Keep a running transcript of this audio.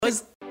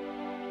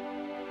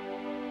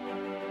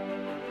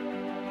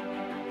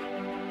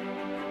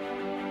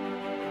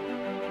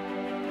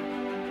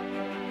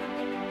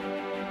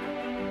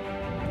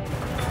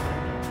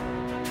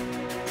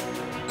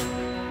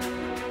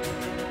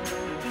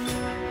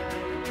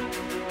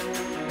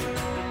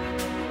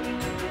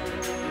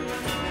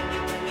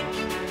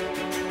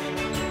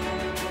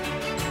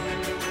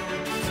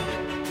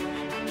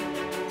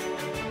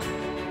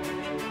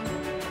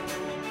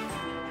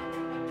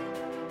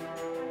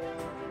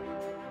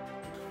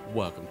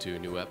Welcome to a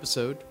new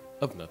episode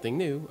of Nothing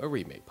New, a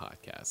remake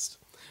podcast.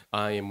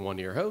 I am one of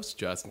your hosts,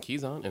 Justin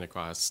Keyson, and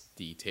across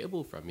the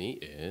table from me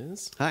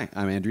is... Hi,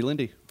 I'm Andrew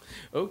Lindy.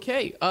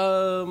 Okay, bit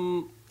of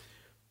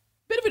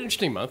an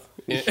interesting month.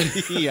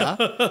 Yeah.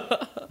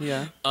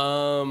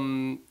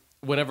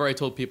 Whenever I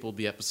told people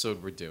the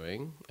episode we're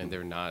doing, and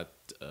they're not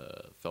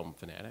film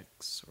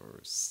fanatics or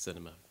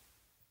cinema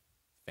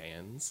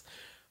fans,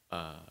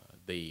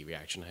 the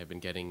reaction I've been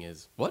getting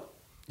is, what?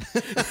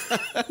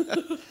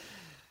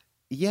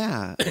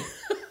 Yeah.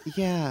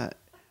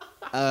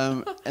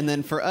 And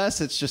then for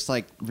us, it's just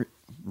like,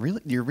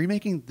 really? You're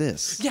remaking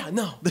this? Yeah,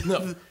 no.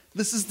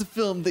 This is the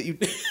film that you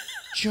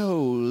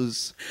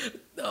chose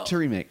to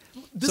remake.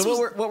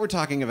 What we're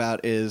talking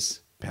about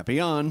is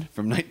Papillon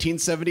from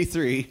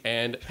 1973.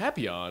 And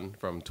Papillon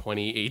from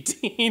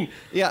 2018.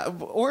 Yeah,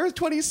 or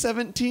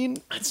 2017.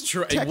 That's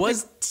true. It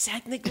was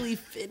technically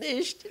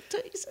finished in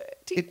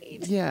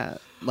 2017. Yeah,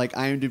 like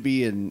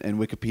IMDb and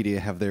Wikipedia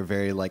have their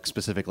very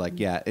specific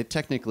it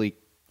technically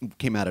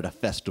came out at a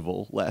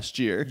festival last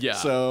year. Yeah.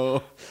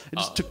 So it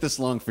just took this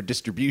long for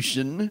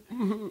distribution.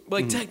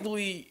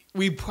 Technically,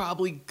 we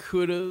probably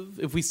could have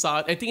if we saw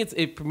it. I think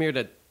it premiered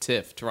at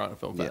TIFF, Toronto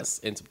Film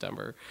Fest, in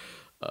September,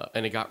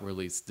 and it got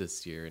released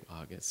this year in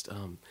August.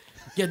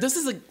 This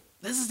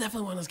is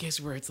definitely one of those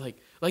cases where it's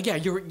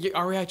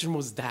our reaction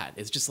was that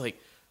it's just like,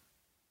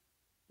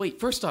 wait,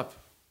 first off,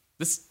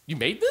 you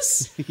made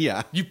this?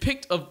 Yeah. You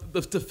picked of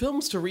the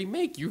films to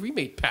remake. You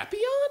remade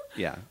Papillon?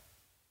 Yeah.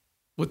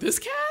 With this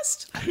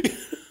cast?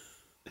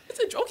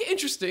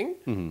 Interesting.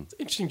 Mm-hmm. It's an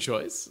interesting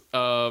choice.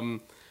 But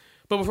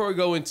before we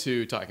go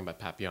into talking about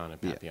Papillon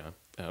and Papillon,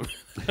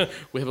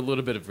 we have a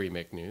little bit of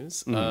remake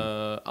news.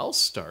 I'll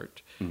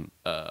start.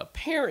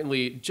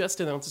 Apparently,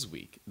 just announced this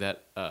week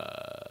that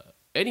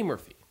Eddie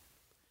Murphy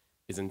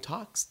is in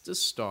talks to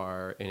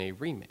star in a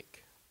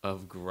remake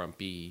of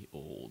Grumpy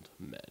Old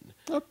Men.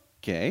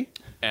 Okay.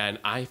 And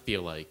I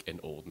feel like an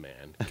old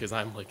man because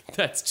I'm like,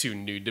 that's too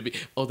new to be.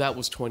 Oh, that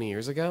was 20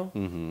 years ago?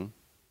 Mm-hmm.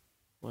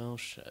 Well,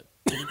 shit.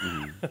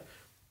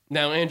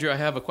 Now, Andrew, I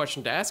have a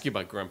question to ask you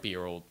about Grumpy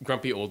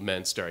Old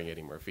Men starring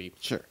Eddie Murphy.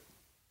 Sure.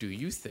 Do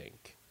you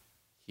think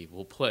he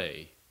will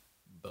play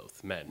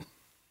both men?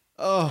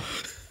 Oh,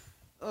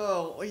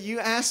 you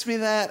asked me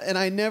that, and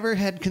I never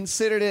had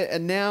considered it,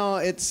 and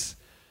now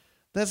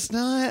that's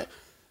not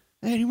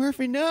Eddie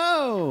Murphy.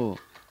 No,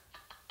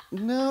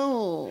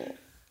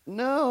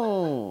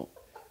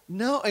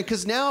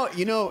 because now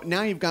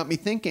you've got me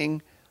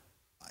thinking.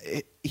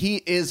 He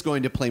is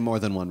going to play more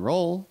than one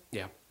role.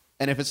 Yeah.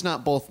 And if it's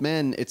not both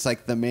men, it's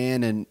like the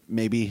man and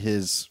maybe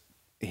his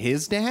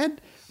dad.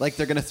 Like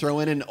they're going to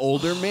throw in an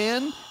older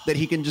man that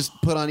he can just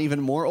put on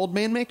even more old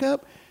man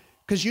makeup.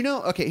 Because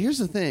here's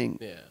the thing.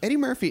 Yeah. Eddie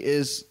Murphy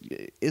is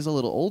a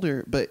little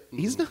older, but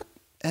he's not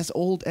as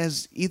old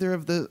as either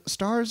of the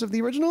stars of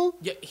the original.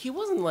 Yeah, he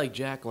wasn't like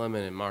Jack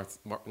Lemmon and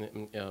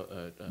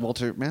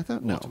Walter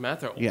Matthau? No. Walter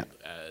Matthau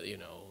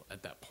old,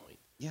 at that point.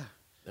 Yeah.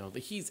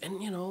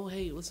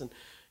 Hey, listen,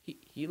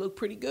 he looked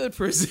pretty good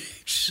for his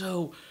age.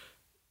 So,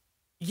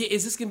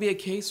 is this going to be a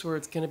case where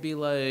it's going to be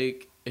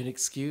like an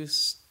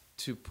excuse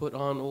to put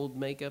on old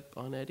makeup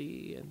on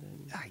Eddie, and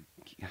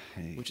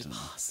then which is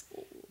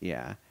possible?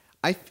 Yeah,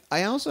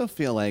 I also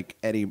feel like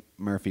Eddie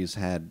Murphy's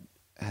had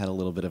a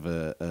little bit of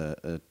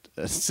a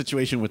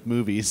situation with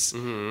movies.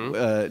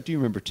 Mm-hmm. Do you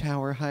remember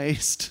Tower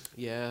Heist?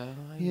 Yeah.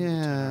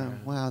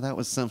 Wow, that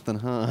was something,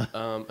 huh?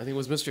 I think it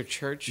was Mr.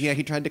 Church. Yeah,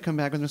 he tried to come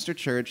back with Mr.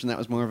 Church, and that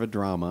was more of a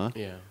drama.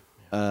 Yeah.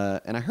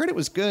 And I heard it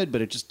was good,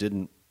 but it just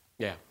didn't.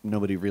 Yeah.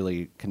 Nobody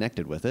really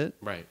connected with it.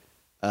 Right.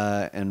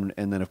 And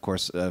then of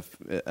course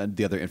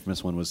the other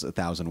infamous one was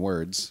 1,000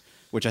 Words,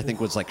 which I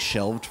think was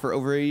shelved for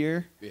over a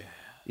year. Yeah.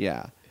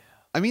 Yeah.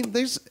 I mean,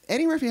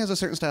 Eddie Murphy has a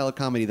certain style of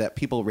comedy that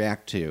people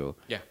react to.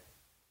 Yeah.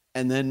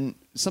 And then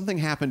something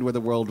happened where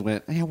the world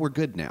went, "Yeah, we're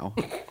good now,"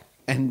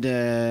 and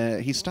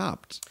he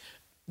stopped.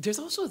 There's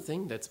also a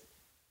thing that's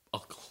a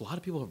lot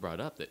of people have brought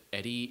up that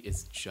Eddie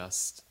is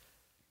just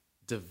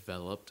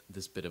developed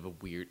this bit of a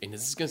weird, and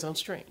this is going to sound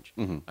strange.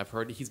 Mm-hmm. I've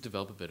heard he's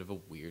developed a bit of a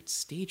weird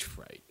stage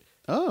fright.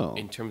 Oh.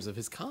 In terms of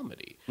his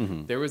comedy.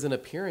 Mm-hmm. There was an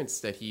appearance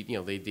that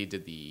they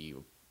did the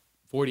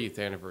 40th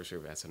anniversary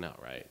of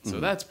SNL, right? So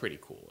that's pretty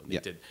cool. And they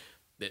did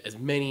as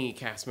many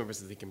cast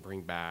members as they can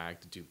bring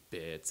back to do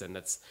bits, and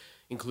that's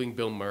including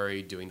Bill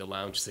Murray doing the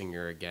lounge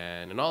singer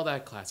again and all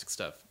that classic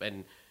stuff.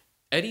 And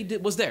Eddie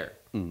was there.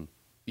 Mm-hmm.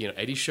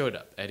 Eddie showed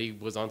up. Eddie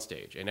was on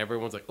stage, and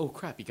everyone's like, "Oh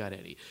crap, you got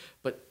Eddie!"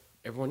 But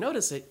everyone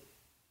noticed that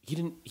he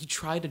didn't. He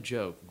tried a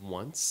joke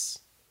once,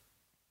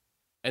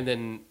 and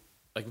then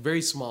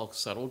very small,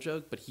 subtle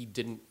joke, but he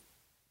didn't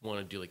want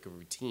to do a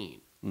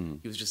routine. Mm-hmm.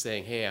 He was just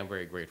saying, "Hey, I'm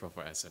very grateful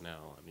for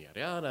SNL," and yada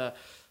yada.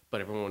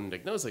 But everyone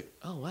knows,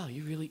 "Oh wow,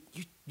 you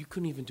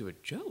couldn't even do a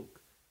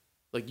joke.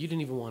 You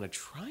didn't even want to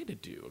try to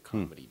do a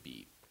comedy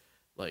beat,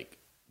 like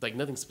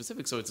nothing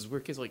specific." So it's this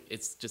weird case.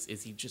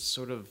 Is he just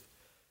sort of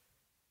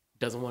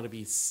doesn't want to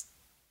be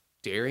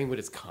staring with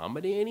his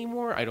comedy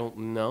anymore? I don't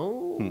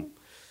know.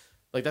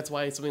 That's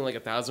why something like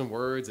 1,000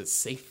 Words is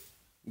safe.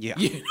 Yeah.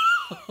 You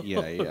know?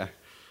 Yeah.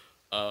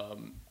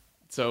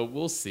 So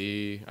we'll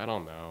see. I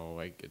don't know.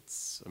 Like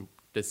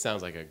this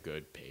sounds like a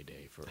good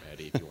payday for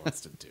Eddie if he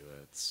wants to do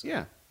it. So.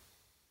 Yeah.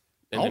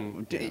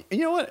 And then, you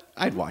know what?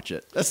 I'd watch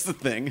it. That's the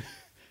thing.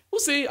 We'll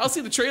see. I'll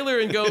see the trailer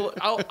and go.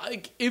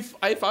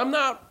 If I'm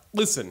not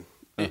listen.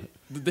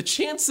 The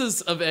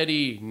chances of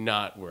Eddie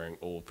not wearing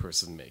old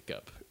person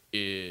makeup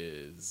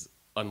is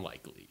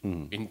unlikely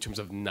in terms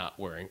of not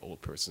wearing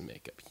old person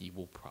makeup. He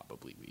will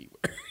probably be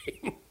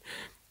wearing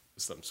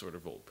some sort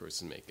of old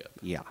person makeup.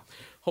 Yeah.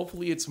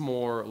 Hopefully it's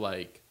more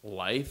like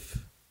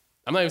Life.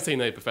 I'm not even saying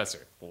Nutty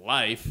Professor.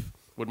 Life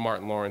with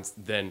Martin Lawrence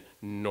than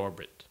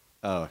Norbit.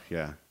 Oh,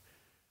 yeah.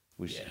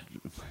 We should.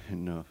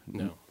 No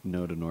to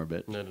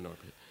Norbit. No to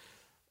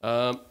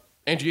Norbit.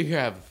 Andrew, you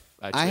have.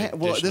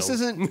 This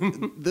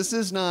isn't. This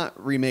is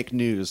not remake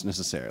news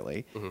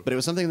necessarily, but it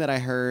was something that I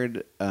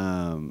heard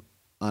on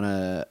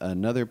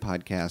another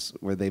podcast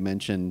where they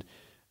mentioned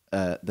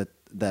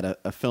that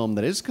a film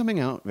that is coming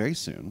out very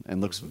soon and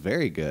looks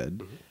very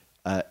good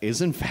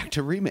is in fact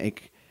a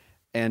remake,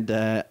 and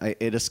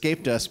it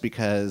escaped us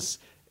because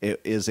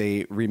it is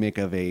a remake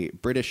of a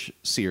British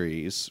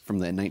series from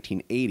the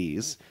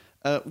 1980s,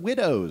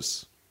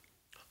 Widows.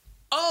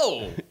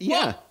 Oh,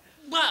 yeah.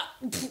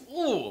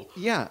 Ooh.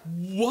 Yeah.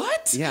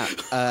 What? Yeah.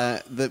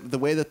 The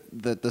way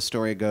that the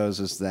story goes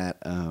is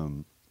that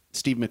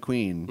Steve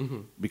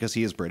McQueen, because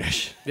he is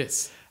British.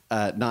 Yes.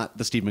 Not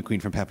the Steve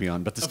McQueen from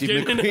Papillon, but the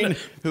Steve McQueen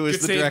who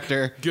is the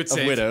director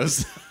of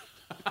Widows.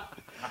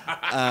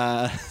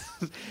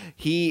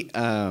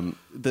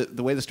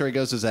 The way the story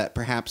goes is that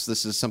perhaps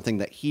this is something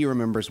that he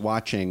remembers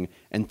watching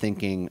and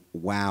thinking,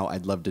 wow,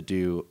 I'd love to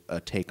do a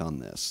take on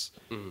this.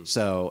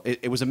 So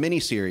it was a mini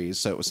series,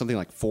 so it was something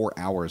like 4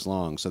 hours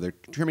long. So they're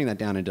trimming that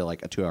down into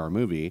like a 2-hour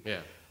movie.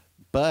 Yeah.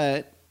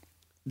 But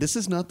this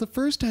is not the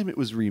first time it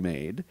was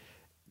remade.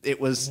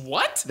 It was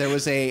what? There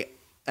was an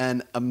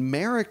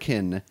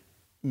American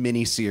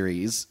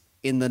miniseries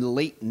in the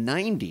late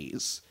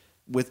 90s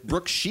with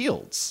Brooke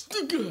Shields.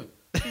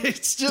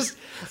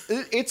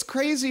 It's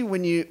crazy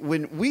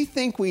when we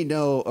think we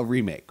know a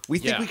remake. We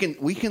think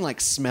we can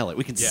like smell it.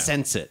 We can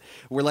sense it.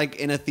 We're like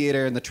in a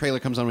theater and the trailer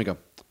comes on and we go,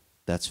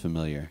 that's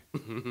familiar.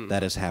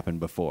 That has happened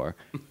before.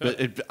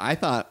 But I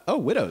thought, oh,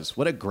 Widows,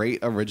 what a great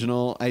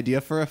original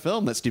idea for a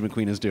film that Steve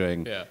McQueen is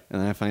doing. Yeah.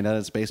 And then I find out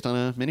it's based on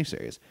a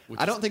miniseries.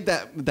 I don't think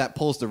that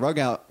pulls the rug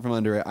out from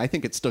under it. I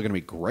think it's still going to be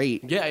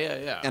great.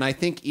 Yeah. And I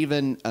think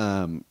even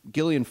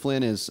Gillian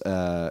Flynn is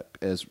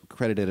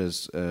credited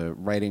as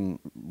writing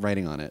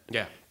on it.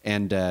 Yeah.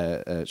 And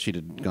she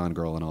did Gone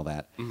Girl and all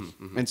that.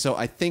 And so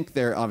I think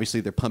they're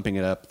pumping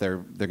it up. They're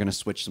going to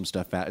switch some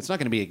stuff out. It's not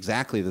going to be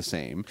exactly the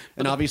same.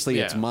 And obviously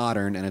it's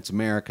modern and it's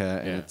America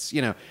and it's,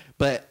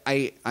 but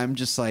I'm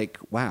just like,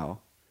 wow,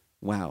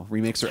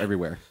 remakes are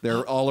everywhere.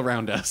 They're all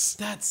around us.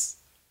 That's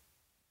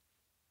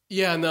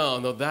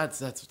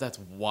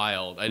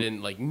wild.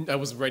 I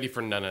wasn't ready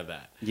for none of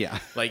that. Yeah.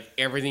 Like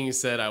everything you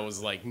said, I was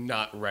like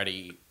not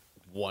ready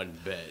one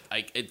bit.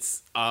 Like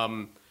it's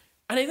and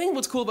I think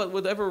what's cool about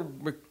whatever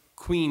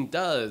McQueen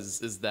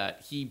does is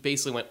that he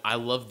basically went, I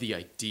love the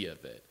idea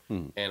of it,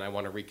 and I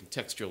want to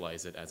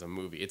recontextualize it as a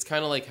movie. It's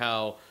kind of like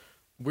how,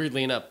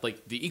 weirdly enough,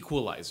 like The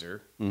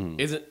Equalizer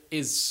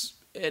is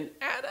an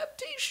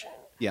adaptation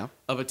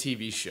of a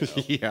TV show.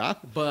 Yeah.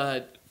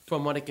 But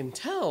from what I can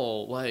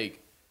tell,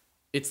 like,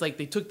 it's like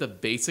they took the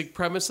basic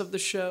premise of the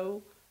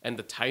show and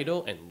the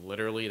title, and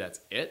literally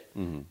that's it,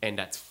 and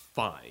that's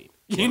fine.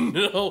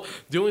 The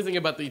only thing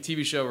about the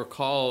TV show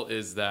recall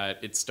is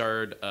that it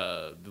starred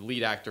the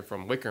lead actor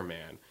from Wicker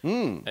Man,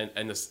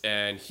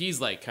 and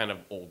he's like kind of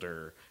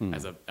older.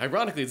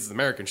 Ironically, this is an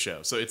American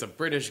show, so it's a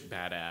British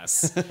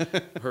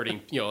badass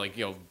hurting,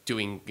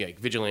 doing like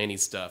vigilante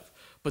stuff.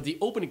 But the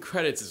opening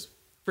credits is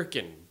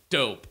freaking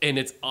dope, and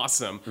it's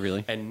awesome.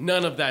 Really? And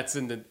none of that's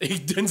in the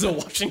Denzel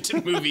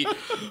Washington movie,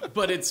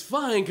 but it's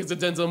fine because the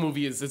Denzel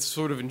movie it's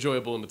sort of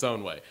enjoyable in its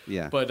own way.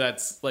 Yeah. But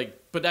that's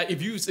like,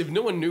 if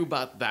no one knew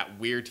about that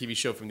weird TV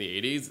show from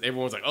the 80s,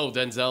 everyone was like, oh,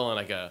 Denzel and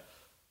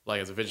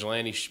as a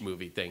vigilante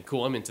movie thing.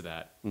 Cool, I'm into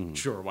that.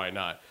 Sure, why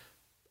not?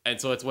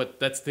 And so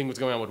that's the thing was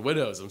going on with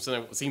Widows. I'm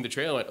seeing the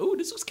trailer, like, oh,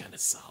 this was kind of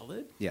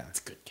solid. Yeah.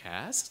 It's a good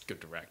cast, good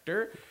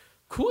director.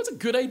 Cool, it's a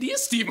good idea,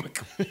 Steve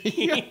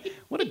McQueen.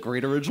 What a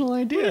great original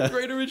idea. What a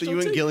great original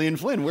that you and Gillian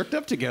Flynn worked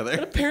up together.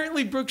 And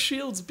apparently Brooke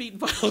Shields beat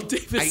Viola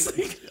Davis.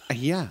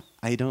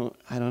 I don't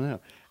know.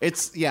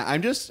 It's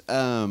I'm just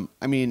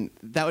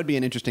that would be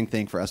an interesting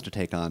thing for us to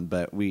take on,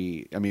 but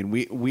we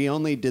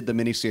only did the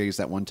miniseries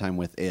that one time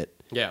with it.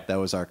 Yeah. That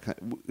was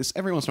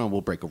every once in a while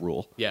we'll break a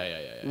rule.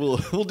 Yeah.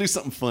 We'll do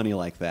something funny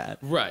like that.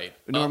 Right.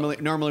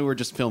 Normally we're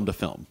just film to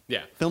film.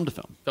 Yeah. Film to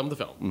film. Film to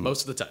film.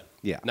 Most of the time.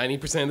 Yeah.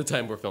 90% of the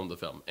time we're film to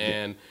film.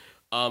 And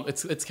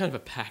it's kind of a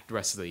packed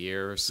rest of the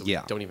year, so we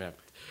don't even have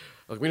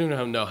we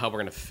don't know how we're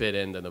gonna fit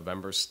in the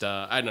November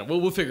stuff. I don't know.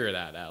 We'll figure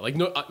that out.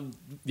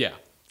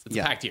 It's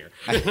a pact here.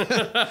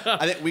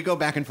 I think we go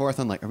back and forth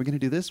on like, are we going to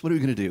do this? What are we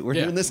going to do? We're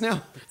doing this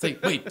now. It's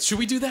like, wait, should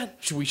we do that?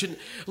 Shouldn't?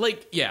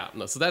 Like, yeah,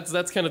 no. So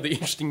that's kind of the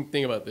interesting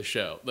thing about the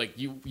show. Like,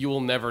 you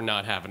will never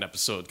not have an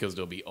episode because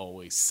there'll be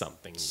always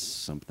something.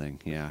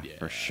 Yeah,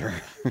 for sure.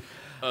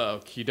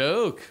 Okie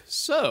doke.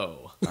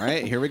 So, all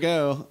right, here we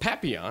go.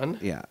 Papillon.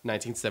 Yeah,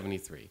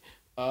 1973.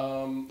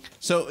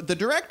 So the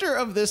director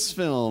of this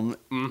film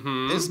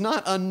is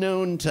not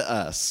unknown to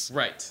us.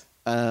 Right.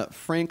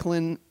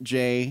 Franklin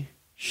J.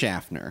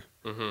 Schaffner.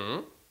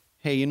 Mm-hmm.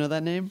 Hey, you know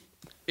that name?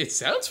 It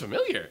sounds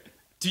familiar.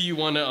 Do you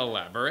want to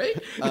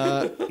elaborate?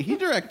 He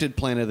directed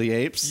Planet of the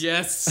Apes.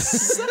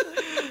 Yes.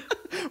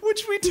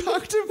 Which we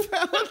talked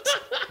about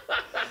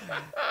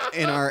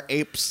in our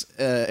Apes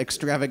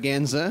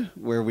extravaganza,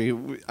 where we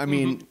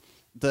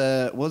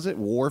was it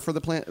War for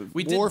the Planet?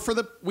 We did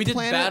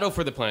Battle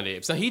for the Planet of the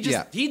Apes. Now he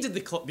did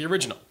the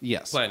original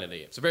Planet of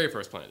the Apes, the very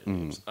first Planet of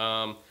the Apes.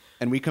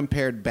 And we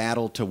compared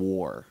Battle to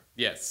War.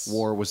 Yes.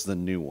 War was the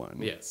new one.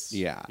 Yes.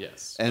 Yeah.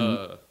 Yes.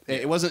 And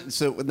it wasn't,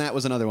 so that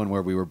was another one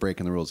where we were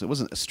breaking the rules. It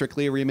wasn't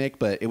strictly a remake,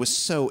 but it was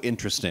so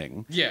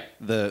interesting. Yeah.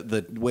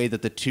 The way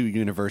that the two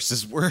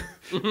universes were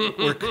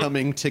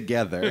coming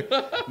together.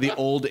 The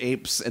old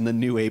apes and the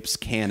new apes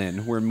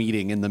canon were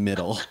meeting in the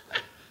middle.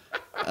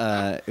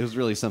 It was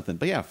really something.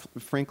 But yeah,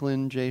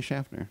 Franklin J.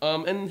 Schaffner.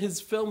 And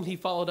his film he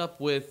followed up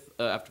with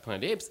after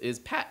Planet of the Apes is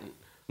Patton.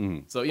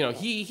 So,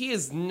 he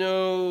is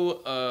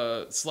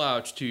no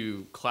slouch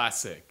to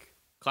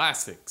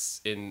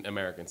classics in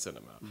American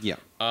cinema. Yeah.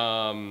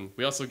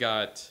 We also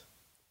got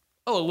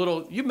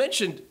you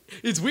mentioned,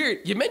 it's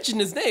weird, you mentioned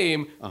his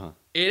name.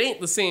 It ain't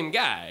the same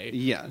guy.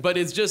 Yeah. But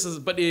it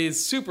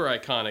is super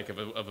iconic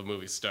of a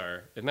movie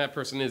star, and that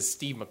person is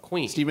Steve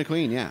McQueen. Steve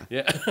McQueen, yeah.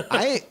 Yeah.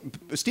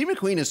 Steve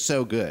McQueen is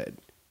so good.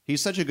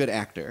 He's such a good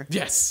actor.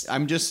 Yes.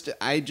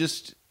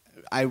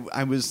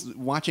 I was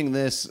watching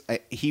this.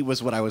 He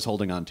was what I was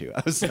holding on to.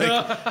 I was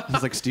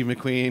like, Steve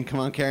McQueen, come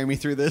on, carry me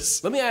through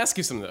this. Let me ask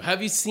you something though.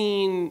 Have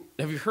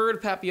you heard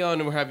of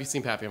Papillon, or have you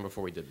seen Papillon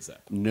before we did this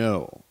app?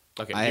 No.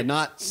 Okay. I had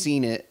not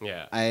seen it.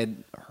 Yeah. I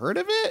had heard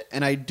of it,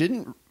 and I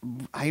didn't.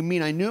 I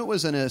mean, I knew it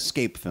was an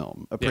escape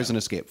film, a prison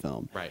escape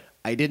film. Right.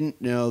 I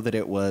didn't know that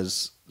it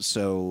was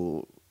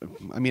so.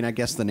 I mean, I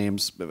guess the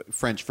name's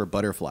French for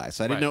butterfly,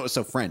 so I didn't know it was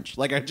so French.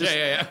 Like I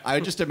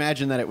just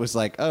imagined that it was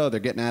like, oh, they're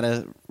getting out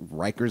of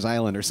Rikers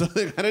Island or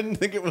something. I didn't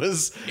think it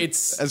was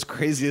as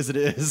crazy as it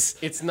is.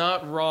 It's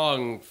not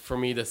wrong for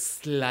me to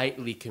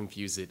slightly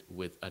confuse it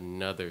with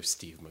another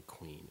Steve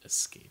McQueen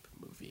escape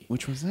movie.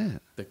 Which was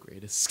that? The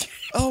Great Escape.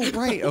 Oh,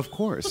 right, of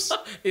course.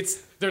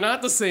 They're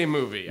not the same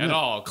movie at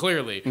all,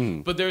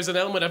 clearly. But there's an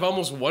element I've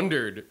almost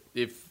wondered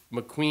if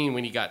McQueen,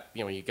 when he got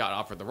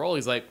offered the role,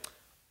 he's like,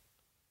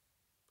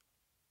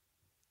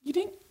 do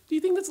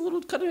you think that's a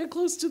little kind of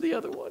close to the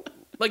other one?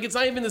 Like, it's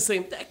not even the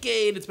same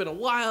decade. It's been a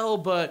while,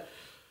 but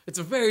it's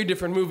a very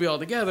different movie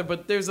altogether.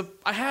 But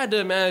I had to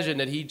imagine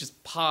that he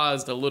just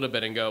paused a little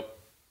bit and go,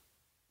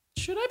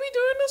 should I be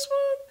doing this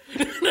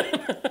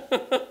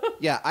one?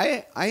 Yeah,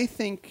 I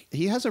think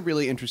he has a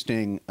really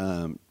interesting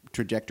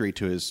trajectory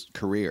to his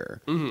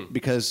career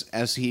because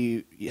as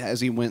he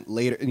went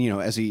later,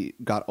 as he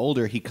got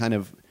older, he kind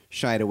of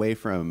shied away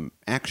from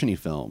actiony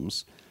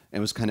films and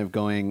was kind of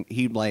going.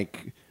 He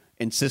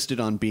insisted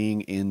on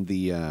being in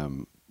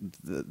the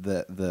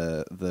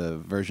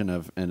version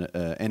of an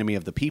Enemy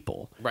of the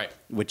People, right?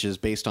 Which is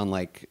based on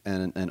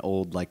an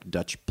old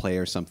Dutch play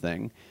or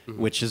something,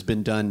 which has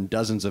been done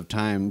dozens of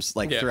times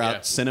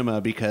throughout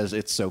cinema because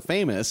it's so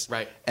famous,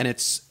 right? And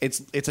it's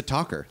a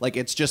talker,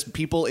 it's just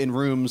people in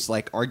rooms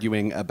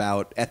arguing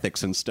about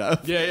ethics and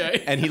stuff,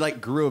 And he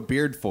grew a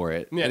beard for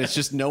it, and it's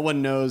just no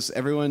one knows.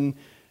 Everyone.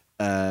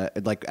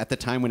 At the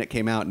time when it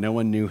came out, no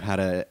one knew how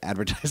to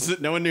advertise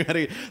it. No one knew how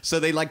to. So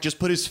they just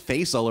put his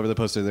face all over the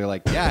poster. They're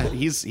like, "Yeah,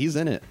 he's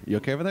in it. You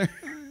okay over there?"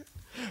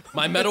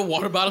 My metal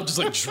water bottle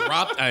just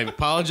dropped. I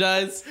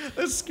apologize.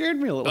 That scared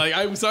me a little.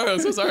 I'm sorry. I'm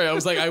so sorry.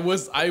 I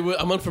was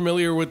I'm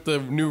unfamiliar with the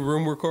new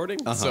room recording,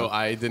 so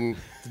I didn't.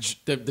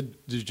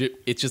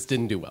 It just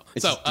didn't do well.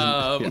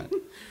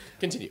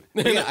 Continue.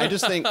 Yeah, I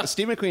just think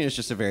Steve McQueen is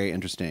just a very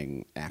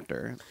interesting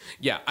actor.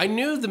 Yeah, I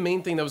knew the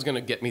main thing that was going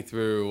to get me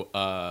through.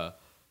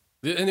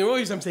 And the only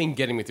reason I'm saying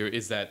getting me through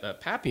is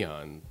that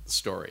Papillon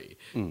story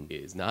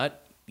is not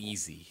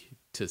easy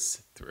to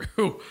sit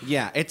through.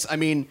 Yeah, it's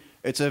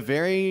a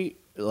very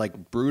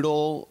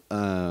brutal.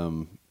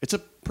 It's a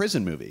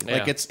prison movie.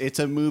 Yeah. It's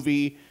a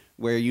movie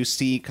where you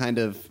see kind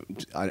of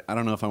I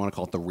don't know if I want to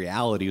call it the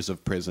realities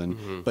of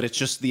prison, but it's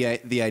just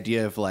the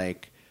idea of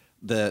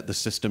the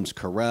system's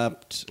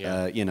corrupt.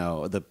 Yeah.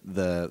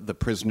 The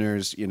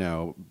prisoners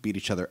beat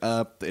each other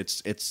up.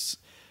 This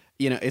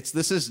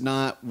is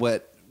not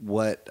what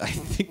I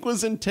think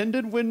was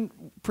intended when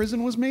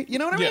prison was made. You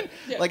know what I mean?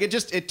 Yeah.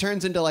 It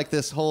turns into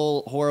this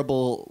whole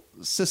horrible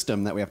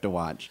system that we have to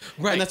watch.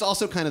 Right. And that's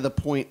also kind of the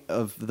point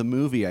of the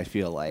movie, I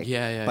feel like.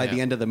 By the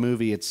end of the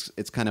movie,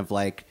 it's kind of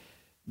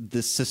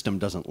this system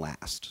doesn't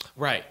last.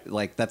 Right.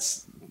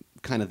 That's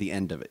kind of the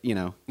end of it,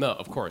 No,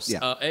 of course.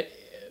 Yeah.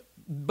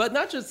 But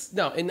not just,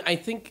 no. And I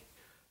think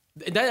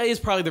that is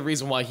probably the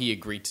reason why he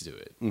agreed to do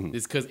it.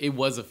 Is because it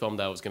was a film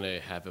that was going to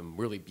have him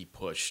really be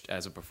pushed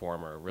as a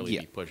performer, really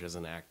be pushed as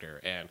an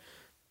actor, and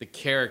the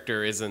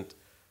character isn't.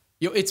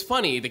 It's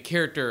funny. The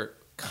character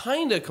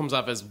kind of comes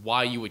off as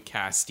why you would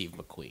cast Steve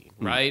McQueen,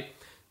 right?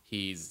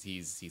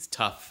 He's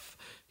tough.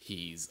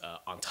 He's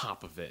on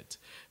top of it,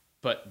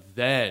 but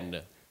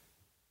then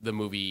the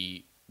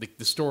movie.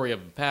 The story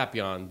of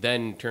Papillon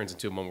then turns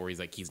into a moment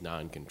where he's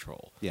not in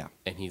control. Yeah.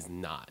 And he's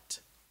not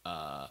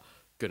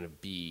going to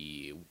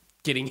be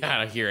getting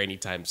out of here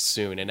anytime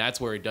soon. And that's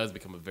where it does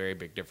become a very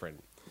big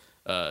different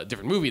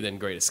movie than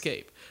Great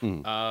Escape.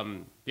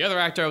 The other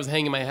actor I was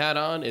hanging my hat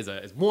on is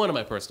one of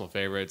my personal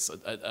favorites.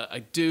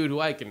 A dude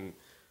who I can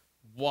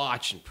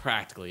watch in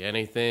practically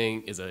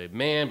anything is a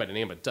man by the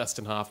name of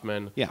Dustin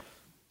Hoffman. Yeah.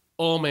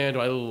 Oh, man, do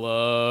I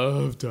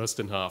love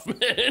Dustin Hoffman.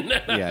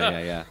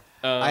 Yeah.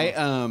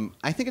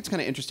 I think it's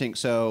kind of interesting.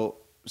 So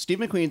Steve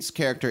McQueen's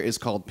character is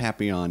called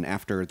Papillon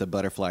after the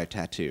butterfly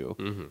tattoo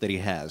that he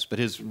has, but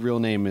his real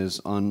name is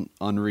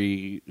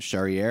Henri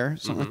Charrière,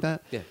 something like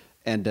that. Yeah.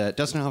 And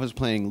Dustin Hoffman is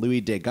playing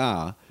Louis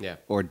Degas,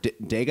 or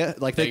Degas.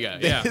 Like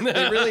Degas, yeah.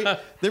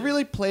 they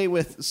really play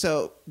with.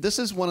 So this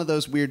is one of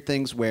those weird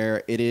things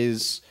where it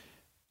is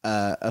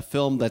a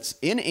film that's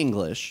in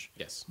English,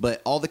 yes,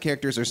 but all the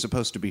characters are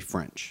supposed to be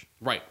French,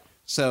 right?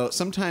 So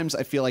sometimes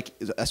I feel like,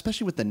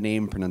 especially with the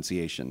name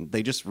pronunciation,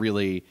 they just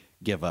really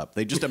give up.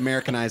 They just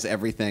Americanize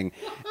everything.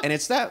 And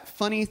it's that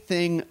funny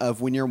thing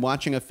of when you're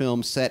watching a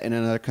film set in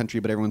another country,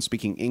 but everyone's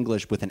speaking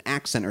English with an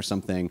accent or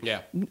something.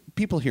 Yeah.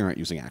 People here aren't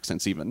using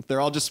accents even. They're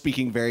all just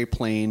speaking very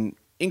plain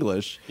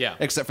English. Yeah.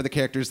 Except for the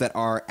characters that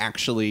are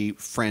actually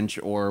French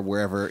or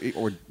wherever,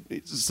 or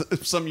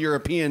some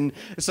European.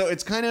 So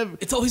it's kind of...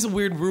 It's always a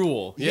weird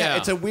rule. Yeah,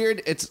 it's a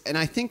weird... And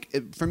I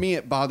think for me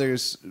it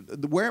bothers...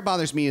 Where it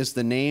bothers me is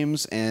the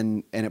names,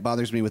 and it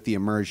bothers me with the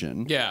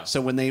immersion. Yeah.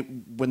 So when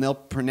they'll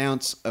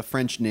pronounce a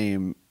French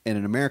name in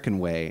an American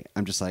way,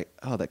 I'm just like,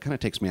 oh, that kind of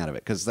takes me out of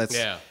it, because that's...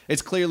 Yeah.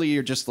 It's clearly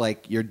you're just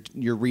like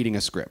you're reading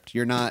a script.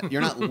 You're not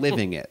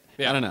living it.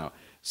 Yeah. I don't know.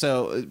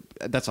 So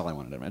that's all I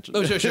wanted to mention.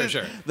 Oh,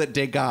 sure. That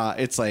Degas,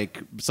 it's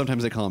like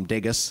sometimes they call him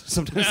Degas,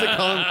 sometimes they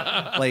call him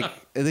like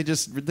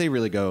they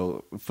really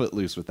go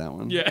footloose with that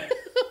one. Yeah.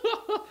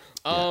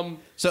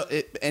 So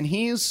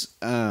he's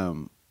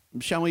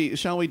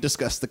shall we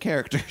discuss the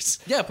characters?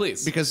 Yeah,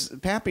 please. Because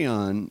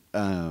Papillon,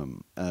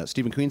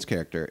 Stephen McQueen's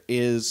character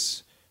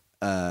is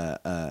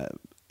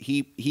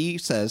he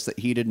says that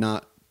he did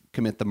not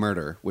commit the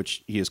murder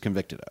which he is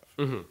convicted of.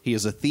 Mm-hmm. He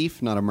is a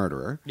thief, not a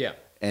murderer. Yeah.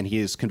 And he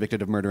is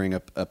convicted of murdering a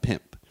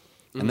pimp.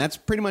 And that's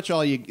pretty much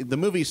all the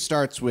movie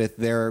starts with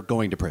they're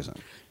going to prison.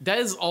 That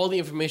is all the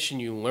information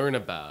you learn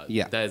about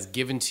that is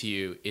given to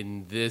you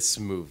in this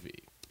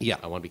movie. Yeah.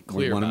 I want to be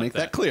clear We want to make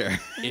that clear.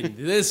 In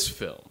this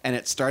film. And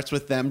it starts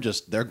with them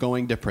they're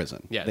going to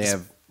prison. Yeah.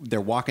 They're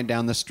walking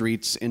down the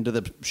streets into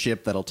the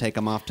ship that'll take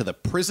them off to the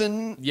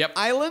prison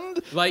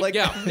island.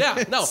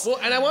 Yeah. No. Well,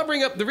 and I want to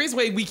bring up the reason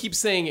why we keep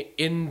saying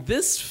in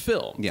this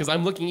film, because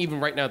I'm looking even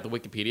right now at the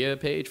Wikipedia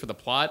page for the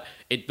plot.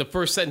 The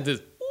first sentence is,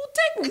 well,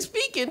 technically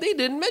speaking, they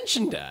didn't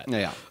mention that.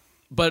 Yeah.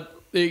 But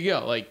there you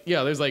go.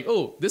 There's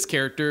this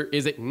character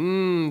is it?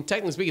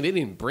 Technically speaking, they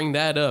didn't bring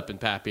that up in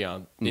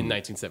Papillon in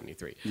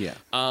 1973. Yeah.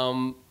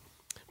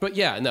 But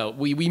yeah, no,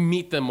 we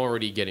meet them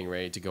already getting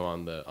ready to go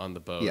on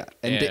the boat. Yeah,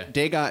 and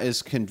Degas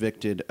is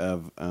convicted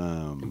of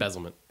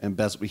embezzlement.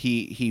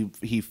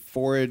 He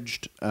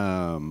forged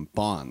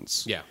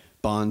bonds. Yeah.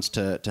 Bonds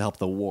to help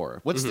the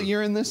war. What's the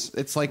year in this?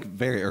 It's like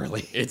very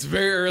early. It's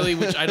very early,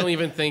 which I don't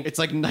even think... It's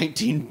like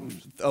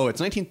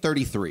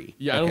 1933.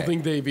 Yeah, I don't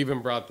think they've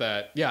even brought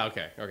that... Yeah,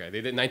 okay. They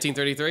did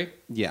 1933?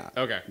 Yeah.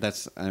 Okay.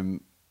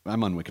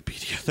 I'm on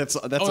Wikipedia. That's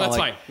all. That's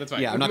fine. That's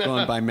fine. Yeah, I'm not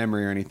going by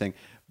memory or anything.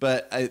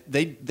 But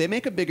they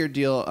make a bigger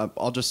deal.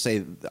 I'll just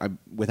say,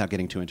 without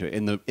getting too into it,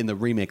 in the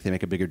remake they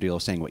make a bigger deal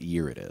of saying what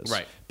year it is.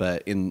 Right.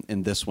 But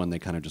in this one they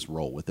kind of just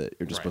roll with it.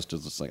 You're just supposed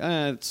to just like,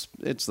 it's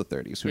the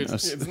 30s. Who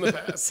knows? It's in the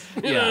past.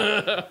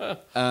 Yeah.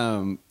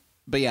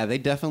 But yeah, they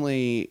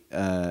definitely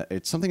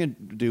it's something to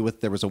do with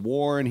there was a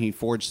war and he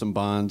forged some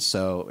bonds.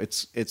 So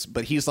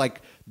but he's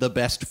like the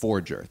best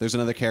forger. There's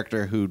another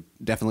character who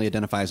definitely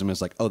identifies him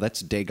as like, oh, that's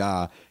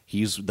Degas.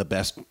 He's the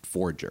best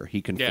forger.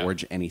 He can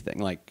forge anything.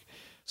 Like.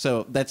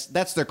 So that's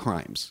their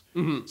crimes.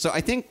 Mm-hmm. So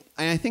I think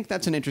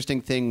that's an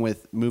interesting thing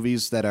with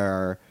movies that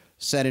are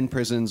set in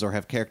prisons or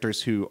have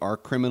characters who are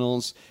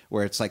criminals,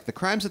 where it's like the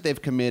crimes that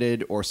they've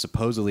committed or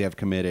supposedly have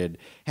committed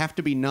have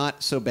to be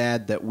not so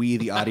bad that we,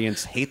 the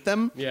audience, hate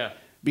them. Yeah.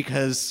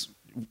 Because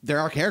there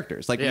are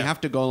characters. Like we have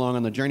to go along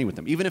on the journey with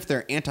them. Even if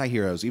they're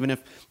anti-heroes, even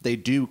if they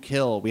do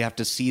kill, we have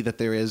to see that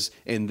there is,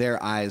 in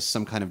their eyes,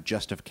 some kind of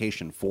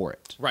justification for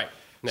it. Right.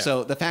 Yeah.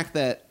 So the fact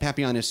that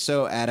Papillon is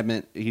so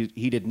adamant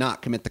he did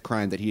not commit the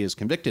crime that he is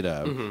convicted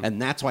of,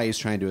 and that's why he's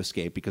trying to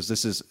escape, because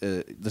this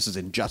is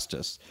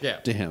injustice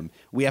to him.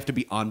 We have to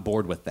be on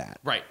board with that,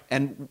 right?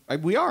 And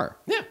we are.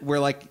 Yeah, we're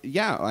like,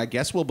 yeah, I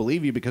guess we'll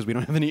believe you because we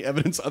don't have any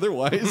evidence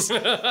otherwise.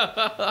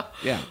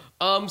 Yeah.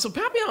 So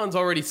Papillon's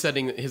already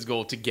setting his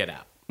goal to get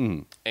out,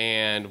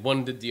 and one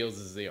of the deals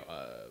is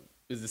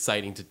is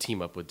deciding to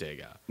team up with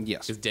Degas.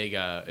 Yes.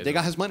 Because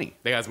Degas has money.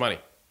 Degas has money.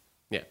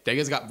 Yeah,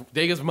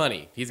 Degas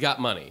money. He's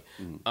got money.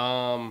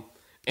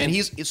 And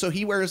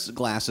he wears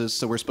glasses,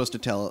 so we're supposed to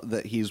tell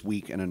that he's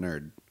weak and a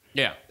nerd.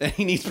 Yeah. And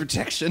he needs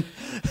protection.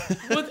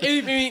 Well,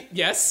 I mean,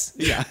 yes.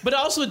 Yeah. But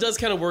also it does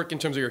kind of work in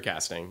terms of your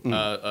casting.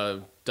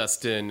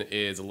 Dustin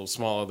is a little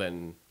smaller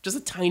than, just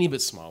a tiny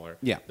bit smaller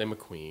than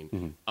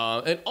McQueen.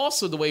 And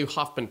also the way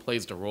Hoffman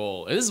plays the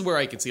role. And this is where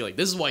I can see, like,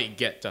 this is why you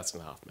get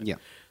Dustin Hoffman. Yeah.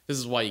 This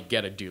is why you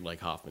get a dude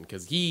like Hoffman.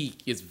 Because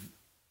this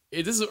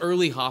is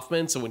early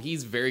Hoffman, so when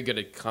he's very good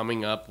at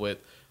coming up with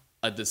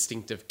a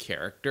distinctive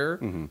character,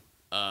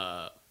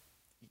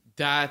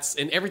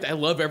 and everything. I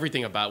love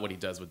everything about what he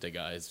does with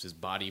Degas. His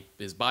body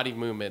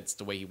movements,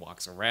 the way he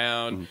walks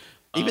around.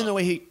 Even the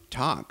way he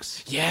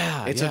talks.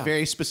 Yeah. It's a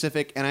very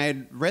specific, and I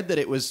had read that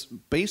it was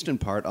based in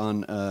part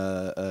on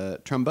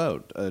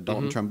Trumbo,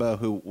 Dalton Trumbo,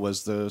 who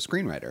was the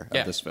screenwriter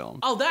of this film.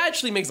 Oh, that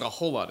actually makes a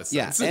whole lot of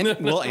sense. Yeah,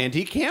 and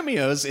he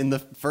cameos in the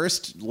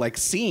first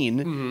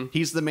scene.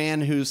 He's the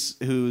man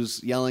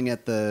who's yelling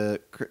at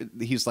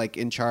he's like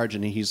in charge,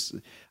 and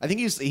I think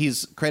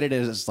he's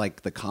credited as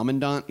like the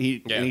commandant.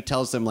 And he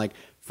tells them like,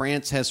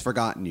 France has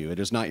forgotten you. It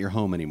is not your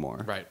home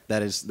anymore. Right.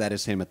 That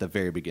is him at the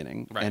very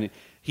beginning. Right. And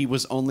he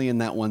was only in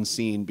that one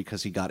scene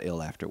because he got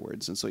ill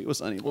afterwards, and so he was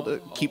unable to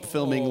keep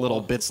filming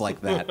little bits like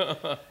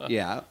that.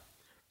 Yeah.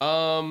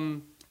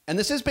 And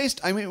this is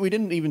based. I mean, we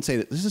didn't even say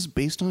that this is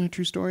based on a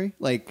true story.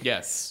 Like,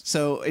 yes.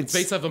 So it's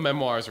based off of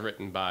memoirs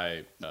written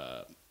by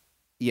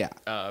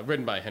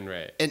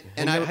Henry.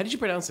 And how did you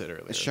pronounce it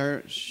earlier?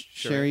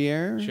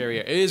 Charrière.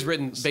 Charrière. It is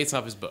written based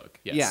off his book.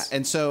 Yes. Yeah,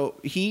 and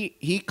so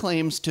he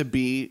claims to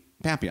be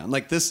Papillon,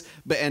 like this,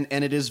 but and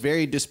it is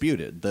very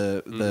disputed.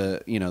 The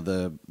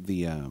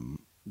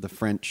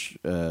French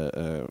I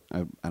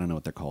don't know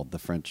what they're called, the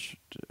French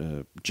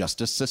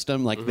justice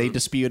system, like they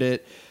dispute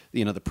it.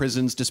 The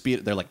prisons dispute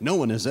it. They're like, no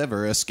one has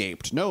ever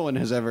escaped. No one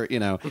has ever,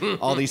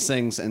 all these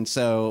things. And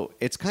so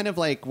it's kind of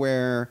like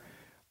where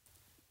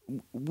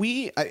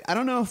I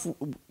don't know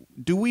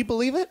do we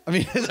believe it? I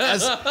mean,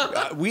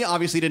 we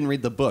obviously didn't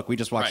read the book. We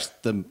just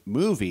watched the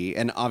movie,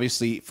 and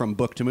obviously from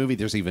book to movie,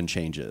 there's even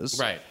changes.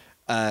 Right.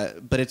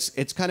 But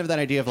it's kind of that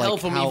idea of like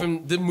from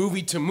even the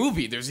movie to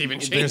movie, there's even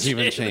changes. There's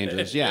even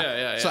changes,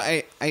 yeah. So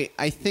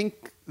I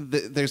think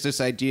there's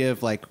this idea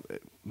of like,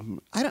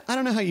 I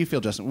don't know how you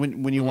feel,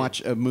 Justin, when you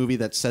watch a movie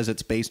that says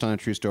it's based on a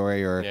true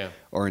story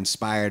or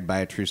inspired by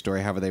a true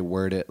story, however they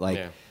word it.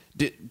 Like,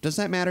 does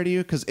that matter to you?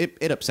 Because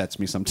it upsets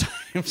me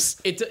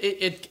sometimes.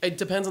 It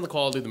depends on the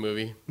quality of the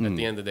movie. At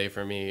the end of the day,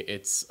 for me,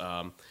 it's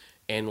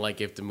and like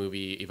if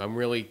I'm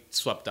really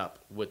swept up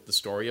with the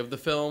story of the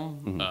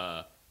film.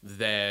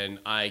 Then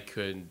I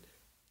could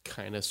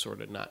kind of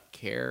sort of not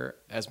care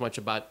as much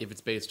about if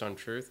it's based on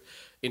truth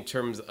in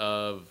terms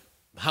of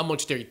how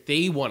much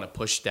they want to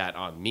push that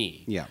on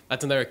me. Yeah.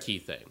 That's another key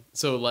thing.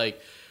 So, like,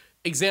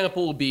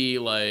 example would be,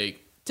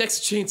 like,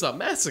 Texas Chainsaw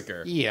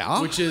Massacre.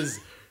 Yeah. Which is,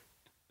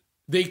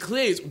 they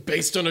claim it's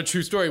based on a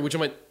true story, which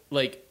I'm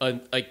like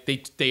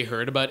they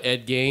heard about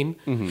Ed Gein.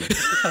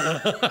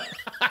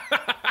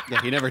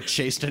 Yeah, he never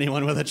chased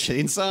anyone with a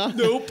chainsaw.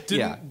 Nope.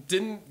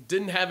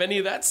 Didn't have any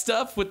of that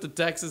stuff with the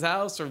Texas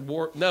house or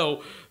war.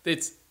 No,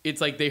 it's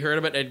like they heard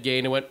about Ed Gein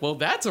and went, well,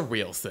 that's a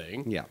real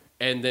thing. Yeah.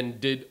 And then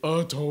did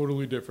a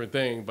totally different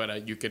thing,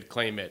 but you could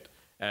claim it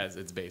as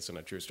it's based on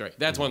a true story.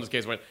 That's one of those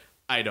cases where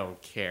I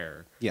don't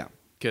care. Yeah.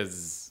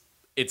 Because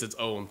it's its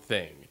own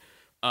thing.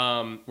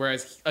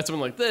 Whereas something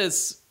like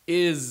this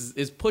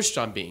is pushed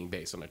on being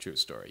based on a true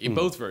story in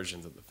both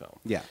versions of the film.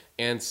 Yeah.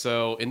 And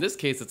so in this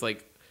case, it's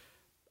like,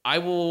 I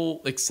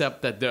will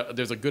accept that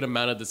there's a good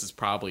amount of this is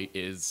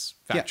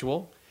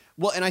factual. Yeah.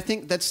 Well, and I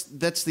think that's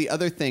the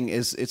other thing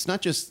is it's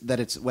not just that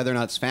it's whether or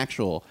not it's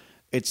factual.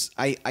 It's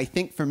I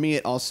think for me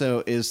it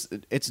also is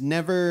it's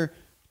never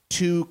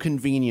too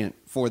convenient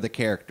for the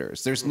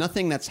characters. There's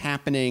nothing that's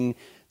happening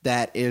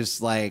that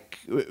is like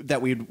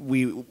that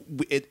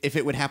if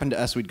it would happen to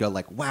us, we'd go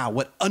like, wow,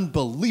 what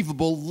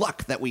unbelievable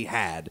luck that we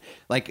had.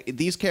 Like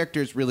these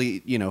characters really,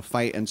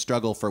 fight and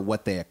struggle for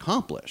what they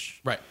accomplish.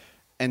 Right.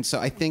 And so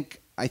I think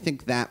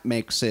that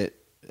makes it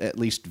at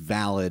least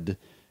valid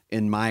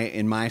in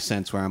my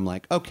sense, where I'm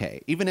like,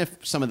 okay, even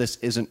if some of this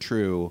isn't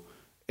true,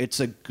 it's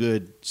a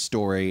good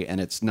story, and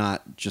it's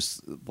not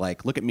just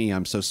like, look at me,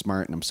 I'm so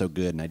smart and I'm so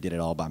good and I did it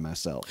all by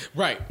myself.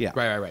 Right. Yeah.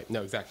 Right.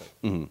 No, exactly.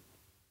 Mm-hmm.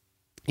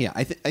 Yeah,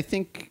 I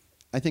think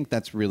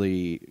that's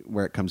really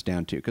where it comes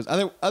down to, because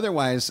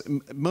otherwise,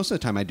 most of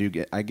the time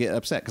I get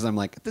upset because I'm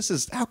like,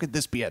 how could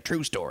this be a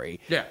true story?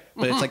 Yeah,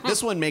 but it's like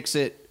this one makes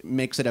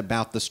it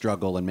about the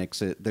struggle and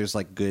there's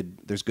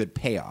good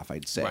payoff,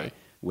 I'd say, right,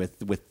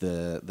 with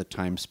the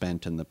time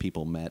spent and the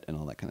people met and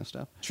all that kind of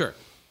stuff. Sure.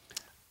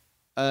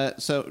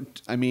 So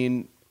I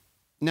mean,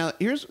 now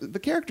here's the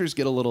characters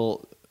get a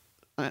little.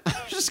 I'm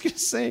just gonna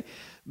say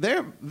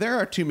there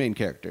are two main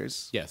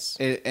characters. Yes.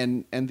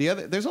 And the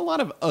other, there's a lot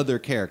of other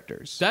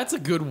characters. That's a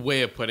good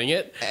way of putting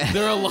it.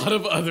 There are a lot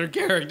of other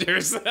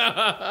characters.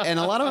 And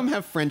a lot of them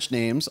have French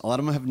names. A lot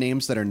of them have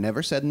names that are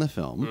never said in the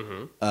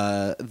film.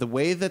 The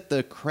way that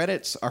the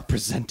credits are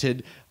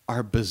presented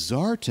are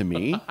bizarre to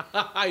me.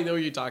 I know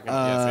what you're talking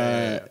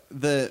about.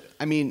 Yes,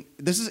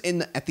 This is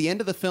at the end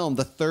of the film,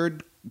 the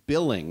third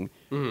billing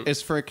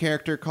is for a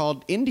character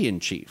called Indian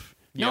Chief.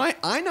 Yeah. Now,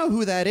 I know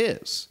who that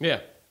is.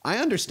 Yeah. I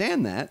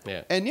understand that.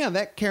 Yeah. And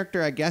that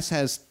character, I guess,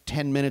 has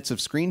 10 minutes of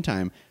screen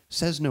time,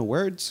 says no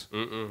words.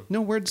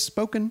 No words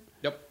spoken.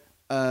 Yep.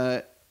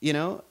 And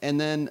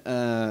then,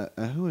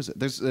 who is it?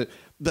 There's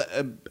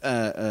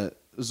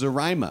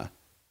Zarima.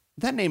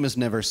 That name is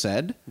never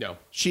said. No.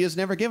 She is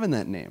never given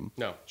that name.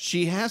 No.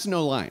 She has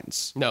no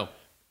lines. No.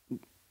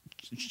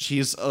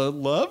 She's a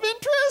love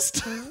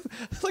interest?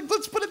 Like,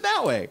 let's put it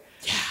that way.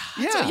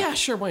 Yeah. Yeah,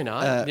 sure, why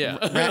not?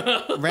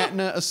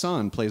 Ratna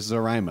Asan plays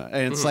Zarima.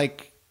 And it's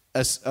like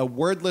a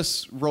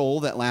wordless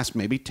role that lasts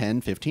maybe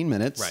 10, 15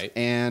 minutes. Right.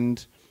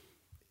 And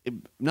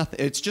nothing.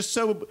 It's just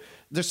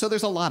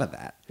there's a lot of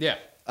that. Yeah.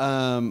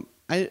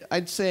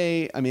 I'd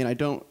say, I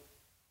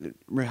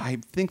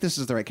think this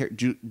is the right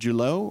character.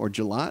 Julot or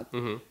Julat,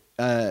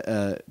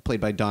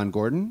 played by Don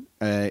Gordon.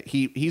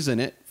 He's in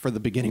it for the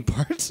beginning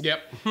parts.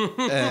 Yep.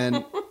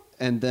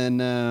 and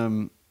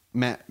then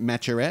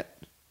Maturette,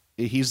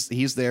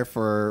 he's there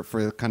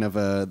for kind of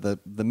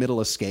the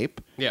middle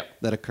escape. Yep.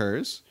 That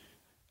occurs.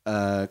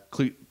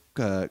 Clouseau.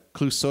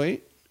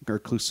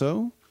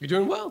 You're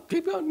doing well.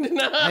 Keep going.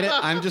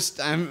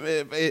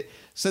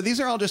 So these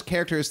are all just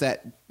characters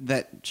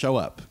that show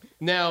up.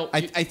 Now,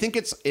 I think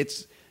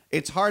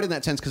it's hard in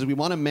that sense because we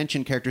want to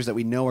mention characters that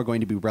we know are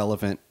going to be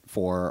relevant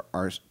for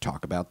our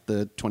talk about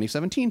the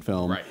 2017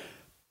 film. Right.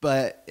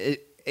 But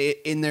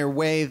in their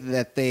way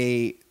that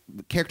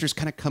characters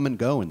kind of come and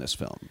go in this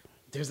film.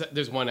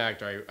 There's one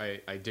actor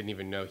I didn't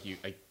even know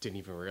I didn't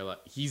even realize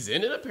he's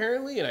in it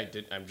apparently, and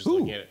I'm just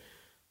looking at it.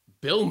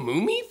 Bill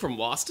Mumy from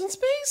Lost in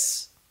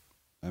Space.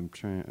 I'm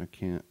trying. I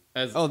can't.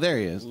 There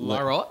he is.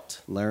 Larot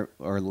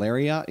or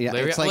Lariat. Yeah.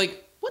 Lariat. It's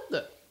like what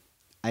the?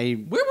 Where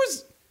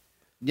was?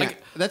 Yeah.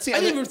 That's the.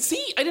 I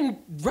didn't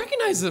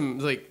recognize him.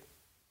 Like.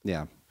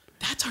 Yeah.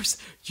 That's our.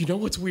 You know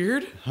what's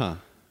weird? Huh.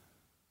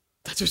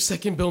 That's our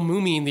second Bill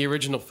Mumy in the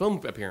original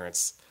film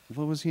appearance.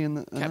 What was he in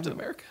the Captain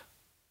America?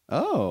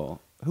 Oh.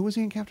 Who was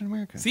he in Captain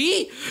America?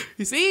 See,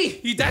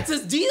 that's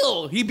his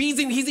deal. He's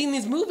in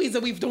these movies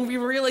that we don't even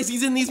realize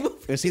he's in these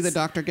movies. Is he the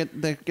doctor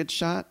that gets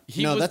shot?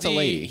 That's a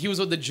lady. He was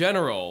with the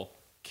general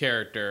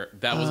character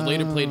that was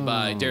later played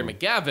by Darren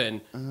McGavin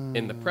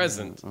in the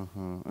present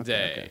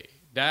day. Okay.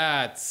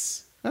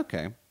 That's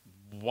okay.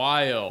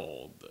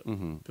 Wild.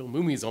 Bill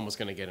Mumy's almost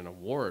going to get an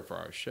award for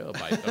our show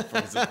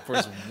for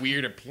his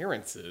weird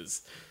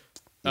appearances.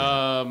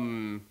 Yeah.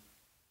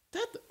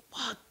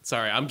 What?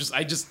 Sorry, I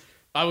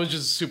was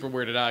just super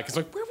weirded out because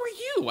where were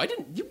you?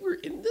 You were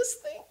in this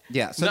thing?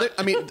 Yeah. So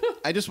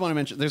I just want to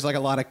mention there's like a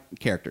lot of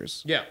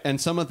characters. Yeah. And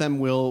some of them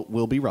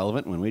will be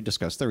relevant when we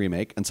discuss the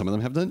remake, and some of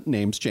them have the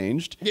names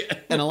changed. Yeah.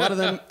 And a lot of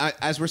them,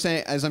 as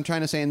I'm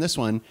trying to say in this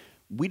one,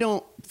 we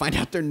don't find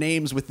out their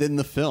names within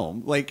the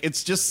film. Like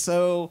it's just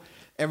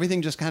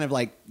everything just kind of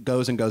like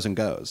goes and goes and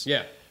goes.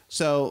 Yeah.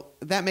 So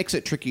that makes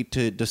it tricky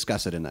to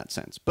discuss it in that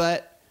sense,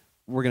 but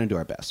we're gonna do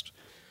our best.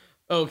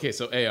 Okay,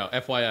 so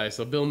FYI,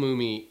 so Bill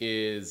Mumy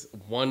is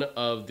one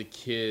of the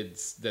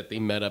kids that they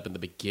met up in the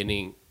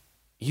beginning.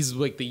 He's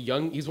one of the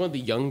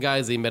young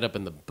guys they met up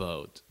in the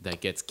boat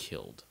that gets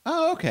killed.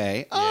 Oh,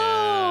 okay. Yeah.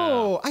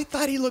 Oh, I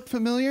thought he looked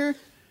familiar.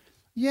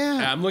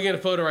 Yeah. I'm looking at a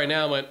photo right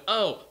now and went,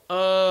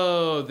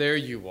 oh, there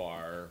you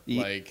are.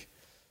 Like,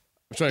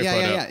 I'm showing a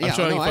photo. I'm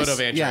showing a photo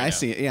of Andrew. Yeah, right I now.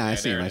 see it. Yeah, I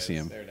see him. I see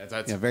him. There it is.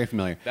 That's, yeah, very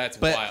familiar.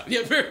 That's wild.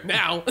 Yeah,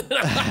 now.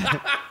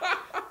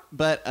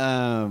 But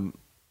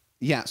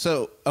yeah.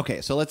 So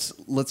okay. So let's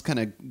kind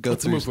of go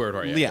through. Move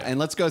forward. Yeah, and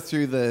let's go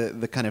through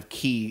the kind of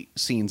key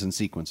scenes and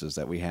sequences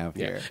that we have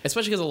here.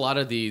 Especially because a lot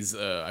of these,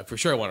 for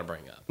sure, I want to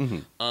bring up.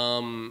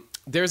 Mm-hmm.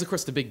 There's of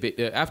course the big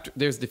after.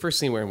 There's the first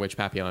scene in which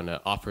Papillon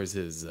offers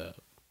his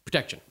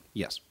protection.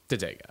 Yes. To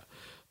Degas.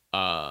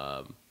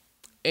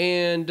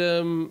 And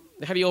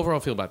how do you overall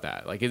feel about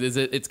that? Like, it's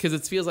because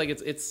it feels like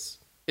it's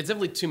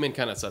definitely two men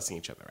kind of sussing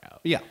each other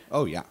out. Yeah.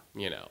 Oh yeah.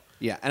 You know.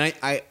 Yeah, and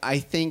I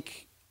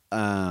think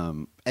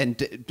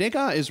and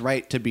Degas is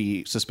right to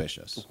be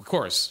suspicious. Of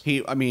course.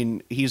 He's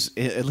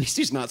at least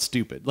he's not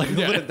stupid. Like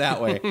put it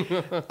that way.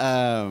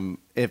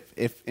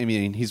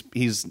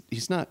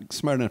 He's not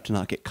smart enough to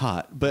not get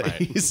caught, but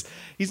right.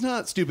 he's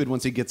not stupid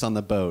once he gets on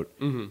the boat.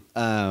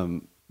 Mm-hmm.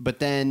 But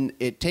then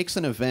it takes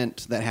an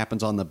event that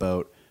happens on the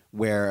boat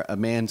where a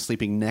man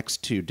sleeping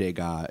next to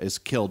Degas is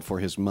killed for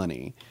his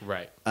money.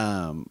 Right.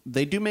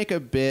 They do make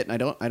a bit. I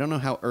don't know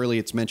how early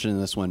it's mentioned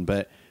in this one,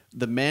 but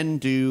the men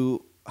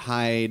do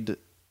hide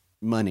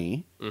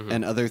money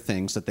and other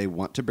things that they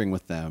want to bring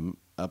with them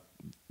up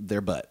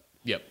their butt.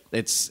 Yep.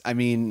 I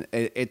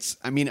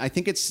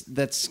think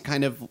that's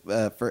kind of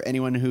for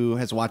anyone who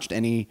has watched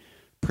any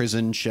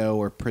prison show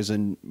or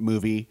prison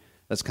movie.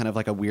 That's kind of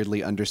like a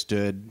weirdly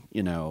understood,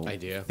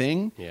 idea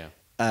thing. Yeah.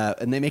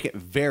 And they make it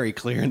very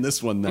clear in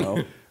this one,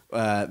 though.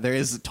 There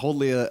is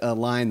totally a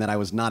line that I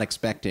was not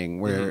expecting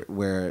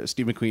where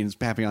Steve McQueen's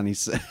Papillon, he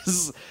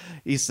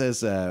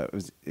says, or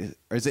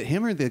is it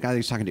him or the guy that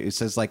he's talking to? He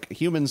says, like,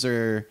 humans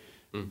are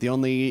the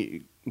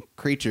only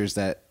creatures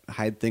that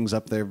hide things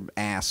up their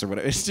ass or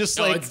whatever. It's just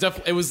it's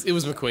definitely it was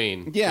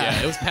McQueen. Yeah.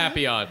 It was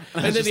Papillon.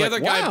 And then just the like, other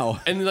guy, wow.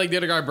 and then like the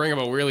other guy bring him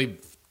a really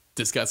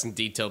disgusting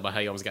detail about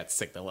how he almost got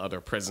sick in the other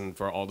prison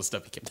for all the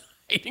stuff he kept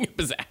hiding up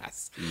his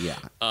ass.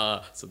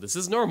 Yeah. So this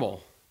is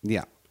normal.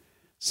 Yeah.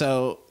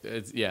 So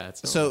It's normal.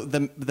 So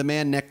the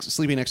man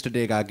sleeping next to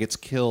Degas gets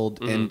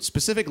killed and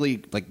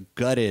specifically like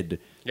gutted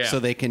so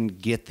they can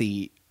get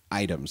the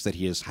items that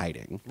he is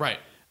hiding. Right.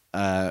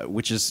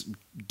 Which is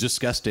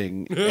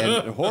disgusting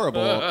and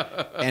horrible,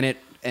 and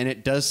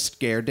it does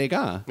scare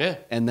Degas. Yeah.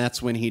 And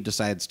that's when he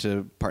decides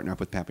to partner up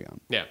with Papillon.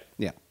 Yeah.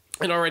 Yeah.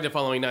 And already the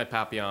following night,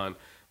 Papillon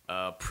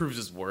proves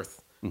his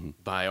worth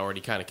by already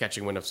kind of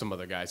catching wind of some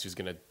other guys who's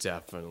going to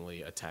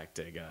definitely attack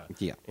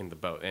Degas in the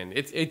boat. And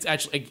it's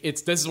actually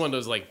this is one of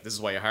those like this is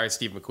why you hire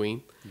Steve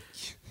McQueen.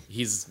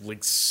 He's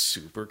like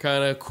super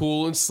kind of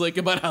cool and slick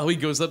about how he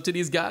goes up to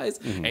these guys,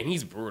 and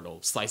he's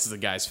brutal. Slices a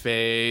guy's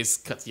face,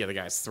 cuts the other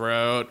guy's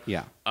throat.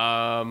 Yeah.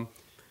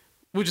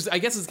 Which is, I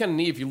guess, it's kind of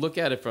neat if you look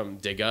at it from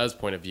Degas'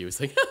 point of view. It's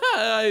like,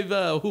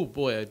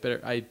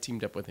 I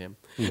teamed up with him.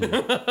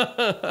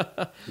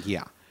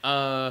 Yeah.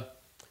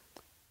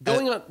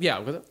 Going on, yeah.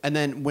 Was it? And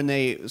then when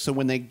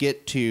they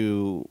get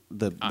to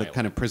the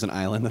kind of prison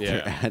island that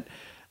they're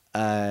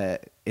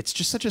at, it's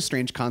just such a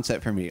strange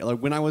concept for me. Like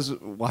when I was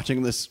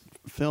watching this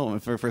film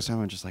for the first time,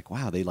 I'm just like,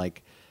 wow,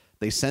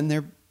 they send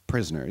their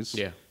prisoners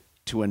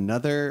to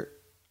another,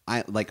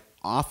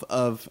 off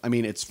of, I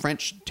mean, it's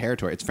French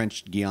territory. It's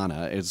French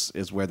Guiana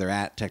is where they're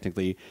at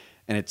technically.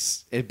 And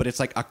but it's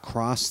like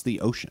across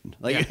the ocean.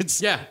 Like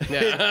it's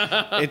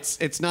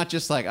not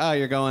just like, oh,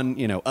 you're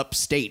going,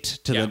 upstate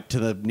to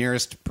the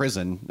nearest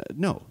prison.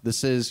 No,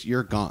 this is,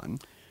 you're gone.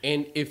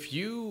 And if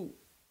you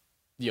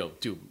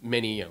do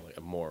many,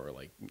 more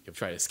like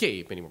try to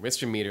escape any more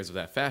misdemeanors of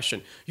that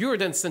fashion, you are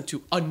then sent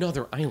to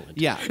another island.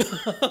 Yeah,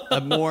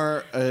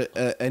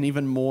 an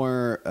even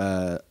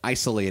more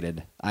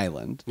isolated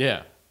island.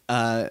 Yeah.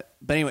 But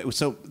anyway,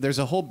 so there's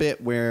a whole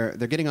bit where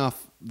they're getting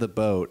off the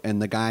boat,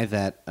 and the guy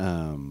that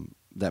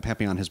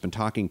Papillon has been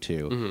talking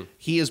to,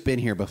 he has been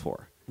here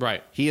before.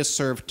 Right. He has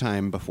served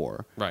time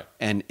before. Right.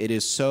 And it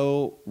is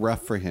so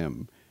rough for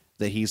him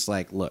that he's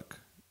like, look,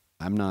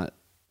 I'm not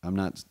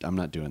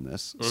doing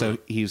this. So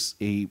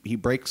he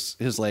breaks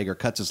his leg or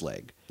cuts his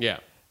leg. Yeah.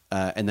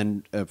 And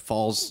then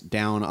falls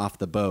down off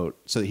the boat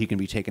so that he can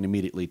be taken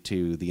immediately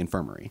to the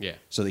infirmary. Yeah.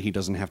 So that he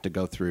doesn't have to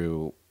go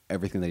through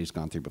everything that he's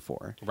gone through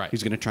before. Right.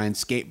 He's going to try and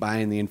skate by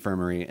in the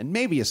infirmary and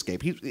maybe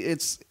escape.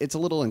 It's a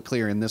little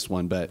unclear in this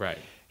one, but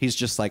he's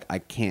just like, I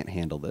can't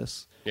handle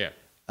this. Yeah.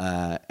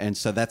 And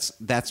so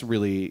that's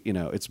really,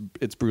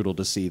 it's brutal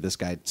to see this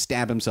guy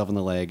stab himself in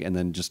the leg and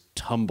then just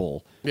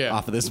tumble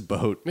off of this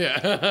boat.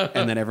 Yeah.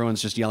 And then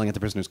everyone's just yelling at the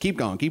prisoners, keep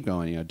going.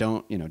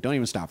 Don't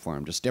even stop for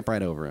him. Just step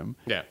right over him.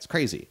 Yeah. It's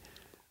crazy.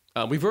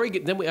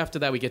 After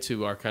that we get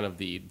to our kind of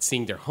the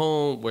seeing their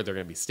home where they're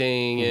going to be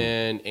staying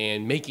in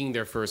and making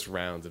their first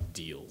rounds of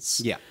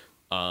deals. Yeah.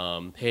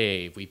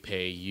 Hey, if we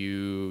pay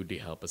you to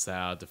help us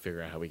out to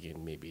figure out how we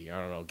can maybe, I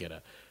don't know,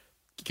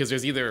 because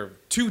there's either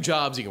two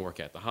jobs you can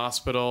work at, the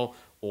hospital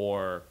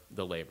or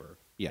the labor.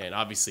 Yeah. And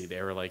obviously they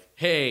were like,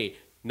 hey,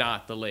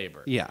 not the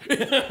labor. Yeah.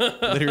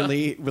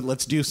 Literally,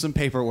 let's do some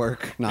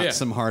paperwork, not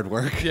some hard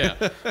work.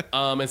 Yeah.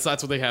 And so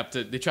that's what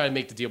they try to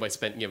make the deal by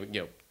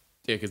spending,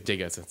 because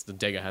Degas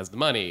has the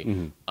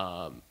money.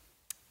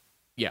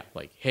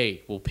 Like,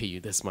 hey, we'll pay you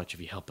this much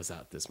if you help us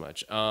out this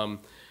much.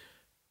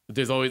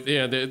 There's always,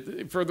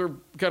 further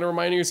kind of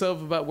reminding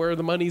yourself about where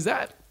the money's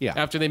at. Yeah.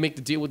 After they make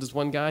the deal with this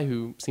one guy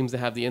who seems to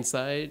have the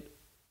inside,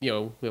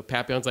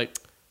 Papillon's like,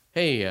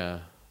 hey,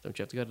 don't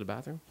you have to go to the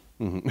bathroom?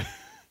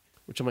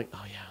 Which I'm like,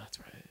 oh, yeah, that's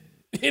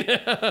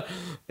right.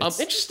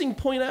 Interesting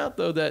point out,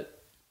 though, that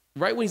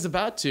right when he's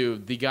about to,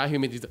 the guy who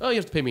made these, you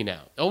have to pay me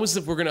now. Almost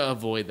as if we're going to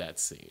avoid that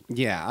scene.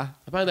 Yeah.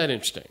 I find that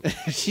interesting.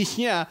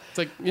 Yeah. It's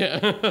like,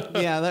 yeah.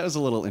 Yeah, that was a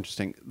little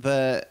interesting.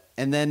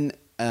 And then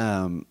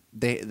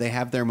they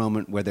have their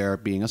moment where they're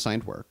being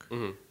assigned work.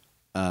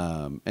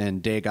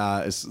 And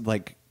Degas is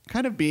like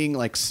kind of being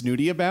like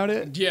snooty about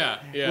it. Yeah.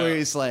 Where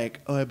he's like,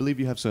 oh, I believe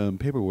you have some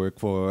paperwork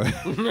for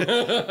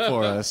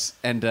us.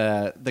 And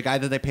the guy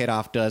that they paid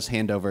off does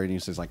hand over and he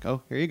says like,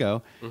 oh, here you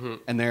go.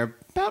 And they're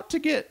about to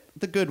get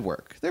the good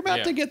work. They're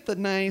about to get the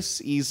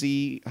nice,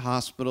 easy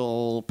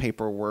hospital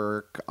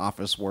paperwork,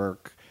 office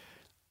work.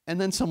 And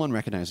then someone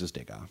recognizes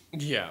Degas.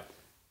 Yeah.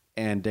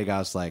 And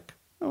Degas like,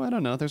 oh, I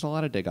don't know. There's a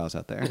lot of Degas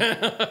out there.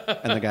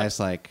 And the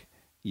guy's like,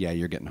 yeah,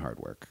 you're getting hard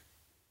work.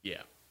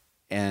 Yeah.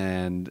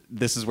 And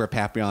this is where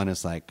Papillon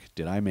is like,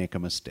 did I make a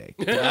mistake?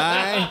 Did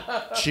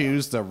I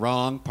choose the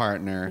wrong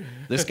partner?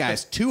 This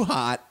guy's too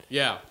hot.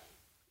 Yeah.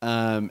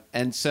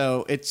 And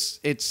so it's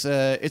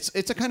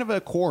a kind of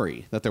a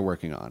quarry that they're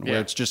working on where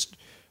it's just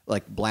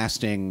like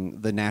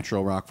blasting the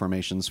natural rock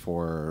formations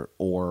for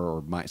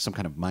ore or some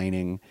kind of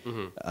mining,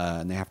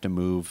 and they have to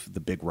move the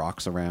big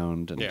rocks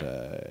around, and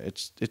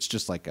it's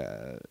just like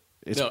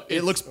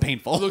it looks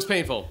painful. It looks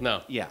painful.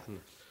 No, yeah,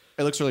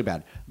 it looks really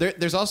bad.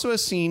 There's also a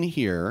scene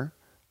here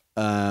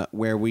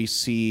where we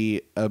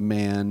see a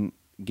man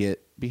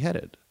get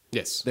beheaded.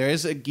 Yes, there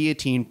is a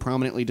guillotine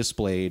prominently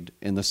displayed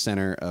in the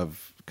center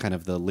of kind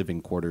of the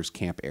living quarters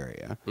camp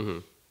area,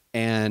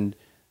 and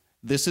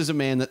this is a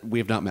man that we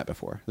have not met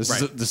before. This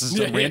is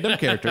a random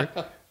character.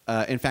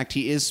 In fact,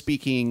 he is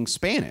speaking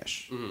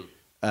Spanish,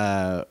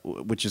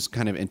 which is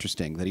kind of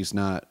interesting. That he's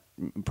not.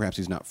 Perhaps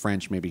he's not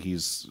French. Maybe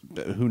he's.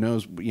 Who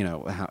knows? You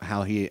know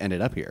how he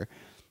ended up here.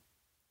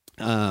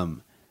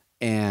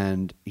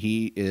 And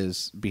he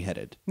is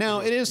beheaded. Now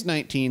it is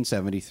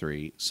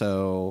 1973,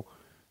 so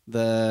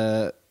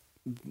the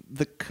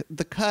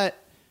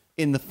cut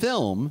in the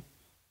film.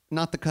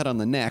 Not the cut on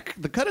the neck.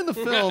 The cut in the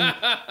film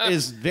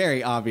is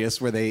very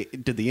obvious where they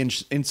did the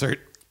insert.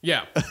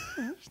 Yeah.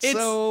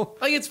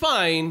 It's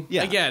fine.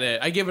 Yeah. I get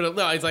it. I give it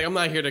no, it's like, I'm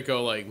not here to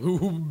go like,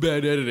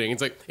 bad editing.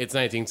 It's like, it's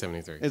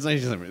 1973. It's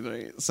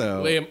 1973.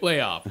 So. Lay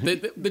off.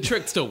 The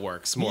trick still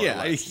works more or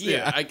less.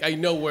 Yeah. I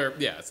know where,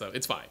 so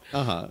it's fine.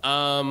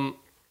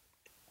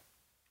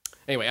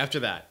 Anyway, after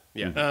that.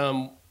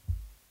 Yeah.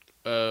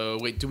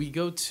 Wait, do we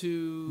go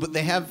to... But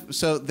they have...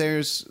 So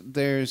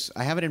there's...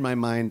 I have it in my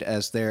mind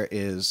as there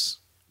is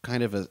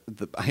kind of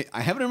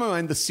I have it in my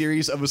mind the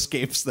series of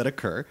escapes that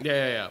occur.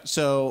 Yeah.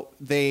 So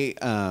they...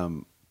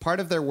 part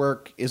of their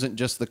work isn't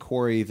just the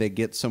quarry. They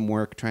get some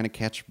work trying to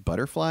catch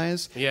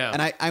butterflies. Yeah.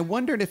 And I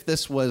wondered if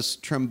this was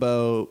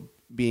Trumbo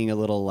being a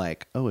little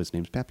like, oh, his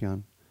name's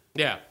Papillon.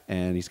 Yeah.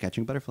 And he's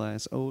catching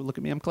butterflies. Oh, look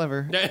at me, I'm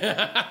clever.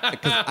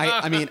 Because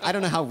I mean, I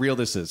don't know how real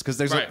this is. Because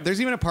there's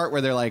even a part where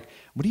they're like,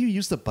 what do you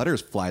use the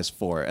butterflies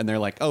for? And they're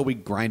like, oh, we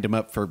grind them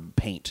up for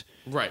paint.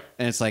 Right.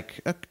 And it's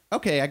like,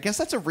 okay, I guess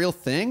that's a real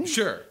thing.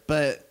 Sure.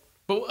 But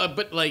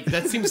like,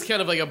 that seems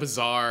kind of like a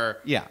bizarre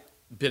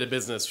bit of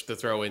business to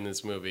throw in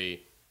this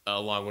movie,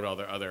 along with all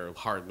their other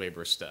hard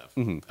labor stuff.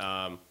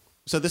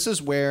 So this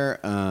is where...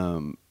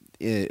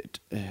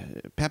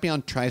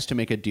 Papillon tries to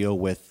make a deal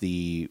with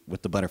the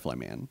butterfly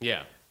man.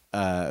 Yeah.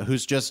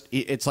 Who's just,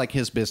 it's like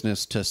his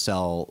business to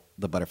sell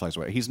the butterflies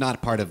away. He's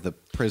not part of the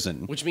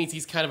prison. Which means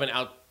he's kind of an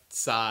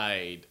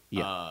outside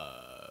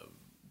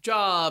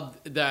job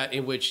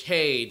in which,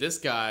 hey, this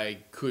guy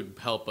could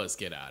help us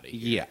get out of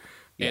here.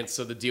 Yeah. And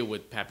so the deal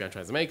with Papillon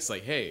tries to make is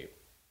like, hey,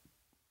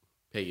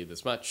 pay you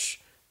this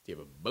much. Do you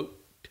have a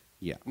boat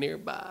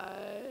nearby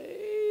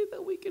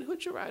that we can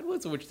hitch a ride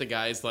with? Which the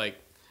guy's like,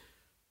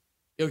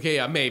 okay,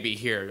 yeah, maybe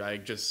here. I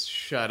just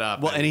shut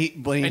up. Well, and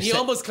he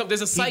almost comes.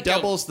 There's a psych he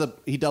doubles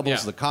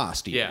the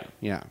cost. Even.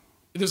 Yeah.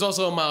 There's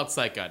also a mild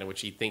psych out in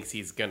which he thinks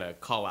he's gonna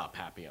call out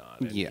Papillon.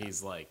 And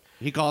he's like,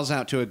 he calls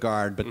out to a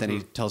guard, but then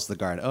he tells the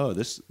guard, "Oh,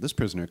 this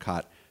prisoner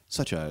caught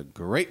such a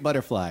great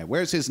butterfly.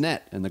 Where's his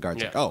net?" And the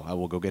guard's like, "Oh, I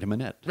will go get him a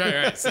net."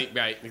 Right. See,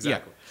 right,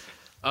 exactly.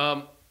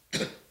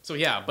 So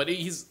yeah, but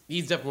he's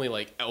definitely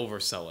like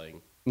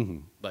overselling.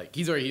 Like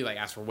he's already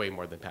asked for way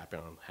more than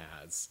Papillon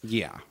has.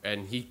 Yeah,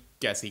 and he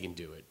guess he can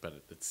do it,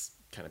 but it's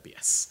kind of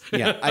BS.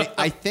 Yeah,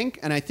 I think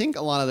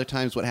a lot of the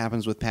times what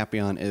happens with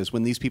Papillon is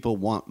when these people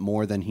want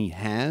more than he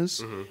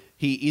has,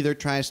 he either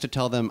tries to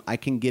tell them, I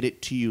can get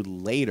it to you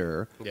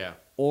later. Yeah.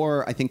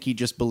 Or I think he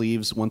just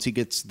believes once he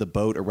gets the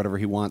boat or whatever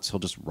he wants, he'll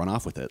just run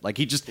off with it. Like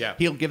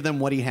he'll give them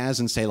what he has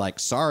and say like,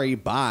 sorry,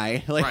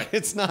 bye. Like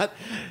it's not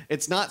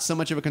so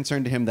much of a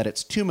concern to him that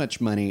it's too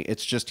much money.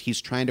 It's just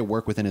he's trying to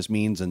work within his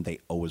means and they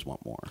always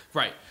want more.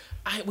 Right.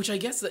 Which I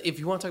guess that if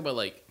you want to talk about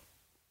like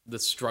the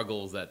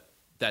struggles that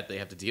they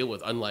have to deal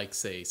with, unlike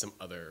say some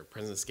other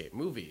prison escape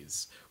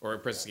movies or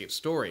prison escape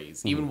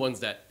stories, even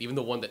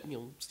the one that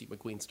Steve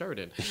McQueen starred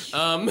in,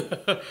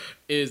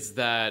 is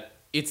that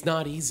it's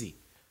not easy.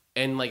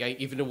 And like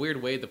even in a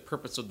weird way, the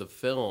purpose of the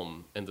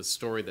film and the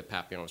story that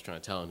Papillon was trying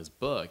to tell in his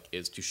book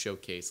is to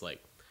showcase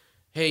like,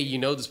 hey,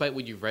 despite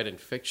what you've read in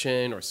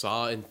fiction or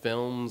saw in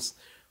films,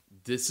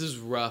 this is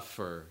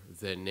rougher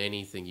than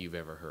anything you've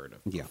ever heard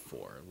of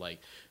before. Like,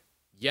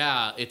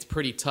 yeah, it's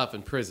pretty tough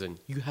in prison.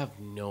 You have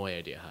no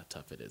idea how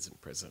tough it is in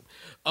prison.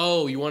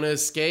 Oh, you want to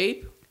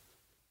escape?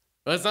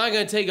 Well, it's not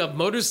going to take a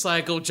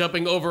motorcycle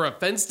jumping over a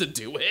fence to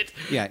do it.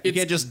 Yeah, you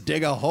can't just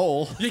dig a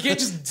hole. You can't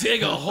just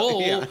dig a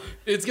hole. Yeah.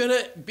 It's going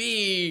to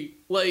be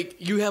like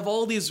you have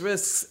all these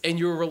risks and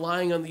you're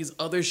relying on these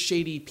other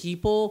shady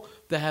people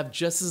that have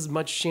just as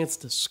much chance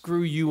to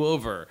screw you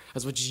over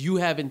as much as you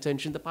have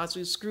intention to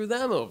possibly screw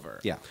them over.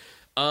 Yeah.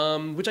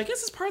 Which I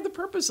guess is part of the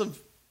purpose of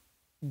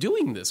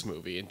doing this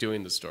movie and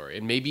doing the story.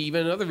 And maybe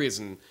even another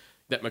reason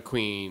that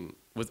McQueen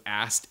was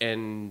asked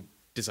and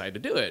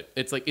decided to do it.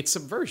 It's like, it's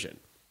subversion.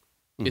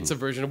 It's a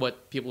version of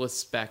what people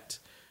expect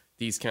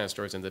these kind of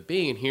stories end up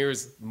being. And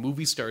here's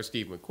movie star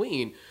Steve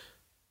McQueen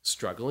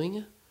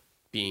struggling,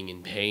 being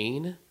in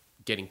pain,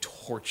 getting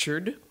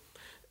tortured.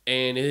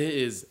 And it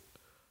is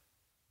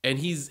And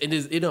it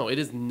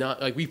is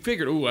not like we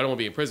figured, oh, I don't want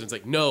to be in prison. It's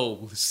like,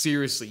 no,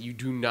 seriously, you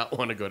do not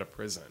want to go to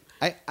prison.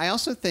 I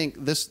also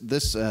think this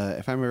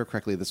if I remember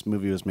correctly, this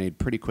movie was made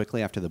pretty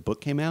quickly after the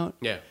book came out.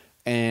 Yeah.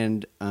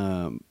 And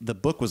the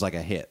book was like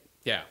a hit.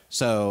 Yeah.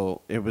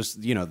 So it was,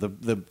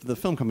 the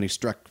film company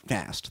struck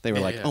fast. They were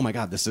like, oh my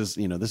God, this is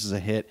a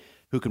hit.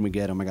 Who can we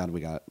get? Oh my God, we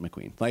got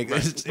McQueen. Like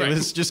it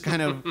was just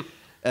kind of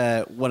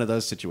one of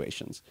those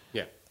situations.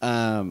 Yeah.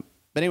 But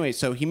anyway,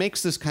 so he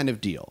makes this kind of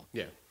deal.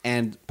 Yeah.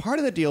 And part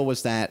of the deal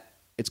was that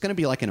it's going to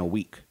be like in a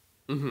week.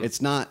 Mm-hmm.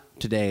 It's not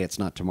today. It's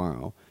not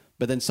tomorrow.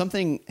 But then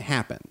something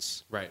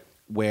happens. Right.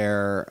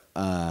 Where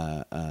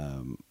there's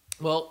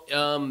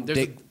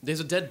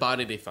a dead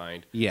body they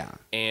find. Yeah.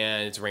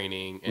 And it's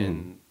raining,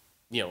 and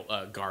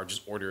a guard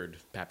just ordered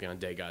Papillon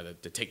Degas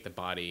to take the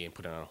body and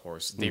put it on a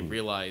horse. They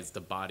realize the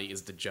body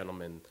is the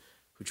gentleman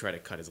who tried to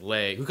cut his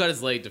leg,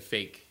 to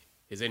fake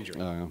his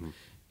injury.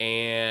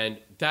 And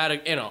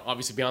that,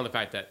 obviously beyond the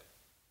fact that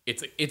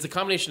it's a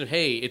combination of,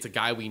 hey, it's a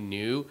guy we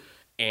knew,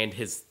 and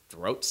his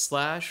throat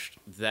slashed,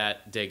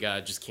 that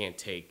Degas just can't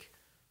take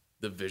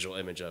the visual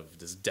image of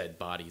this dead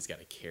body he's got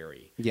to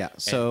carry. Yeah,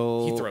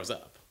 so and he throws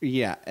up.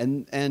 Yeah,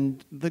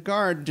 and the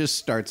guard just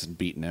starts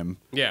beating him.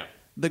 Yeah.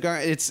 The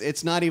guard,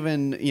 it's not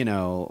even,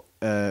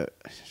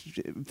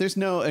 there's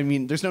no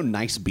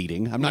nice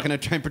beating. I'm not going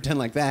to try and pretend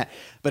like that,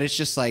 but it's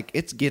just like,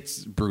 it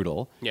gets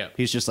brutal. Yeah.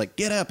 He's just like,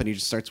 get up, and he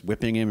just starts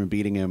whipping him and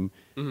beating him.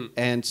 Mm-hmm.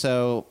 And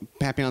so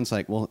Papillon's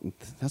like, well,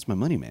 that's my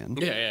money, man.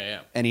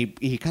 Yeah. And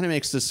he kind of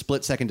makes this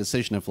split-second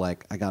decision of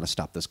like, I got to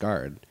stop this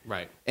guard.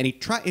 Right. And he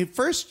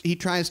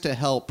tries to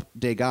help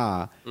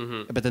Degas,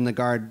 but then the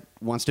guard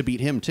wants to beat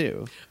him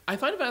too. I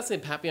find it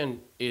fascinating. Papillon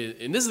is,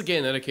 and this is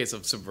again another case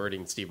of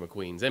subverting Steve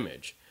McQueen's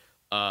image.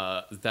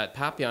 That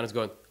Papillon is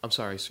going, I'm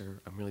sorry, sir.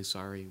 I'm really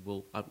sorry.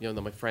 Well,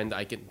 my friend,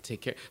 I can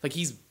take care. Like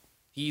he's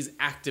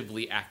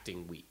actively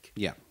acting weak.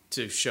 Yeah.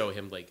 To show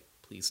him like,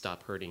 please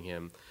stop hurting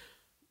him,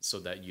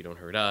 so that you don't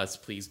hurt us.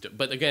 Please.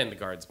 But again, the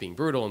guard's being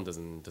brutal and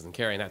doesn't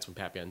care, and that's when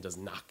Papillon does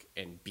knock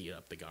and beat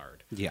up the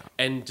guard. Yeah.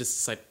 And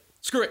just like,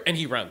 screw it, and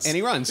he runs.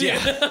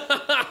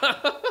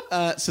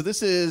 Yeah. So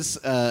this is,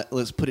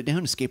 let's put it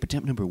down, escape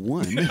attempt number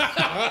 1.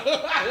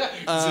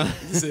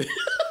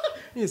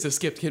 It's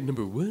escape attempt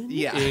number 1.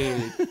 Yeah.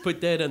 And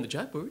put that on the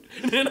chalkboard.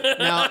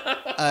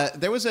 Now,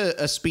 there was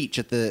a speech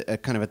at the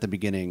kind of at the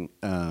beginning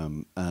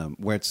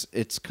where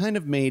it's kind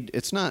of made,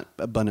 it's not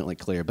abundantly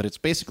clear, but it's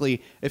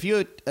basically, if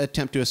you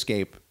attempt to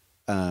escape,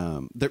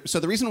 so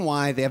the reason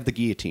why they have the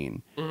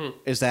guillotine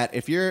is that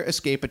if your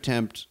escape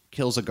attempt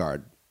kills a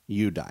guard,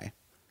 you die.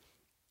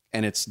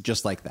 And it's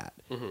just like that.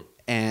 Mm-hmm.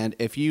 And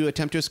if you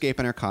attempt to escape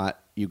and are caught,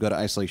 you go to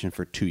isolation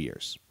for 2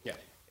 years. Yeah.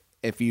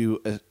 If you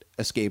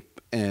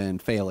escape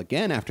and fail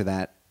again after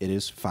that, it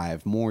is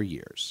 5 more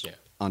years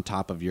on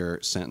top of your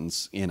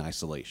sentence in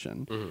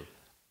isolation.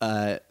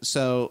 Mm-hmm.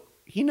 So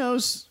he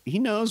knows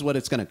what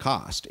it's going to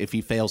cost if he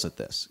fails at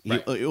this.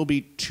 Right. It will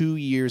be 2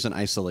 years in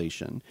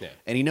isolation. Yeah.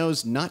 And he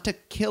knows not to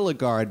kill a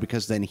guard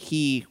because then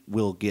he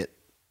will get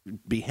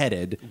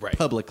beheaded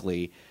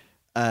publicly.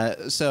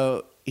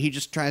 So he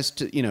just tries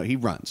to, he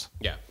runs.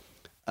 Yeah.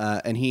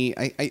 And he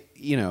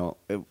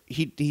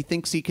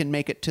thinks he can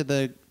make it to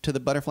the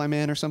Butterfly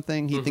Man or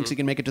something. He thinks he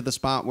can make it to the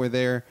spot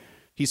where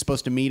he's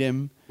supposed to meet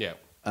him. Yeah.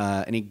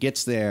 And he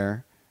gets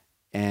there,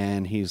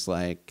 and he's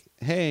like,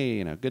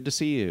 "Hey, good to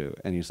see you."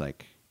 And he's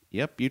like,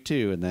 "Yep, you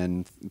too." And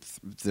then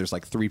there's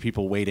like 3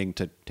 people waiting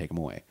to take him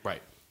away.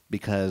 Right.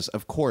 Because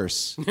of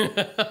course,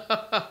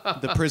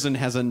 the prison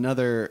has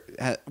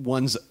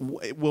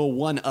will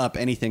one up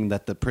anything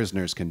that the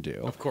prisoners can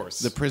do. Of course,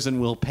 the prison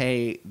will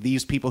pay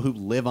these people who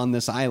live on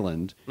this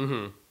island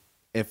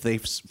if they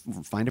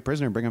find a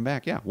prisoner and bring him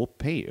back. Yeah, we'll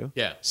pay you.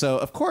 Yeah. So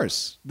of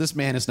course, this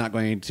man is not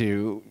going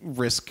to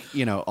risk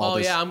all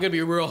this. Oh yeah, I'm going to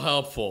be real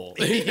helpful.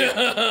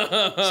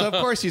 So of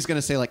course he's going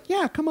to say like,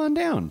 yeah, come on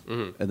down,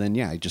 and then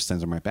he just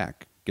sends him right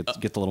back. Get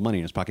the little money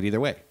in his pocket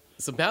either way.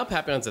 So now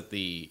Papillon's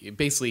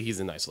basically he's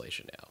in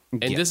isolation now.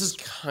 And this is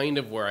kind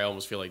of where I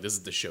almost feel like this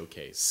is the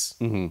showcase.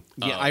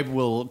 Mm-hmm. Yeah, I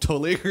will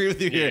totally agree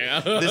with you here. Yeah.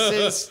 This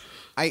is,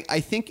 I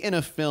think in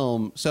a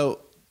film,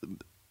 so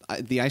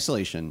the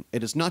isolation,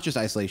 it is not just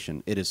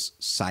isolation, it is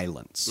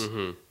silence.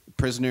 Mm-hmm.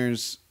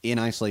 Prisoners in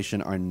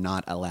isolation are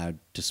not allowed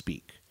to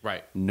speak.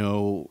 Right.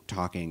 No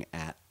talking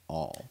at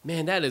all.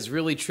 Man, that is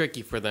really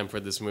tricky for them for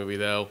this movie,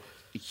 though.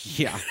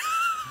 Yeah.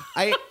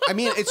 I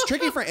mean, it's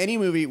tricky for any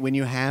movie when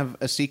you have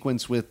a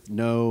sequence with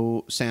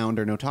no sound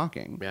or no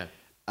talking. Yeah.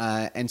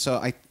 And so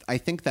I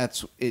think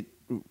that's it.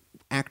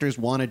 Actors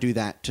want to do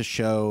that to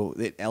show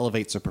it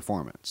elevates a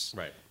performance.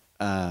 Right.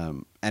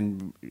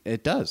 And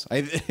it does.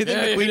 I think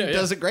McQueen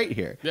does it great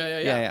here.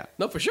 Yeah.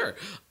 No, for sure.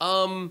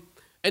 And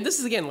this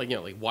is again,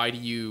 like why do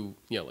you,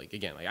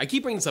 again, I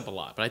keep bringing this up a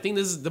lot, but I think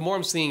this is the more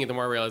I'm seeing it, the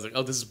more I realize, like,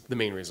 oh, this is the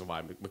main reason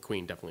why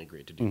McQueen definitely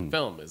agreed to do the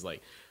film is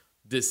like.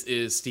 This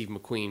is Steve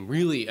McQueen,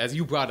 really, as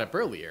you brought up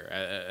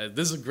earlier.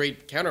 This is a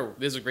great counter.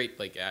 This is a great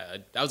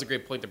that was a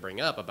great point to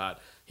bring up about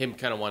him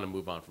kind of want to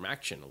move on from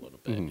action a little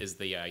bit. Is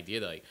the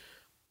idea that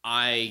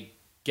I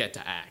get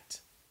to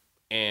act,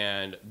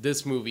 and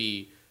this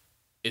movie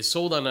is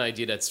sold on an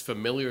idea that's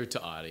familiar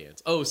to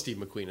audience. Oh, Steve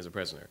McQueen is a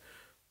prisoner.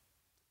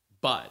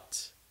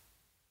 But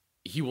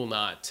he will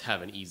not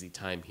have an easy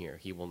time here.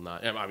 He will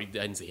not. I mean, I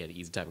didn't say he had an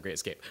easy time in Great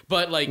Escape.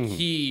 But, like,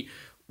 he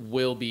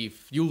will be.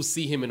 You'll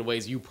see him in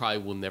ways you probably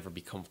will never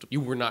be comfortable. You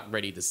were not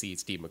ready to see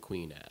Steve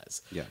McQueen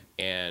as. Yeah.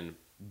 And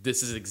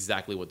this is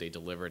exactly what they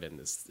delivered in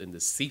this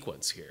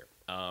sequence here.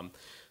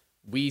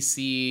 We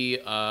see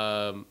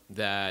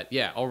that,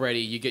 already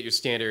you get your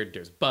standard.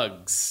 There's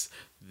bugs.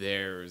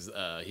 There's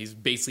he's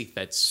basically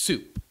fed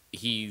soup.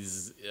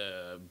 He's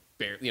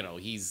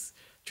he's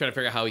trying to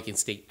figure out how he can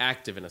stay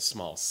active in a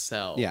small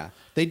cell. Yeah,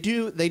 they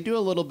do a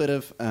little bit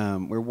of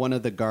where one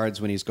of the guards,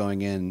 when he's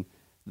going in,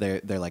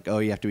 they're like, oh,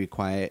 you have to be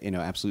quiet,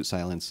 absolute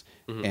silence,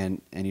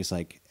 and he's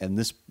like, and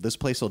this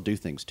place will do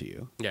things to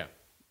you. Yeah,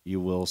 you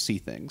will see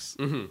things,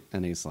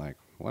 and he's like,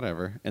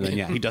 whatever, and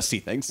then he does see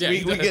things. Yeah,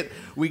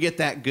 we get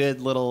that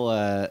good little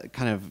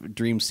kind of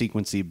dream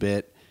sequency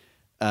bit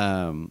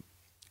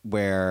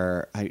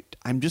where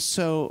I'm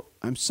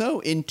so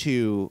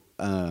into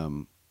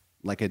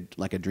like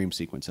a dream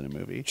sequence in a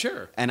movie.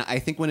 Sure. And I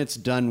think when it's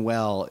done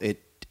well,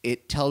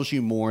 it tells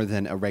you more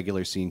than a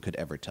regular scene could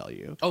ever tell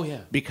you. Oh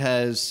yeah.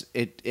 Because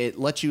it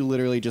lets you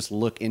literally just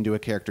look into a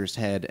character's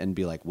head and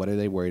be like, what are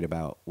they worried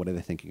about? What are they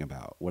thinking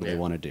about? What do they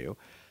want to do?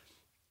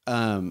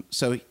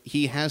 So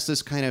he has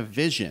this kind of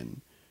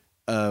vision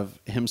of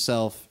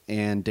himself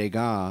and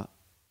Degas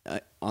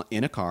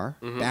in a car,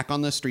 back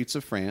on the streets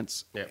of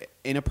France,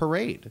 in a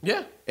parade.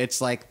 Yeah.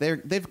 It's like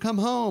they've come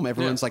home.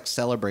 Everyone's like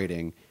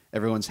celebrating.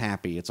 Everyone's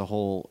happy. It's a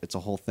whole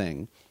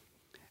thing.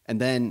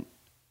 And then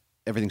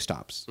everything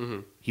stops.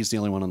 He's the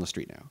only one on the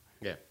street now.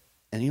 Yeah.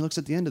 And he looks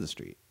at the end of the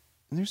street,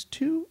 and there's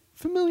two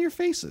familiar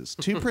faces,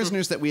 two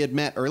prisoners that we had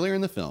met earlier in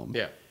the film.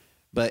 Yeah.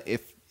 But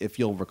if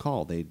you'll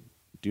recall, they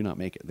do not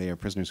make it. They are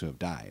prisoners who have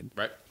died.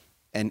 Right.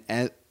 And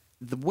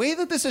the way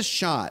that this is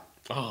shot,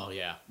 oh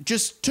yeah,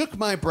 just took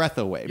my breath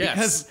away.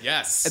 Yes.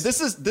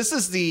 Because this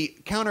is the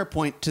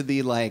counterpoint to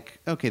the like,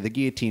 okay, the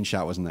guillotine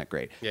shot wasn't that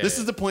great. This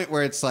is the point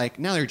where it's like,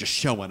 now they're just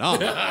showing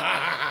off.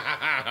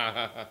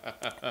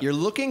 You're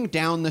looking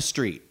down the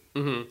street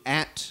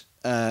at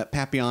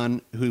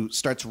Papillon, who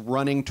starts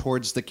running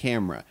towards the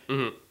camera.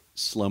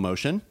 Slow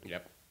motion.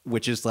 Yep.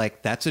 Which is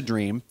like, that's a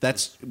dream.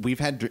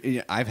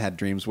 I've had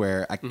dreams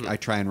where I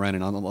try and run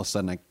and all of a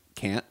sudden I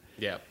can't.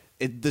 Yeah.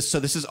 So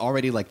this is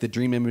already like the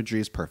dream imagery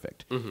is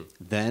perfect.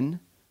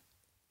 Then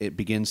it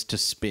begins to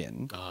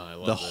spin. Oh, I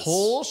love the this.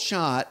 whole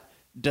shot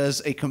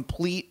does a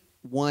complete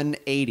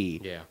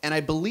 180. Yeah. And I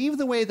believe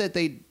the way that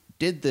they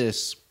did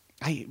this,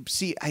 I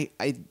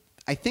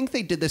think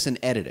they did this in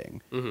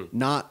editing,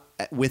 not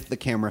with the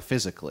camera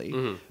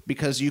physically,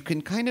 because you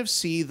can kind of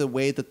see the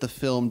way that the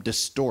film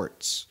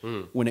distorts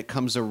when it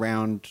comes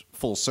around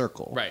full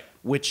circle. Right.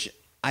 Which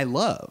I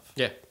love.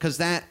 Yeah. Because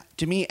that,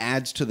 to me,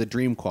 adds to the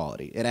dream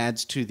quality. It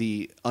adds to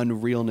the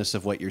unrealness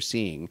of what you're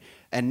seeing.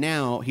 And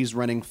now he's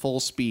running full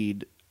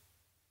speed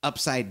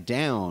upside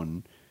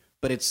down,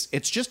 but it's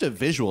just a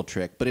visual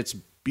trick, but it's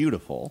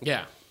beautiful.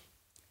 Yeah.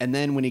 And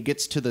then when he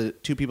gets to the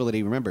two people that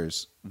he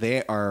remembers,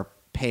 they are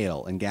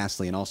pale and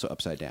ghastly and also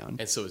upside down.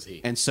 And so is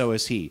he. And so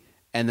is he.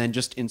 And then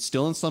just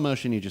still in slow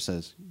motion, he just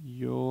says,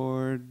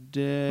 "You're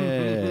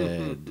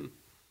dead."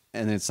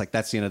 And it's like,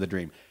 that's the end of the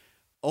dream.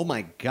 Oh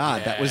my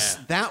God,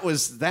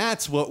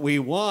 that's what we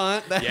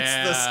want. That's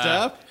the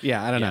stuff.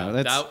 Yeah, I don't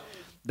know.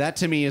 That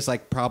to me is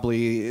like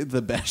probably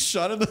the best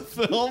shot of the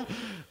film.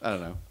 I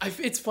don't know.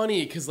 It's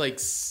funny because like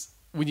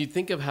when you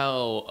think of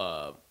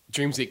how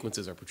dream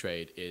sequences are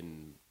portrayed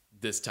in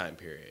this time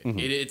period,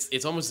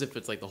 it's almost as if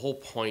it's like the whole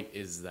point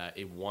is that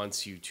it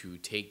wants you to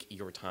take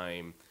your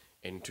time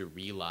and to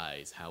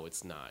realize how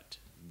it's not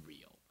real.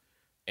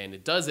 And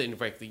it does it in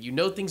fact,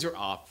 things are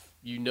off,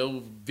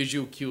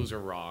 visual cues are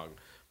wrong,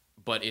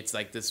 but it's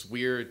like this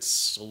weird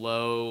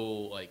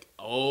slow like,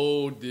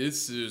 oh,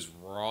 this is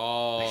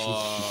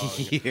wrong.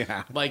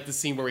 Yeah. Like the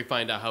scene where we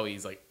find out how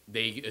he's like,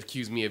 they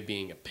accuse me of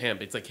being a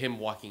pimp. It's like him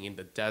walking in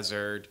the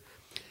desert.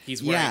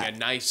 He's wearing a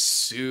nice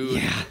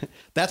suit. Yeah,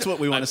 that's what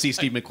we want to see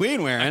Steve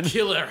McQueen wearing. A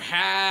killer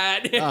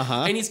hat.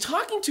 And he's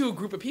talking to a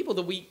group of people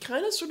that we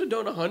kind of sort of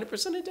don't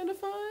 100%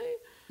 identify.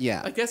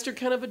 Yeah. I guess they're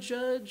kind of a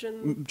judge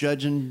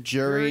and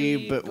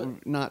jury,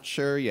 but not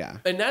sure, yeah.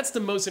 And that's the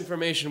most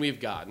information we've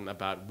gotten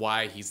about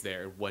why he's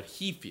there, what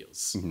he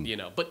feels,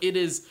 But it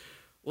is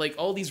like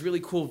all these really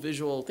cool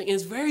visual things.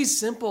 It's very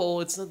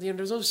simple. It's not,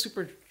 there's no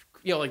super,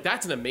 like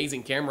that's an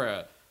amazing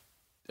camera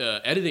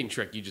editing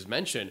trick you just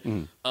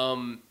mentioned.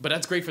 But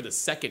that's great for the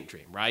second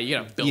dream, right? You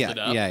gotta build it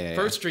up.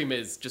 First dream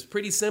is just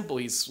pretty simple.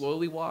 He's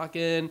slowly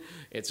walking.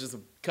 It's just a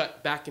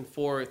cut back and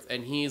forth,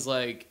 and he's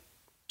like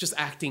just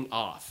acting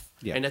off.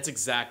 Yeah. And that's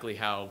exactly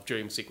how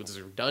dream sequences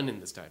are done in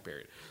this time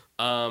period.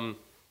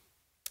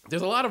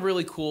 There's a lot of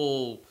really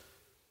cool,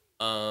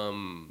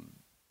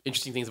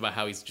 interesting things about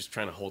how he's just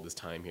trying to hold his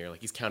time here.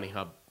 Like he's counting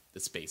how the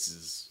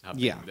spaces, how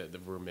big the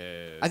room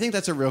is. I think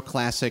that's a real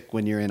classic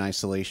when you're in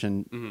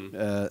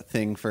isolation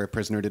thing for a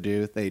prisoner to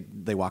do.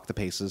 They walk the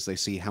paces. They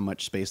see how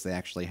much space they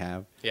actually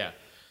have. Yeah.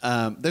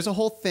 There's a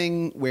whole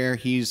thing where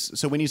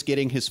when he's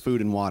getting his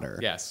food and water.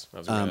 Yes.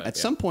 At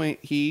some point,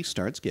 he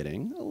starts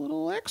getting a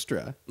little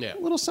extra. Yeah. A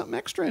little something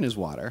extra in his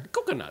water.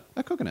 Coconut.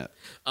 A coconut.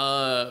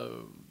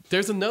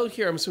 There's a note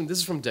here. I'm assuming this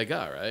is from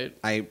Degas, right?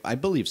 I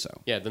believe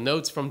so. Yeah, the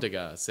note's from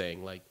Degas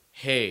saying, like,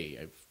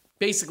 hey,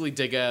 basically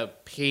Degas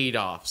paid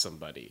off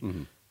somebody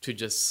to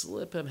just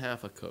slip him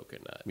half a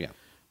coconut. Yeah.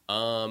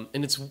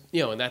 And it's,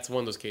 and that's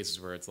one of those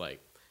cases where it's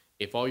like,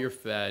 if all you're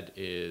fed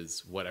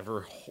is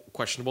whatever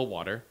questionable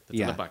water that's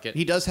in the bucket.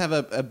 He does have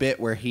a bit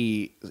where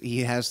he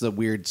has the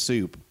weird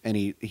soup and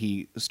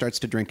he starts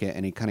to drink it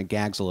and he kind of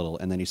gags a little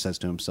and then he says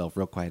to himself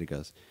real quiet, he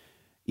goes,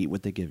 eat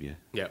what they give you.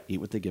 Yeah.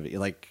 Eat what they give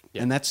you.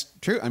 And that's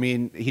true. I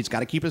mean, he's got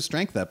to keep his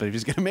strength up if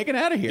he's going to make it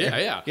out of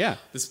here. Yeah.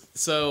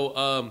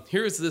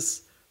 Here's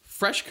this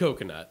fresh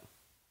coconut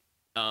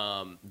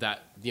that,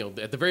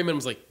 at the very minimum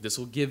is like, this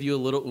will give you a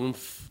little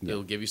oomph. Yeah.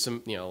 It'll give you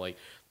some,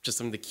 just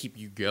something to keep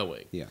you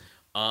going. Yeah.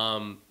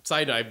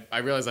 Side note, I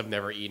realize I've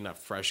never eaten a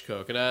fresh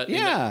coconut.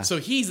 Yeah. So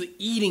he's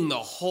eating the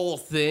whole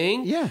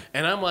thing. Yeah.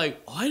 And I'm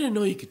like, I didn't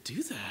know you could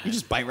do that. You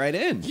just bite right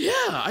in. Yeah.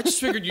 I just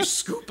figured you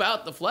scoop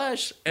out the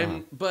flesh.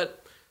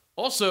 But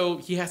also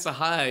he has to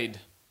hide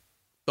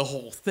the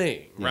whole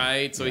thing,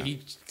 right? So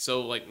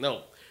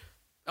no.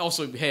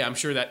 Also, hey, I'm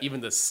sure that even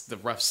the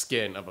rough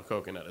skin of a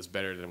coconut is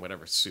better than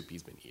whatever soup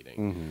he's been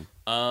eating.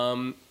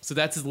 So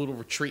that's his little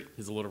retreat,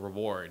 his little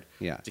reward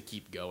to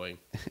keep going.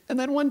 And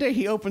then one day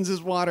he opens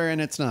his water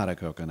and it's not a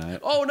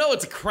coconut. Oh, no,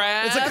 it's a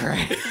crab. It's a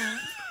crab.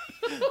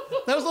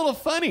 That was a little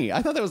funny.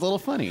 I thought that was a little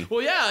funny.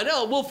 Well, yeah, I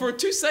know. Well, for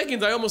 2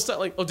 seconds, I almost thought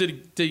like, oh,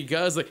 did he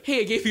guys like,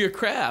 hey, I gave you a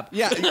crab.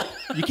 Yeah,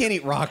 you can't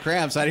eat raw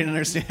crabs. I didn't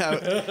understand how.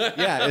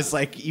 Yeah, it's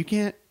like, you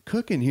can't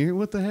cook in here.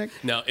 What the heck?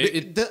 No,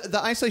 the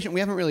isolation,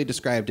 we haven't really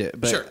described it,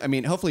 but sure. I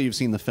mean, hopefully you've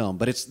seen the film,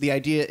 but the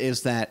idea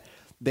is that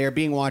they're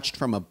being watched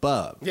from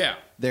above. Yeah.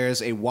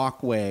 There's a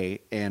walkway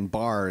and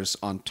bars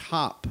on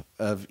top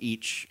of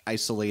each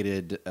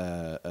isolated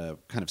kind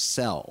of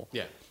cell.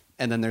 Yeah.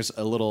 And then there's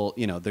a little,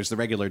 there's the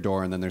regular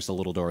door and then there's the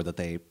little door that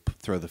they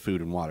throw the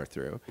food and water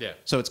through. Yeah.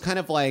 So it's kind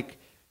of like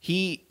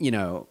he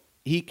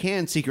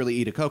can secretly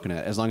eat a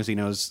coconut as long as he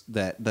knows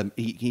that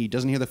he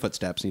doesn't hear the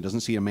footsteps and he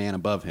doesn't see a man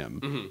above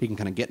him. He can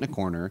kind of get in a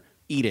corner,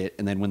 eat it,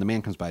 and then when the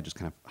man comes by, just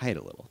kind of hide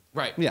a little.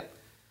 Right. Yeah.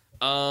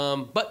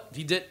 But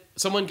he did.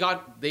 Someone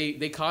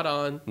they caught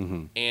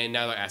on, and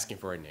now they're asking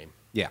for a name.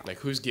 Yeah. Like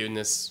who's giving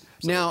this?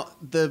 Now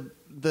the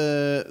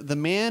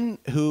man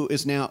who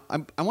is now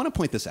I want to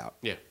point this out.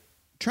 Yeah.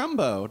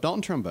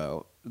 Dalton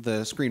Trumbo,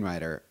 the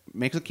screenwriter,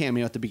 makes a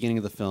cameo at the beginning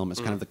of the film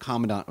as kind of the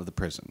commandant of the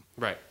prison.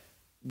 Right.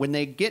 When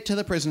they get to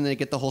the prison, they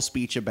get the whole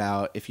speech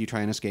about if you try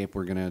and escape,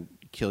 we're going to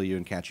kill you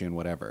and catch you and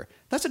whatever.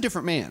 That's a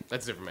different man.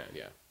 That's a different man,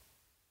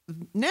 yeah.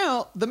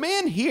 Now, the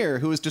man here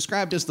who is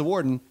described as the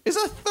warden is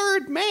a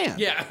third man.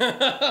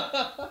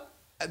 Yeah.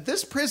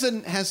 This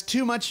prison has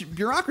too much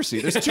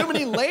bureaucracy. There's too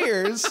many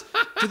layers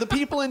to the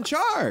people in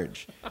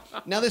charge.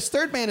 Now, this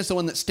third man is the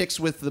one that sticks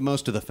with the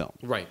most of the film.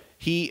 Right.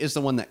 He is the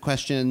one that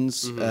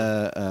questions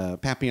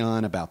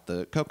Papillon about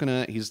the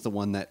coconut. He's the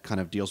one that kind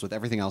of deals with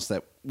everything else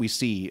that we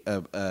see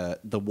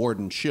the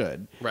warden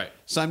should. Right.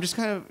 So I'm just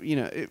kind of,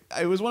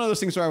 it was one of those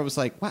things where I was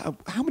like, wow,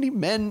 how many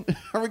men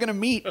are we going to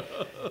meet?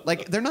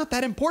 Like, they're not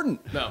that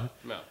important. No.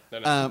 They're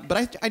not.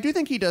 But I do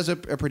think he does a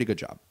pretty good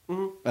job.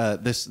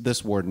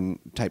 This warden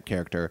type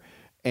character.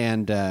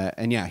 And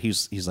yeah,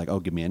 he's like,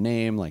 oh, give me a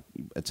name, like,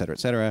 et cetera, et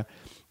cetera.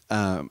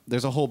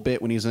 There's a whole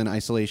bit when he's in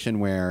isolation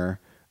where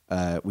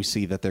we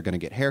see that they're going to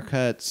get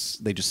haircuts.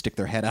 They just stick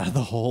their head out of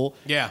the hole.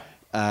 Yeah.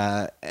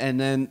 And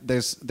then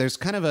there's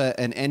kind of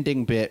an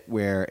ending bit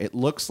where it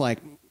looks like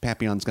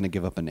Papillon's going to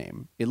give up a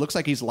name. It looks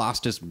like he's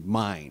lost his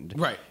mind.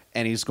 Right.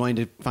 And he's going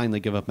to finally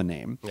give up a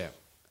name. Yeah.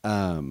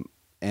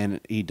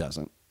 And he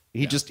doesn't.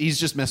 He's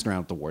just messing around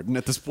with the warden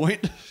at this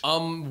point.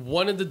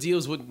 One of the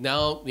deals with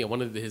now,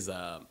 one of his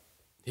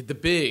the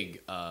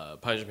big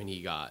punishment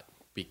he got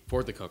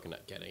for the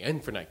coconut getting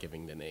and for not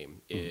giving the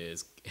name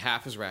is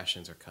half his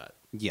rations are cut.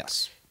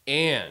 Yes.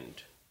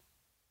 And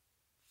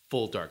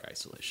full dark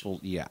isolation.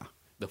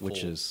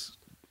 Which is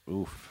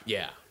oof.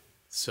 Yeah.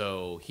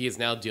 So he is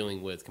now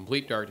dealing with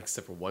complete darkness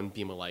except for one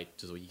beam of light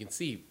so you can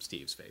see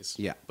Steve's face.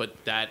 Yeah.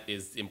 But that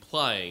is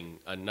implying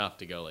enough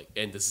to go like,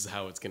 and this is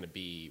how it's going to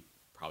be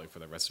probably for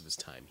the rest of his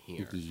time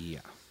here. Yeah.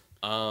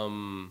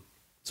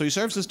 So he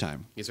serves his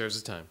time. He serves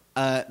his time.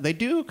 They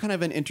do kind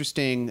of an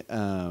interesting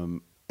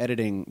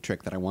editing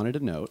trick that I wanted to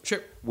note.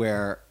 Sure.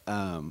 Where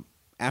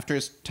after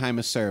his time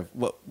is served,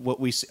 what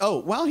we see... Oh,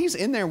 while he's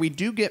in there, we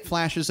do get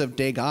flashes of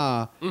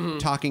Degas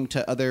talking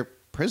to other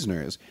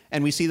prisoners,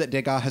 and we see that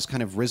Degas has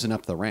kind of risen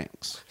up the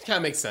ranks. Kind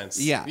of makes sense.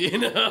 Yeah.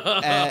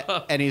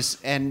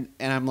 And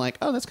I'm like,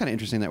 oh, that's kind of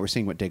interesting that we're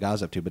seeing what Degas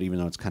is up to, but even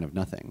though it's kind of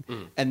nothing.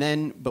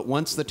 But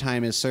once the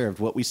time is served,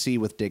 what we see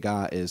with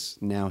Degas is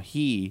now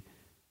he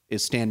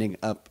is standing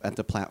up at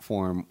the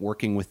platform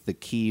working with the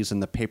keys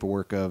and the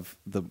paperwork of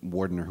the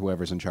warden or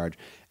whoever's in charge,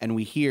 and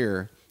we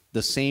hear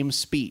the same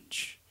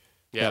speech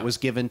that was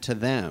given to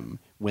them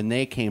when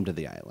they came to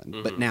the island.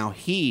 But now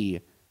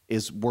he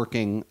is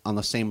working on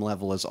the same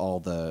level as all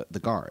the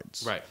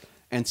guards. Right.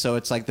 And so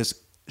it's like this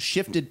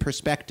shifted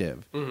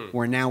perspective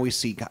where now we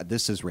see, God,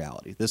 this is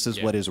reality. This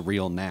is what is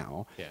real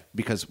now. Yeah.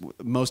 Because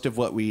most of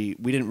what we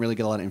didn't really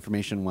get a lot of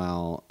information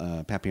while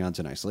Papillon's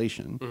in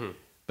isolation.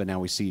 But now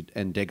we see,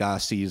 and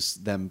Degas sees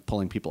them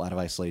pulling people out of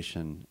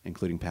isolation,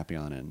 including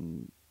Papillon,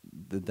 and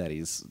that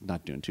he's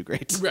not doing too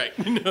great. Right.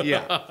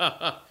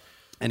 Yeah.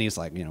 And he's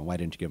like, why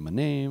didn't you give him a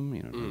name?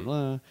 Blah,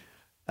 blah,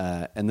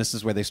 blah. And this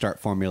is where they start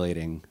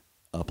formulating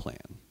a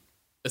plan.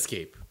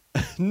 Escape.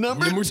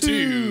 Number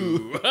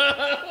two.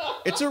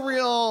 It's a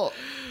real.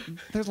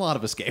 There's a lot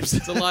of escapes.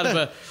 It's a lot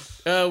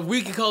of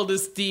we could call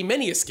this the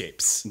many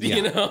escapes. Yeah.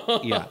 You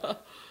know. Yeah.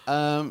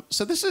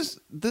 So this is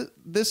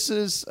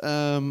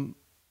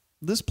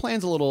this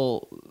plan's a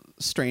little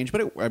strange,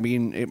 but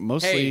it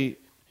mostly.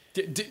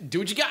 Hey, do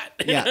what you got.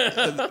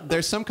 Yeah.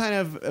 There's some kind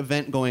of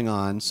event going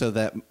on so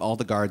that all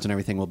the guards and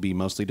everything will be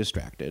mostly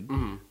distracted.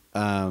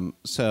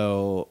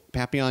 So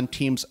Papillon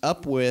teams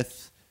up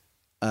with.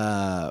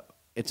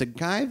 It's a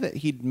guy that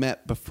he'd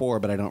met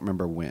before, but I don't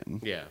remember when.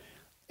 Yeah.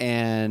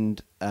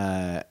 And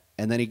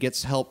then he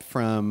gets help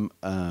from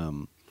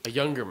a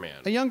younger man.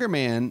 A younger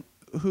man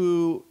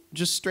who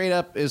just straight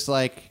up is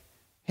like,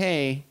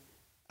 "Hey,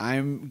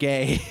 I'm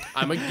gay."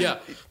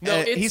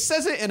 No, he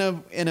says it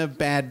in a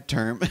bad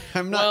term.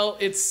 I'm not. Well,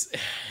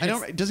 I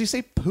don't. Does he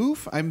say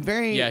poof? I'm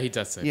very. Yeah, he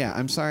does say. Yeah,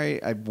 I'm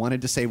sorry. I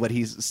wanted to say what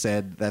he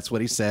said. That's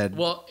what he said.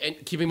 Well, and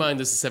keeping in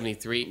mind this is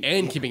 73,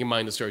 and keeping in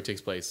mind the story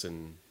takes place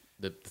in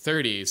the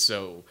 30s,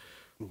 so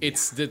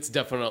it's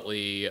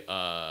definitely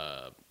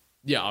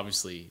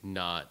obviously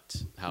not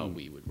how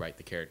we would write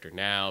the character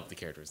now, the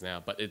character is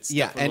now, but it's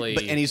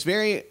definitely and he's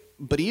very,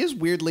 but he is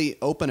weirdly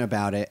open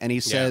about it, and he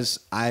says,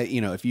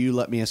 if you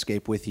let me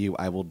escape with you,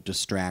 I will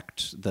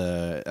distract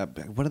the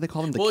what do they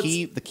call him,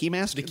 the key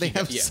master. They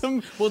have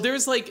some. Well,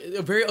 there's like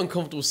a very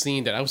uncomfortable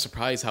scene that I was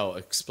surprised how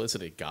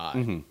explicit it got,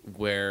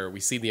 where we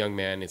see the young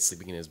man is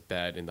sleeping in his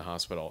bed in the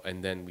hospital,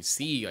 and then we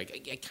see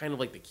like kind of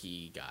like the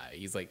key guy.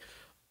 He's like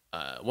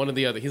one of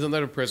the other. He's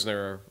another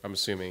prisoner, I'm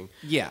assuming.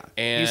 Yeah,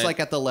 and he's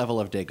like at the level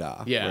of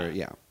Degas.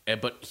 Yeah,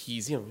 but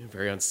he's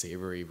very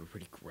unsavory, but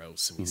pretty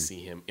gross, and we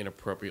see him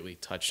inappropriately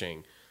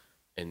touching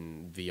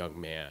the young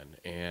man,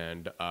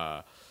 and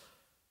like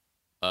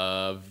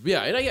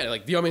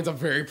the young man's a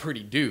very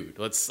pretty dude.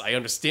 I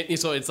understand.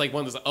 So it's like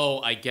one of those.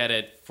 I get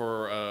it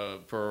for a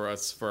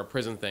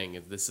prison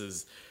thing. This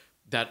is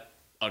that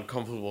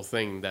uncomfortable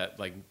thing that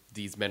like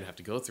these men have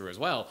to go through as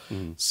well.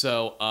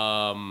 So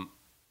I'm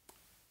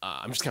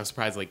just kind of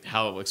surprised like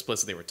how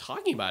explicit they were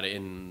talking about it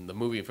in the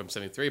movie from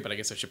 73. But I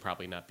guess I should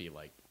probably not be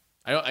like.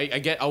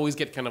 I always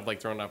get kind of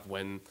like thrown off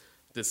when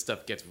this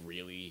stuff gets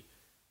really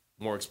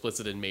more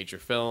explicit in major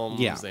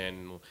films. Yeah,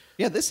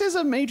 this is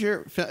a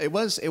major. It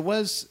was.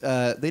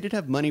 They did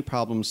have money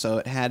problems,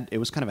 so it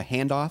was kind of a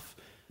handoff.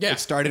 Yeah, it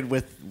started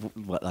with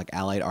like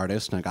Allied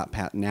Artists, and I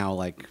got now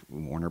like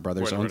Warner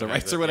Brothers owns the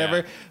rights or whatever.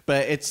 Yeah.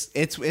 But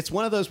it's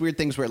one of those weird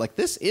things where like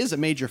this is a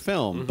major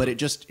film, but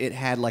it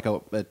had like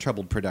a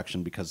troubled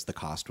production because the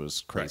cost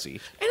was crazy.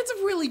 Right. And it's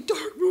a really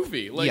dark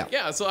movie.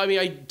 So I mean,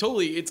 I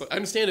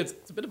understand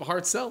it's a bit of a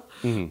hard sell.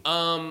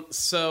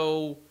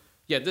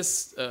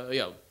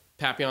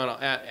 Papillon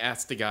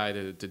asked the guy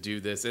to do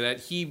this, and that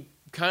he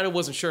kind of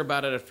wasn't sure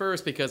about it at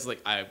first because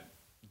like I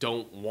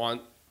don't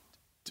want.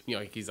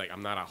 He's like,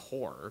 I'm not a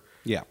whore.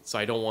 Yeah. So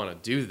I don't want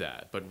to do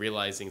that. But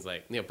realizing he's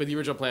like, but the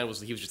original plan was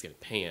he was just going to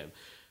pay him.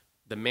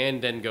 The man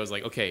then goes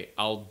like, okay,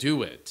 I'll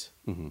do it,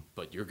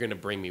 but you're going to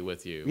bring me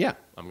with you. Yeah.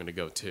 I'm going to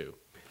go too.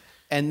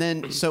 And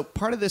then, so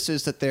part of this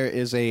is that there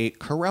is a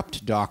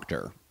corrupt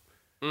doctor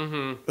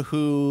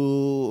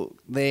who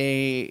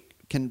they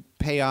can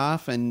pay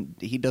off, and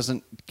he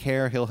doesn't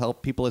care. He'll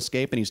help people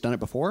escape, and he's done it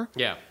before.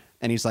 Yeah.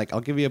 And he's like, I'll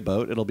give you a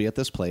boat. It'll be at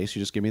this place.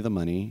 You just give me the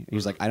money.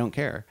 He's like, I don't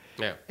care.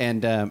 Yeah.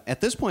 And at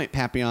this point,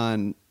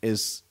 Papillon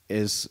is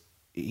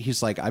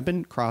he's like, I've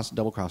been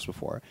double crossed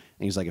before.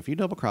 And he's like, if you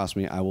double cross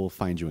me, I will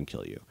find you and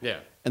kill you. Yeah.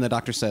 And the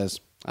doctor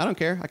says, I don't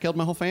care. I killed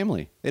my whole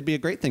family. It'd be a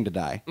great thing to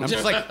die. And I'm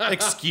just like,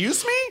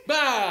 excuse me?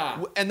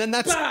 Bah! And then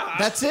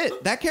that's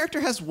it. That character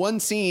has one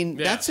scene.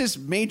 Yeah. That's his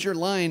major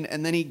line.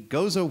 And then he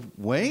goes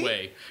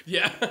away.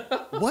 Yeah.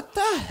 What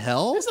the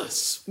hell? It's a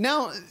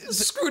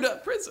screwed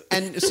up prison.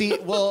 And see,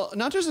 well,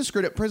 not just a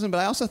screwed up prison, but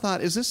I also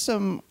thought, is this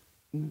some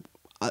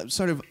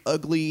sort of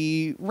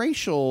ugly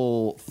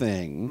racial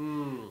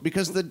thing?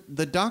 Because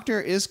the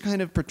doctor is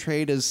kind of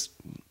portrayed as,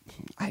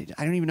 I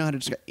don't even know how to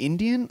describe,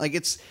 Indian. Like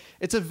it's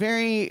a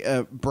very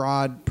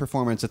broad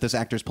performance that this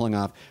actor is pulling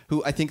off.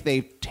 Who I think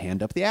they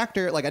tanned up the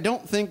actor. Like I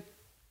don't think.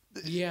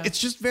 Yeah. It's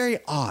just very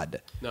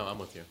odd. No, I'm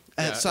with you.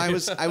 Yeah. So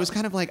I was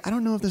kind of like, I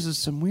don't know if this is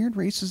some weird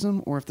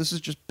racism or if this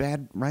is just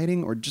bad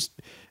writing or just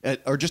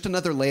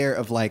another layer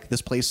of like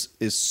this place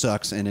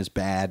sucks and is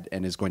bad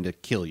and is going to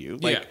kill you.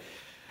 Like,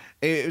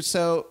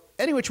 so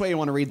any which way you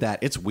want to read that,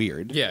 it's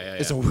weird. Yeah.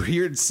 It's a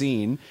weird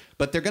scene,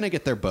 but they're going to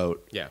get their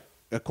boat. Yeah.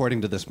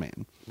 According to this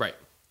man. Right.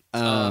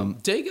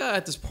 Degas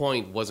at this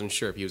point wasn't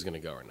sure if he was going to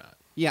go or not.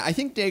 Yeah, I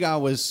think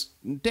Degas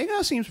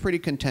seems pretty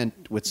content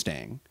with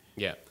staying.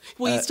 Yeah.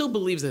 Well, he still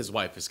believes that his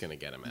wife is going to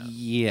get him out.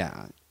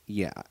 Yeah.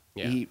 Yeah.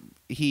 Yeah.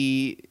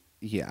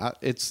 Yeah.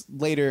 It's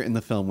later in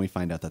the film we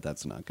find out that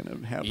that's not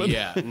going to happen.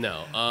 Yeah,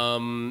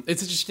 no.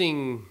 It's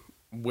interesting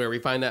where we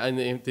find out in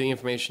the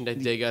information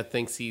that Degas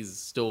thinks he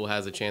still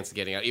has a chance of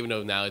getting out, even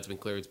though now it's been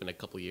clear it's been a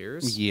couple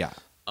years. Yeah.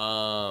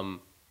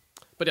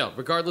 But no,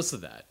 regardless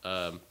of that,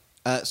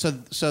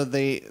 So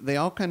they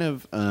all kind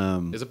of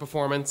there's a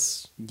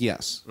performance.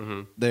 yes.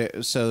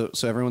 So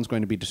everyone's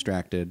going to be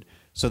distracted.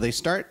 So they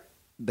start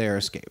their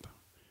escape.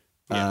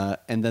 Yeah.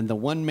 And then the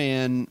one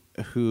man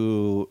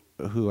who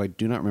I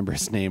do not remember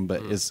his name,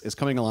 but is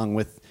coming along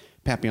with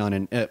Papillon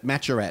and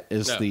Maturette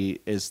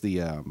is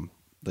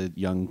the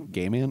young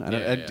gay man.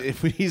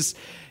 If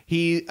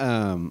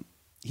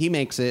he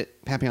makes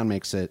it, Papillon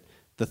makes it.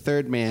 The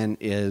third man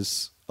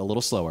is a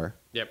little slower.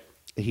 Yep.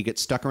 He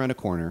gets stuck around a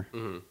corner.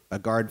 A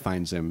guard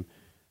finds him,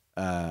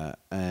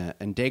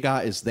 and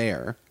Degas is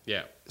there.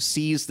 Yeah.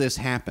 Sees this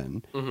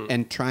happen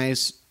and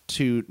tries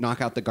to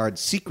knock out the guard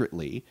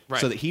secretly,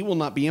 so that he will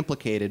not be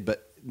implicated,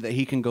 but that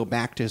he can go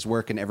back to his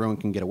work and everyone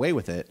can get away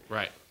with it.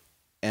 Right.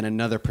 And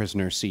another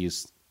prisoner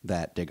sees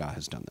that Degas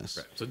has done this.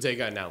 Right. So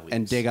Degas now leaves.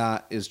 And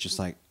Degas is just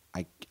like,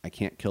 I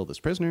can't kill this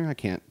prisoner. I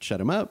can't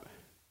shut him up.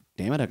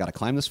 Damn it, I got to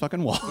climb this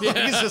fucking wall.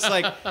 Yeah. He's just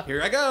like,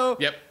 here I go.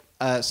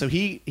 Yep. So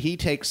he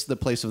takes the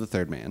place of the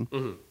third man,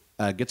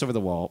 gets over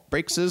the wall,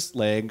 breaks his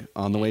leg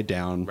on the way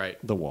down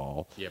the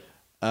wall. Yep.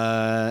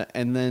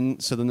 And then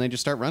they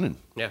just start running.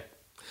 Yeah.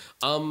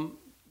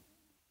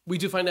 We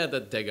do find out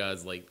that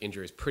Degas'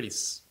 injury is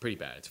pretty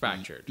bad. It's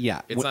fractured.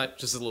 Yeah. It's not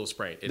just a little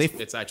sprain.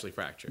 It's actually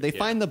fractured. They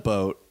find the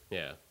boat.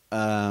 Yeah.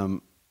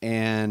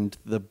 And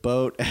the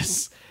boat,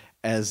 as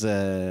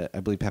I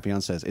believe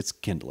Papillon says, it's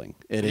kindling.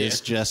 It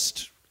is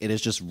just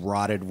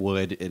rotted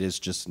wood. It is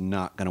just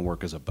not going to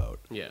work as a boat.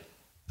 Yeah.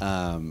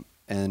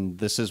 And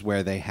this is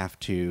where they have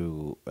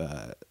to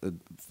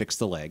fix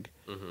the leg,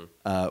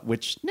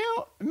 which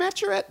now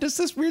Maturette does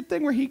this weird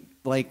thing where he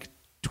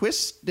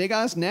twists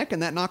Degas' neck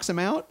and that knocks him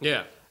out.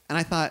 Yeah. And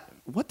I thought,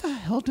 what the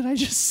hell did I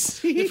just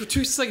see? Yeah, for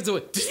 2 seconds, I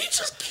went, did he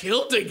just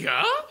kill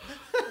Degas?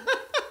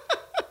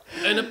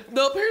 And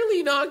no, apparently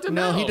he knocked him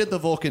out. No, he did the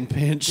Vulcan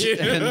pinch.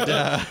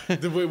 Yeah. And,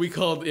 the way we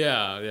called,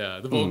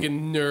 the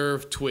Vulcan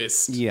nerve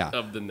twist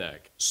of the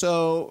neck.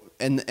 So,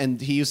 and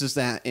he uses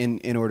that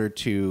in order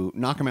to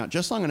knock him out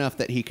just long enough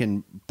that he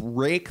can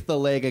break the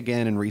leg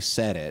again and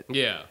reset it.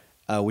 Yeah.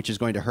 Which is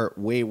going to hurt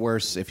way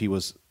worse if he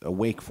was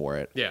awake for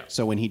it. Yeah.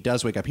 So when he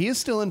does wake up, he is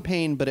still in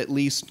pain, but at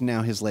least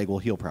now his leg will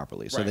heal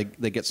properly. So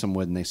they get some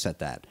wood and they set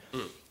that.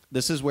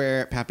 This is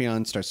where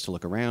Papillon starts to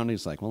look around.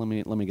 He's like, well, let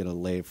me get a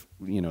lay of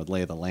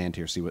the land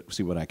here, see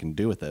what I can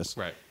do with this.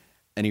 Right.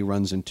 And he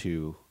runs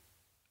into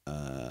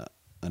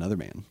another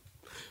man.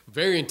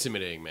 Very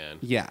intimidating man.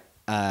 Yeah.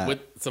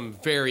 With some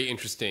very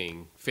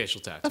interesting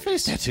facial tattoos. A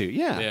face tattoo,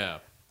 yeah.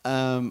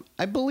 Yeah.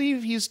 I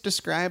believe he's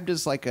described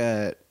as like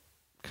a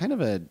kind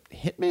of a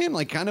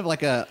hitman, kind of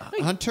like a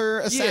hunter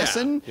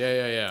assassin.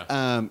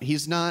 Yeah.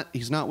 He's not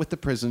with the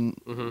prison,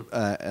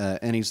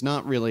 and he's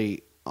not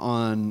really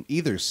on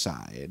either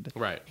side.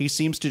 Right. He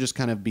seems to just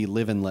kind of be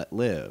live and let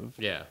live.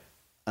 Yeah.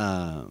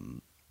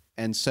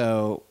 And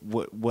so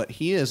what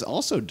he has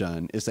also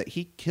done is that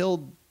he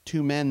killed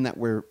 2 men that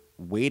were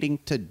waiting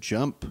to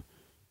jump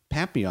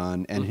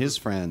Papillon and his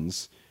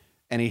friends,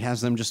 and he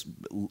has them just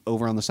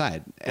over on the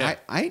side. Yeah.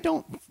 I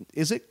don't...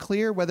 Is it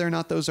clear whether or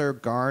not those are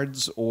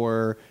guards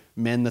or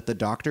men that the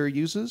doctor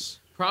uses?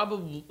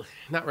 Probably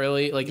not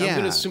really. I'm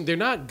going to assume they're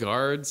not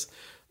guards,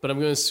 but I'm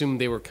going to assume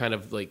they were kind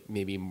of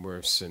maybe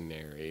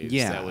mercenaries.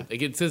 Yeah.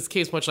 It's this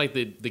case much like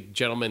the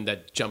gentleman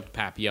that jumped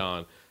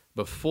Papillon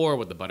before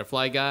with the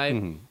butterfly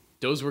guy.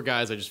 Those were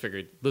guys I just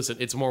figured, listen,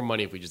 it's more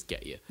money if we just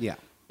get you. Yeah.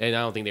 And I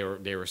don't think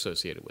they were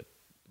associated with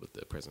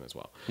the prison as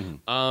well.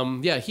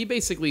 He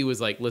basically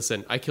was like,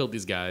 listen, I killed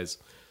these guys.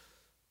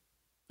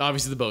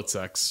 Obviously the boat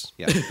sucks.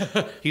 Yeah.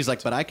 He's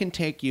like, but I can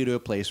take you to a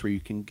place where you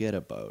can get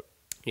a boat.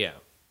 Yeah.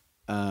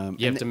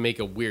 You have to make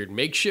a weird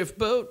makeshift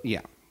boat.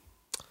 Yeah.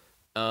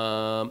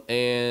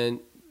 And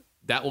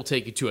that will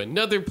take you to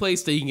another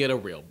place that you can get a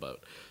real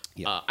boat.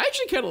 Yeah. I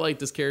actually kind of like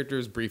this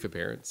character's brief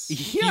appearance.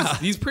 Yeah.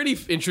 He's pretty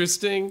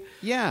interesting.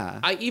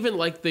 Yeah. I even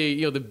like he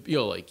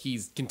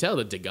can tell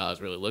that Degas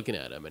is really looking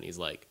at him, and he's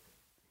like,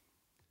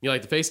 you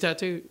like the face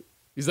tattoo?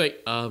 He's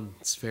like,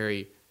 it's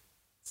very,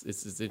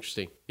 it's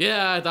interesting.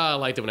 Yeah, I thought I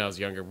liked it when I was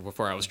younger,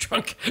 before I was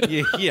drunk.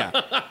 Yeah.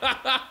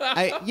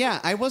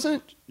 I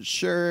wasn't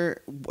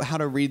sure how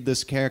to read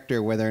this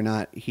character, whether or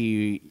not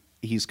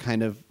he's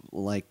kind of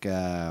like,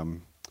 I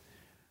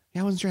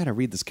wasn't sure how to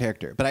read this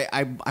character, but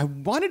I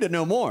wanted to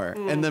know more.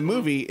 And the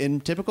movie,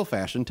 in typical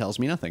fashion, tells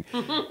me nothing.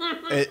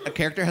 A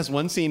character has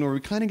one scene where we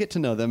kind of get to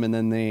know them, and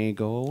then they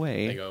go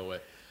away.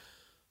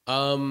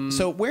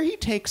 So where he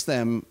takes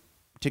them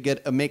to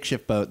get a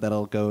makeshift boat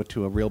that'll go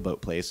to a real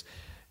boat place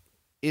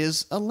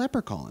is a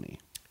leper colony.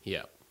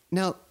 Yeah.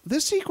 Now,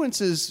 this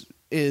sequence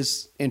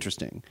is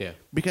interesting. Yeah.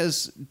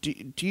 Because do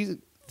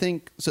you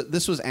think... So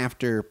this was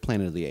after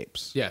Planet of the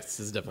Apes. Yes, this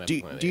is definitely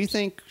after Planet of the Apes. Do you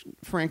think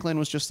Franklin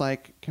was just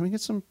like, can we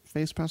get some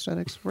face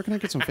prosthetics? Where can I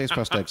get some face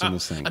prosthetics in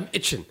this thing? I'm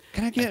itching.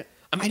 Can I get...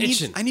 I'm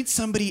itching. I need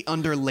somebody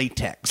under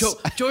latex.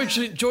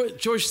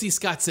 George C.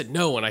 Scott said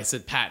no, and I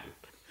said Patton.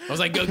 I was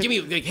like, give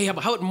me, like, hey, how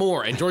about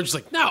more? And George was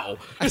like, no.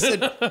 I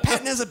said,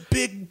 Patton has a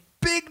big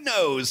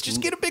nose. Just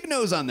get a big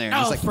nose on there. And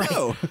I was like,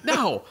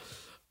 no.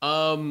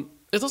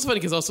 It's also funny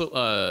because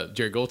also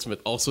Jerry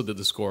Goldsmith also did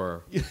the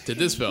score to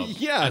this film,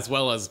 as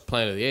well as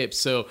Planet of the Apes.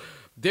 So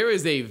there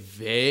is a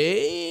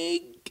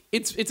vague.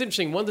 It's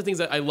interesting. One of the things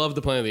that I love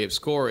the Planet of the Apes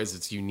score is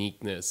its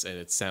uniqueness and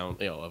its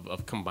sound,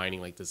 of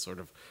combining like this sort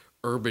of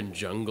urban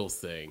jungle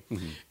thing,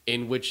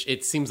 in which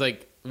it seems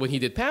like when he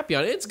did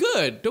Papillon, it's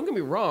good. Don't get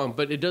me wrong,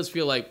 but it does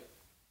feel like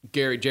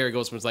Jerry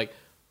Goldsmith's like,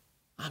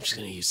 I'm just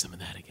gonna use some of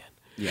that again.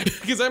 Yeah,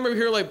 because I remember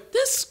hearing like,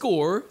 this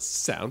score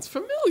sounds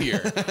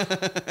familiar.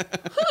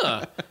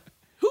 Huh?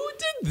 Who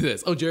did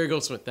this? Oh, Jerry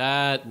Goldsmith.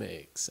 That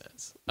makes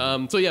sense.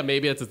 So yeah,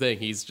 maybe that's the thing.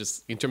 He's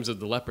just, in terms of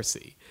the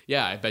leprosy.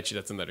 Yeah, I bet you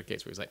that's another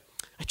case where he's like,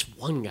 it's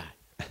one guy.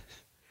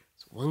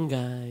 It's one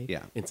guy.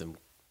 Yeah. And some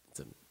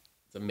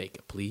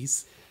makeup,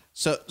 please.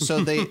 So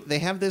they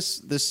have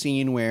this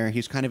scene where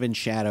he's kind of in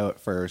shadow at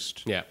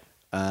first. Yeah.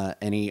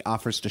 And he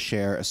offers to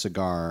share a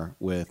cigar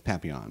with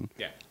Papillon.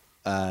 Yeah.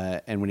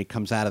 And when he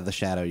comes out of the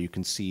shadow, you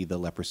can see the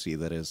leprosy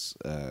that is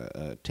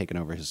taken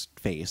over his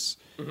face.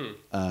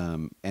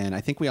 Mm-hmm. And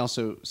I think we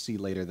also see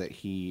later that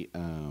he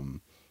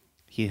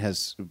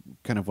has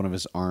kind of one of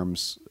his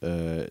arms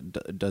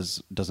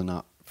does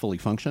not fully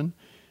function.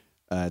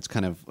 It's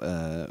kind of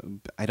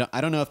I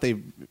don't know if they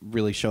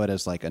really show it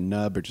as like a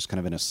nub or just kind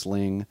of in a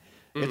sling.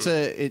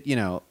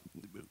 Mm.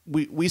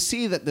 We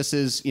see that this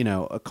is,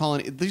 a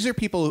colony. These are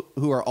people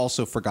who are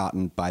also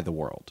forgotten by the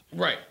world.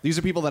 Right. These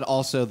are people that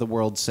also the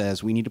world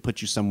says, we need to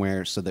put you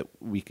somewhere so that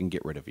we can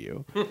get rid of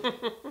you.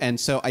 And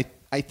so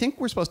I think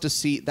we're supposed to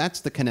see,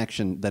 that's the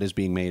connection that is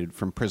being made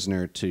from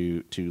prisoner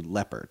to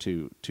leper,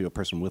 to a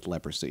person with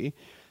leprosy.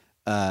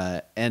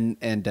 And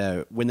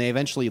when they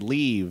eventually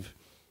leave,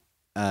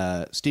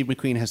 Steve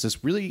McQueen has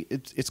this really,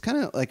 it's kind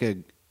of like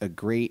a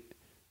great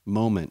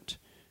moment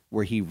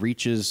where he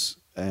reaches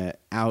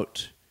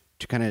out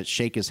to kind of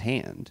shake his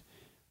hand,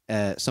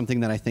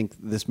 something that I think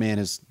this man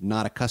is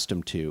not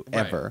accustomed to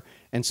ever. Right.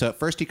 And so at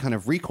first he kind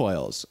of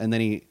recoils, and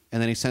then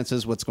he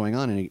senses what's going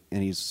on,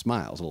 and he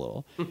smiles a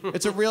little.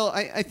 It's a real.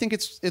 I think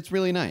it's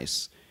really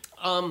nice.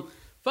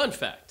 Fun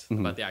fact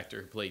about the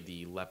actor who played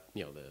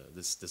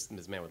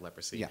this man with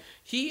leprosy. Yeah.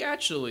 He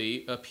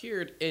actually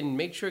appeared in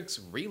Matrix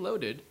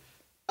Reloaded.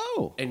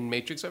 Oh. And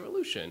Matrix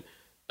Revolution.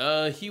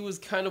 He was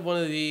kind of one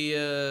of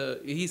the.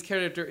 His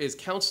character is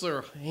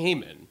Counselor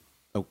Heyman.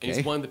 Okay. And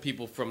he's one of the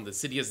people from the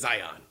city of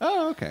Zion.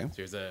 Oh, okay.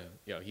 So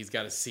there's he's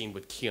got a scene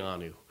with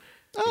Keanu.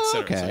 Oh,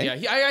 okay. So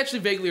yeah, I actually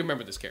vaguely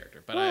remember this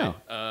character, but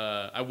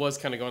I was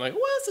kind of going like,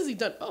 what else has he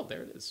done? Oh,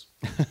 there it is.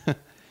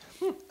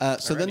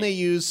 So then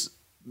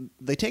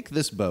they take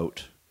this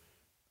boat,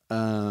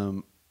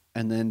 and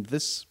then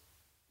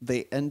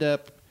they end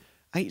up.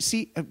 I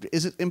see.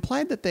 Is it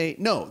implied that they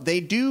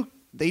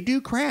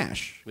do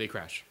crash? They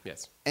crash.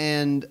 Yes.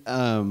 And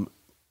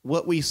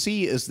what we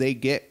see is they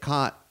get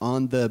caught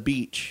on the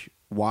beach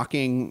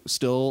walking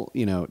still,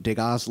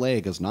 Degas'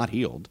 leg is not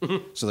healed.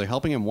 So they're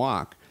helping him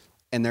walk,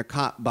 and they're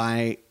caught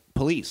by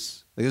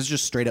police. Like, this is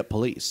just straight up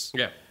police.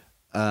 Yeah.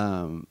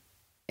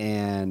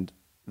 And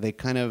they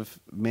kind of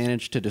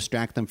manage to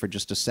distract them for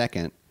just a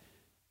second,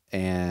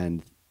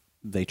 and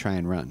they try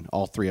and run,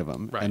 all three of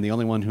them. Right. And the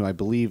only one who I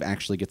believe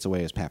actually gets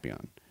away is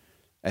Papillon.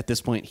 At this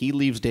point, he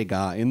leaves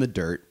Degas in the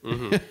dirt.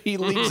 Mm-hmm. He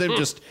leaves him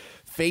just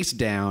face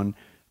down.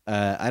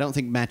 I don't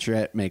think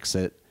Maturette makes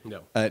it.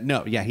 No.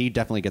 Yeah, he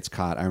definitely gets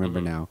caught. I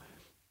remember now.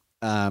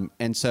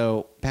 And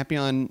so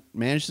Papillon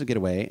manages to get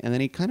away, and then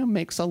he kind of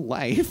makes a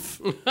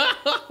life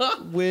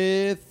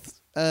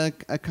with a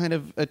kind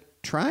of a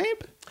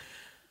tribe,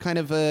 kind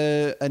of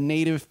a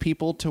native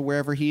people to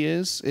wherever he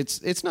is.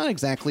 It's not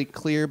exactly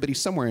clear, but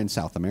he's somewhere in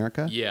South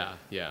America. Yeah.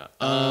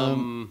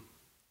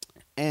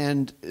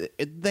 And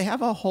they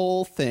have a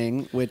whole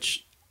thing,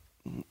 which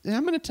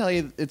I'm going to tell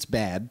you it's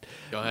bad.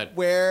 Go ahead.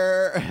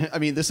 Where,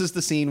 this is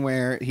the scene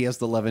where he has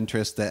the love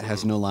interest that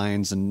has no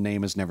lines and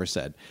name is never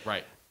said.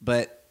 Right.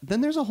 But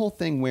then there's a whole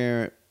thing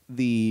where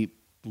the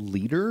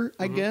leader,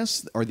 I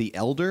guess, or the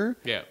elder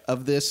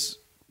of this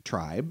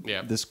tribe,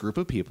 this group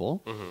of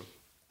people,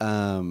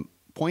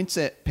 points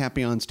at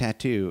Papillon's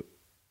tattoo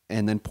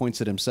and then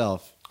points at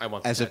himself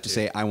as if to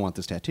say, I want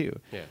this tattoo.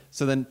 Yeah.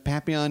 So then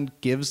Papillon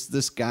gives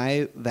this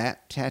guy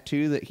that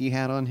tattoo that he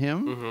had on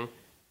him. Mm-hmm.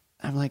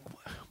 I'm like,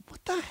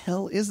 what the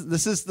hell is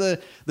this?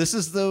 This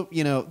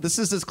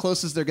is as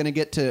close as they're going to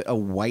get to a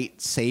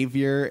white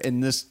savior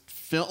in this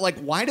film. Like,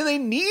 why do they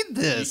need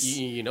this?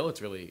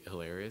 It's really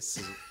hilarious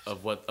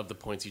of the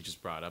points you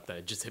just brought up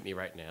that just hit me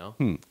right now.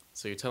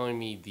 So you're telling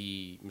me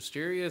the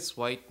mysterious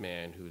white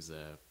man who's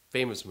a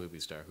famous movie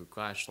star who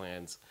crash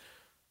lands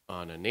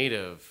on a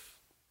native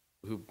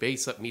who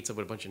meets up with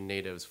a bunch of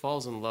natives,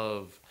 falls in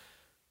love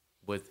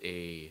with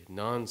a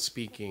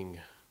non-speaking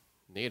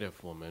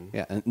native woman.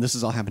 Yeah, and this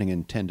is all happening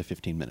in 10 to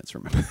 15 minutes,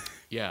 remember?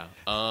 Yeah.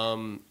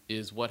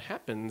 Is what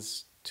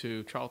happens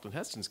to Charlton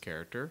Heston's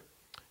character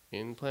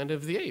in Planet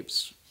of the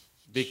Apes.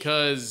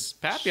 because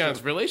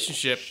Papillon's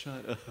relationship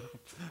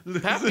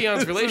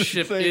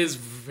is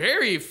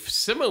very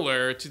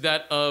similar to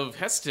that of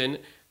Heston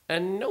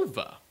and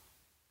Nova.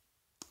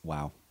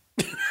 Wow.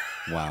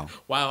 Wow.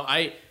 Wow,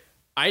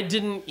 I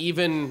didn't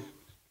even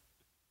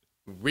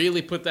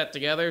really put that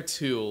together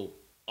till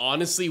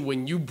honestly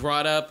when you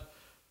brought up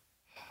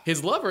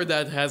his lover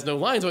that has no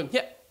lines. I went,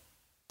 yeah.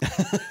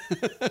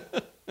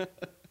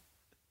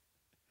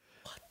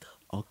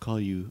 I'll call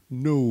you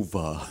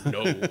Nova.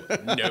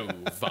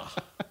 Nova.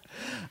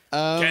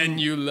 Can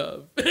you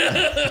love? Do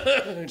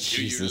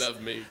you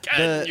love me?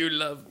 Can you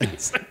love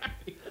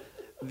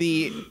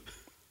me?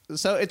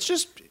 So it's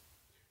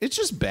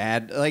just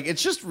bad. Like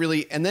it's just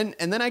really, and then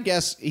I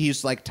guess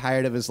he's like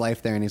tired of his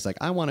life there, and he's like,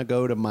 I want to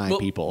go to my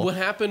people. What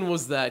happened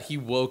was that he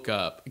woke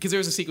up because there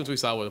was a sequence we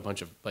saw with a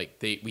bunch of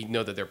we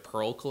know that they're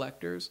pearl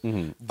collectors.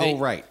 Oh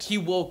right. He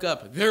woke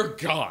up. They're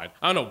gone.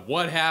 I don't know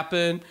what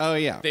happened. Oh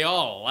yeah. They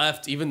all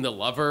left, even the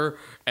lover,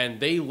 and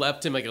they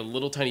left him like a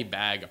little tiny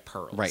bag of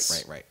pearls.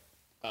 Right.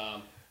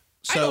 I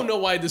don't know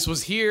why this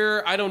was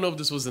here. I don't know if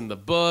this was in the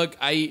book.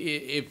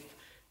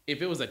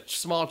 If it was a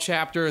small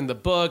chapter in the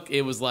book,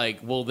 it was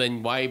like, well,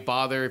 then why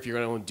bother if you're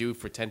going to do it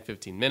for 10,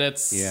 15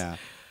 minutes? Yeah.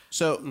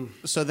 So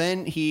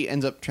then he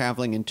ends up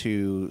traveling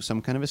into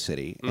some kind of a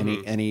city,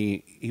 and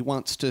he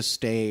wants to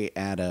stay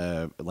at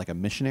a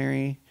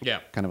missionary,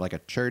 kind of like a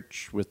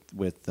church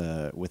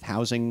with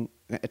housing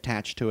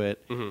attached to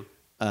it,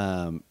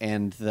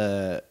 and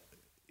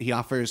he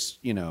offers,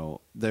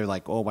 they're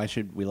like, oh, why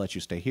should we let you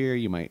stay here?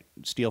 You might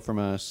steal from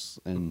us,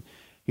 and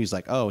he's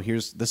like, oh,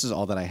 this is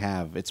all that I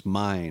have. It's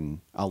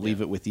mine. I'll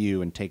leave it with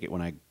you and take it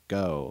when I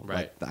go.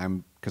 Right.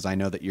 Because I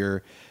know that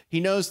he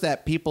knows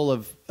that people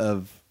of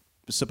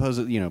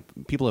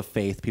people of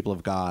faith, people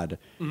of God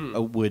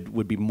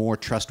would be more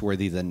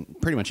trustworthy than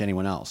pretty much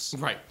anyone else.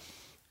 Right.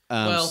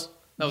 Well,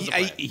 that was the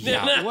plan.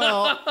 Yeah.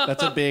 Well,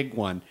 that's a big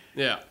one.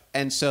 Yeah.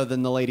 And so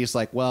then the lady's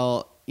like,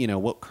 well,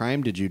 what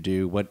crime did you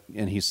do?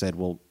 And he said,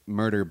 well,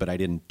 murder, but I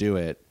didn't do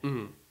it.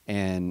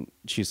 And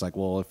she's like,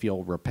 well, if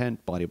you'll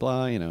repent, blah, blah,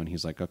 blah, and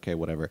he's like, okay,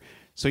 whatever.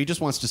 So he just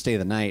wants to stay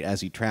the night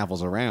as he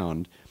travels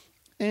around,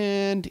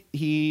 and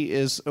he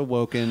is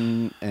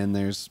awoken, and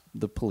there's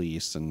the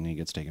police, and he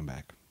gets taken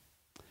back.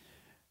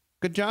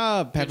 Good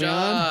job, Papillon. Good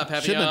job,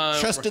 Papillon. Shouldn't have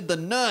trusted the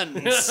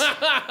nuns.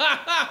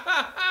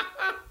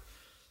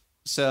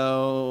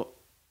 So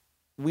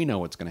we know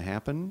what's going to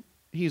happen.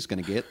 He's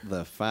going to get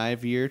the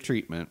 5-year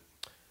treatment.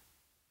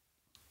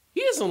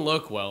 He doesn't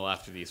look well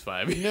after these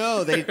 5 years.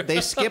 No, they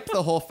skip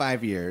the whole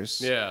 5 years.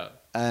 Yeah.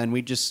 And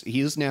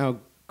he is now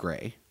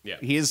gray. Yeah.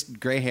 He is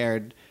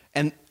gray-haired.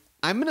 And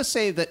I'm going to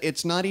say that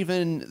it's not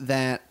even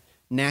that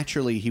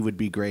naturally he would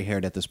be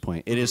gray-haired at this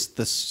point. It is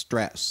the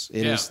stress.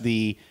 It is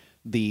the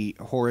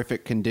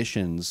horrific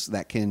conditions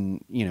that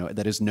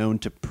that is known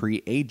to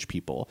pre-age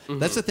people.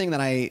 That's the thing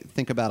that I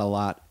think about a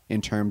lot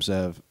in terms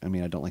of, I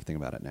don't like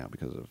thinking about it now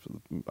because of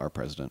our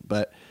president,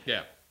 but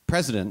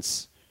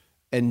presidents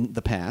in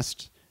the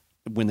past,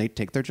 when they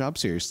take their job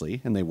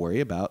seriously and they worry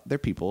about their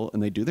people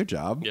and they do their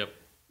job,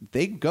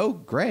 they go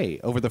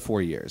gray over the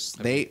 4 years.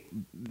 We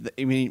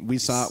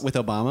saw it with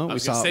Obama. We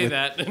saw it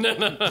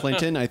with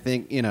Clinton. I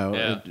think,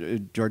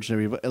 George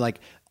W. Like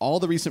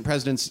all the recent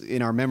presidents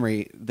in our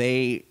memory,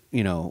 they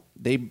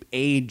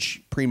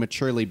age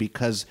prematurely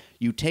because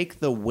you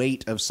take the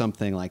weight of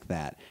something like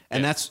that.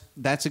 And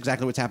that's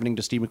exactly what's happening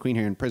to Steve McQueen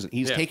here in prison.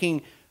 He's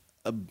taking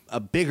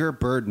a bigger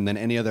burden than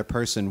any other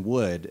person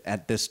would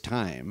at this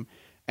time.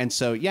 And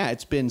so,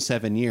 it's been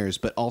 7 years,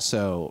 but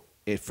also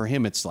for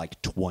him, it's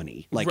like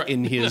 20,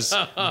 in his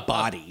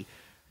body.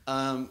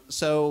 What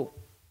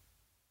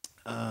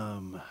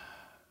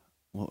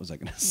was I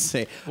going to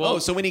say? Well,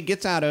 so when he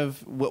gets out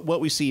of what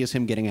we see is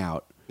him getting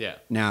out. Yeah.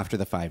 Now after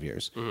the 5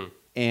 years,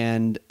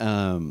 and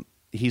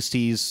he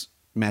sees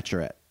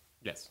Maturette.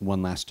 Yes.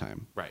 One last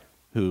time. Right.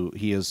 Who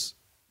he has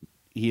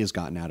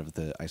gotten out of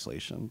the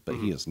isolation, but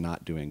he is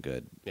not doing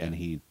good, and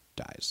he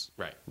dies.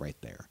 Right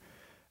there.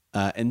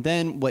 And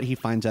then what he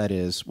finds out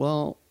is,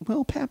 well,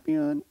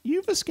 Papillon,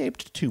 you've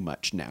escaped too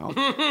much now.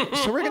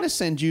 So we're going to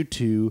send you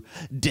to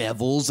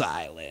Devil's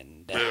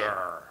Island.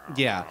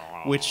 Yeah,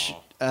 which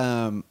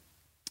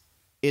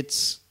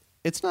it's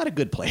not a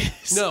good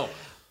place. No.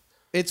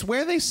 It's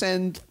where they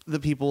send the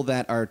people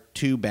that are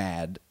too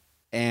bad.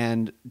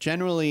 And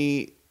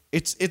generally,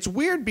 it's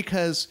weird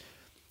because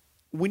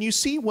when you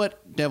see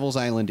what Devil's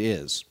Island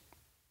is,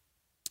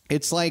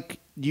 it's like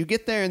you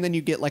get there and then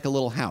you get like a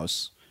little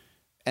house.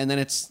 And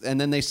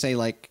then they say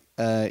like,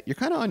 you're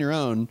kind of on your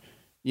own,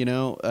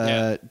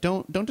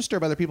 don't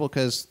disturb other people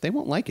because they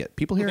won't like it.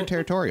 People here are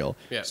territorial.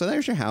 So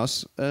there's your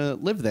house,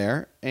 live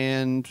there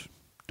and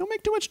don't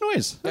make too much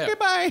noise. Okay,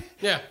 bye.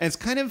 Yeah.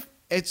 And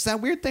it's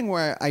that weird thing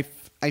where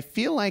I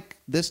feel like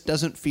this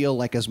doesn't feel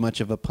like as much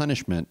of a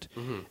punishment,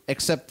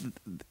 except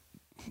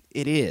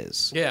it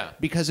is. Yeah.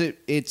 Because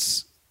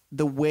it's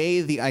the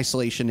way the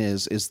isolation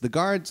is the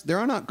guards, there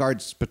are not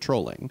guards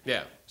patrolling.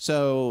 Yeah.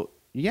 So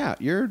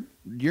your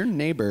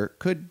neighbor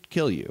could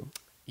kill you.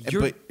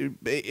 But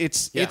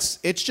it's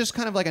just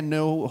kind of like a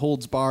no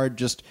holds barred,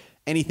 just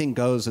anything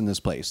goes in this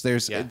place.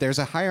 There's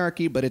a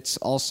hierarchy, but it's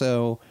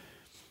also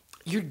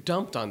you're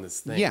dumped on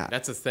this thing. Yeah.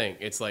 That's the thing.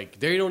 It's like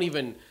they're not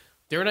even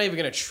going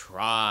to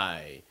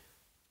try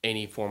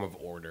any form of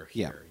order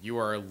here. You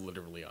are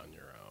literally on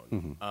your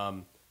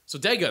own. So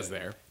Dega's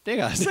there.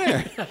 Dega's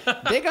there.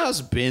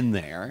 Dega's been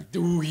there.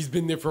 Ooh, he's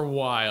been there for a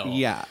while.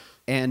 Yeah.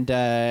 And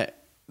they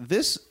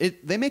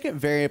make it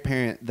very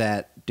apparent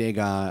that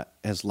Dega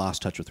has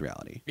lost touch with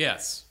reality.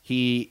 Yes.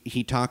 He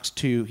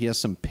has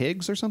some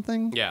pigs or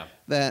something. Yeah.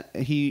 That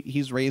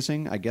he's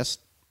raising. I guess,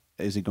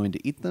 is he going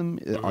to eat them?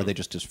 Are they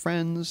just his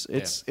friends?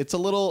 It's a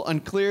little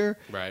unclear.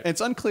 Right. It's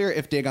unclear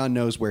if Dagon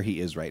knows where he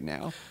is right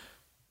now.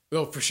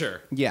 Oh, for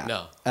sure. Yeah.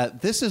 No.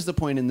 This is the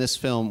point in this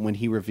film when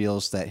he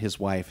reveals that his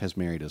wife has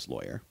married his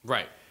lawyer.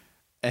 Right.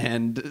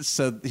 And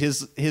so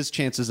his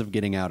chances of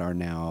getting out are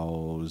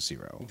now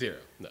zero.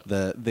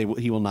 No.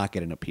 He will not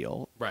get an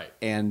appeal. Right.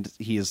 And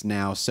he is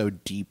now so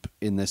deep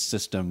in this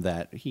system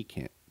that he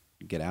can't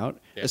get out.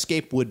 Yeah.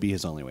 Escape would be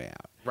his only way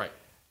out. Right.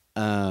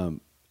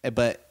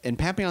 And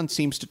Papillon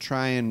seems to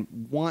try and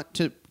want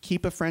to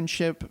keep a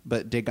friendship,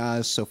 but Degas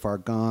is so far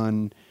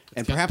gone,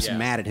 and perhaps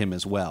mad at him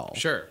as well.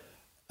 Sure.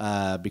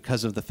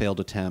 Because of the failed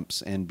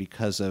attempts and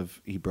because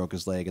of he broke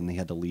his leg and they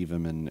had to leave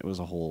him, and it was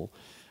a whole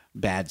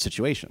bad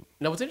situation.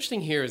 Now, what's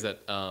interesting here is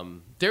that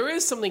there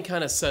is something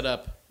kind of set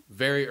up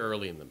very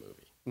early in the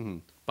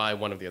movie by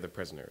one of the other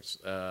prisoners.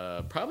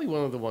 Probably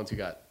one of the ones who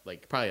got I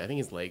think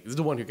his leg. This is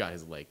the one who got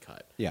his leg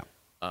cut. Yeah.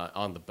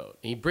 On the boat.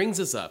 And he brings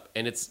us up,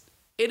 and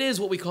it is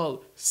what we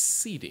call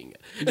seeding,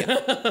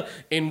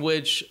 in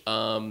which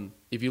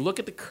if you look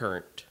at the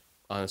current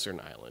on a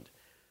certain island,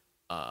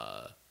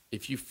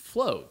 if you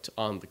float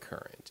on the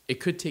current,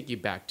 it could take you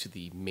back to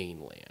the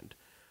mainland.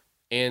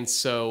 And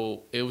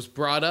so it was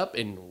brought up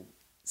and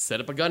set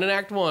up a gun in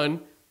Act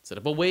 1, set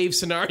up a wave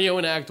scenario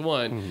in Act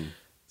 1.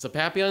 So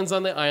Papillon's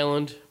on the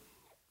island,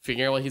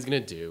 figuring out what he's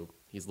going to do.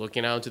 He's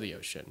looking out into the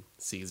ocean,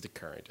 sees the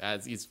current.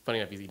 Funny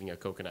enough, he's eating a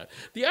coconut.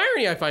 The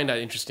irony I find that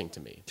interesting to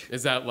me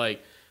is that,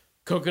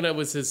 coconut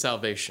was his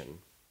salvation.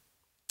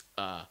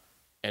 And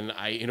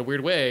in a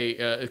weird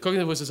way,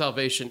 coconut was his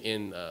salvation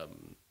in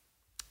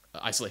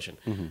isolation.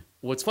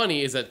 What's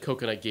funny is that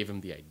coconut gave him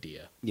the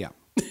idea. Yeah.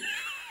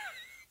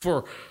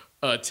 For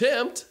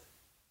attempt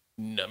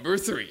number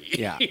 3.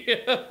 Yeah.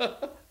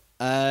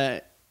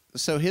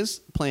 So his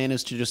plan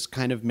is to just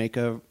kind of make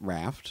a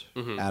raft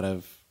out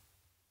of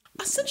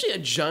essentially a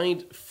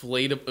giant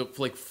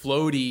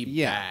floaty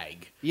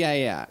bag.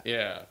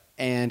 Yeah.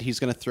 And he's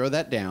going to throw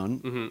that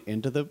down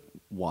into the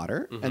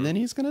water, and then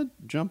he's going to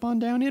jump on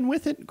down in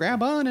with it,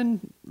 grab on,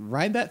 and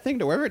ride that thing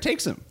to wherever it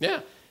takes him. Yeah.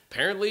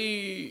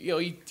 Apparently,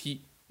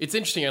 he it's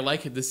interesting. I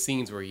like the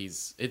scenes where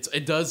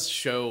it does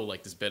show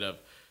this bit of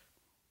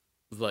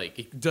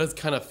it does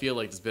kind of feel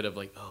like this bit of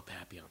oh,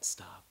 Papillon,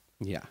 stop.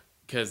 Yeah.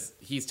 Because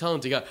he's telling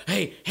him to go,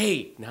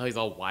 hey. Now he's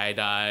all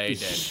wide-eyed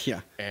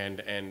and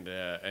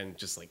and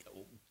just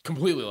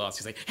completely lost.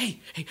 He's like, hey,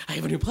 I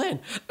have a new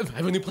plan. It's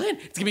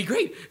gonna be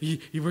great.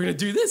 We're gonna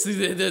do this.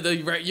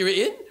 You're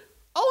in?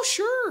 Oh,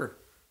 sure.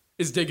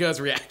 Is Degas'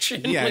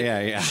 reaction?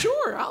 Yeah.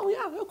 Sure. Oh,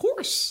 yeah, of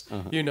course.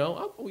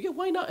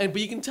 Why not? But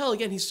you can tell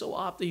again, he's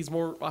so he's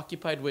more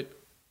occupied with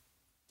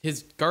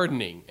his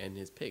gardening and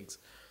his pigs.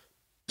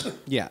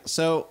 Yeah.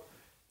 So,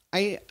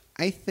 I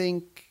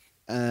think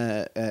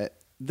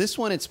this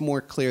one, it's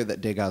more clear that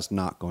Degas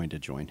not going to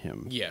join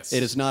him. Yes.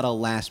 It is not a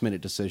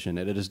last-minute decision.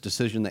 It is a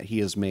decision that he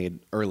has made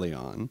early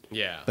on.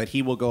 Yeah. But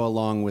he will go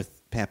along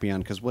with Papillon,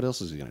 because what else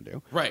is he going to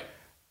do? Right.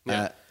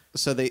 Yeah.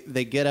 So they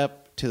get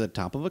up to the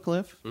top of a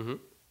cliff,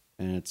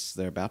 and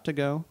they're about to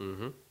go,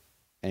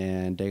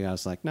 and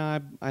Degas like,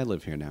 "No, I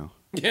live here now.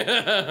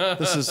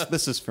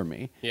 This is for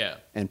me." Yeah.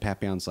 And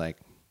Papillon's like,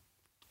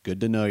 "Good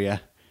to know ya."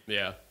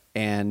 Yeah.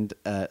 And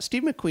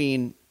Steve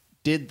McQueen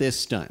did this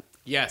stunt.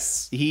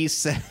 Yes. He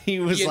said he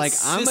was like,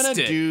 "I'm gonna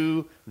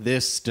do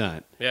this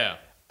stunt." Yeah.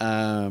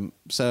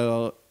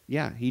 So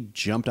yeah, he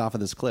jumped off of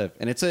this cliff,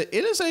 and it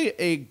is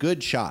a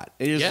good shot.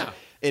 It is. Yeah.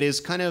 It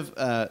is kind of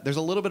there's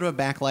a little bit of a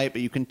backlight,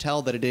 but you can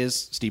tell that it is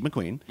Steve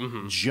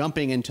McQueen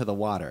jumping into the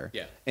water.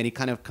 Yeah. And he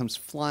kind of comes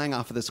flying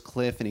off of this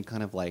cliff, and he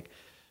kind of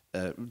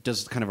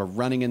does kind of a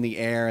running in the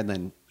air, and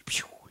then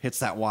hits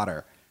that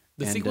water.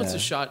 The sequence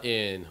is shot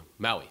in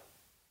Maui.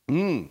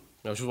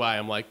 Which is why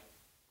I'm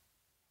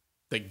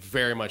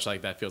very much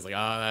like that feels like,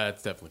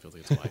 that definitely feels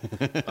like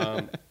it's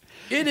Hawaii.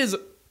 It is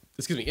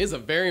a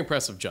very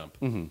impressive jump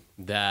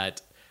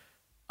that,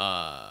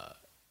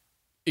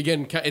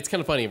 again, it's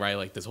kind of funny,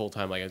 right? This whole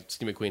time,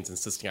 Steve McQueen's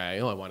insisting,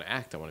 I want to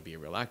act, I want to be a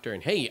real actor.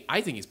 And hey,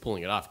 I think he's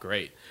pulling it off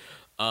great.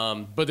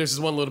 But there's this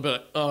one little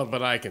bit,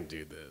 but I can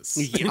do this.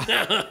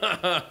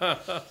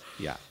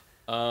 Yeah.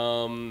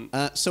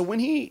 So when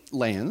he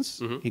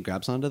lands, he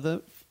grabs onto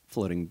the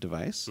floating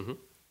device.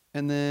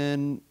 And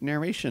then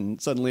narration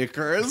suddenly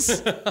occurs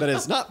that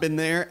has not been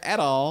there at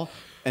all.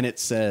 And it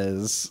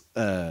says,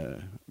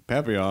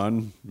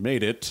 Papillon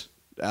made it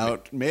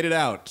out.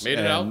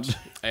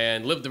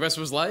 And lived the rest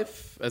of his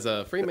life as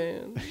a free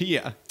man.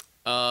 Yeah.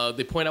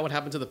 They point out what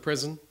happened to the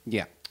prison.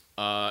 Yeah.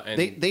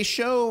 And they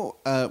show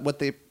what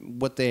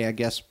they I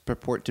guess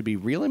purport to be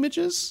real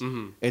images.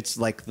 Mm-hmm. It's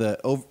like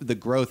the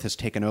growth has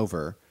taken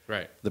over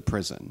the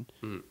prison.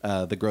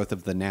 Mm-hmm. The growth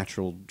of the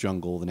natural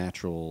jungle, the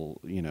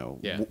natural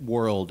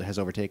world has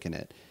overtaken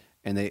it,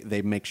 and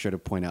they make sure to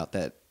point out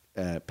that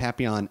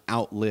Papillon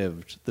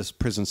outlived this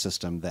prison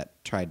system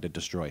that tried to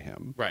destroy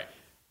him. Right.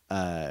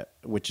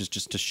 Which is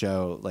just to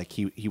show like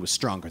he was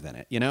stronger than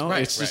it. You know,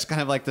 right, it's just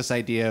kind of like this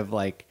idea of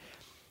like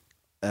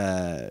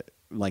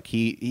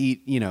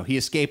he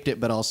escaped it,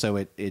 but also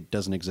it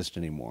doesn't exist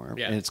anymore.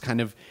 Yeah. And it's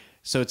kind of,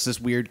 so it's this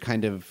weird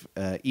kind of,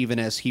 even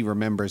as he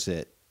remembers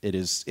it, it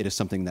is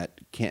something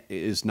that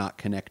is not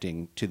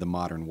connecting to the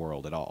modern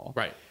world at all.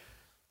 Right.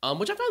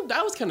 Which I found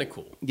that was kind of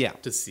cool. Yeah.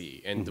 To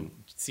see and to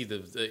see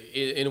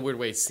in a weird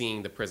way,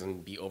 seeing the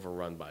prison be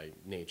overrun by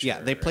nature.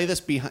 Yeah. They play this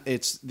behind,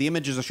 the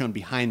images are shown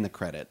behind the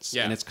credits.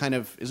 Yeah. And it's kind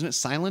of, isn't it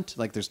silent?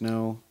 Like there's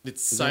no.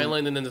 It's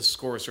silent, and then the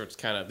score starts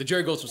the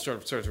Jerry Goldsmith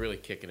starts really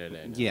kicking it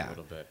in a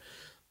little bit.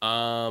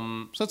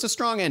 So it's a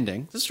strong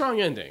ending. It's a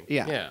strong ending.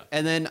 Yeah. Yeah.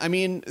 And then, I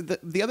mean,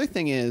 the other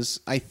thing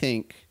is, I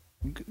think,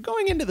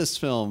 going into this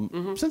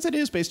film, since it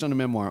is based on a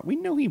memoir, we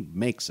know he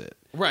makes it.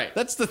 Right.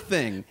 That's the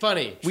thing.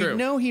 Funny. True. We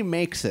know he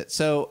makes it.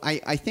 So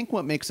I think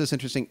what makes this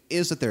interesting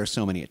is that there are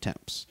so many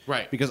attempts.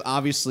 Right. Because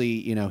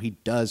obviously, he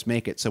does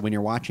make it. So when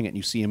you're watching it and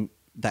you see him,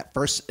 that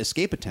first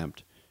escape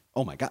attempt,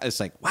 oh my God, it's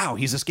like, wow,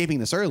 he's escaping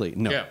this early.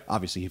 No,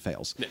 obviously he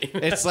fails.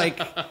 It's like,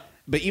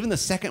 but even the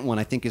second one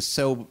I think is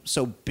so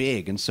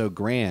big and so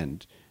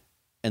grand.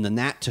 And then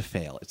that to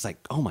fail, it's like,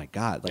 oh my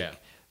God, like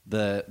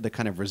the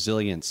kind of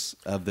resilience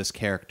of this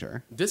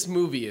character. This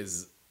movie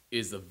is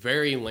a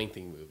very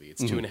lengthy movie.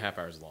 It's 2.5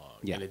 hours long.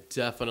 Yeah. And it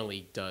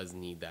definitely does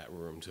need that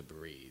room to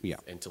breathe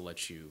and to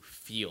let you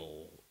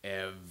feel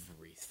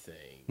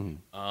everything.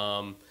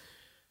 At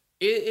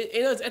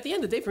the end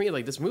of the day, for me,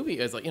 like, this movie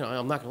is like,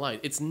 I'm not gonna lie,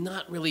 it's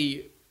not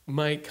really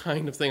my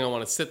kind of thing I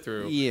want to sit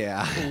through.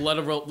 Yeah. Let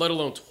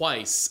alone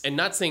twice. And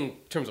not saying in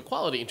terms of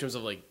quality, in terms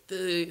of like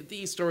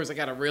these stories I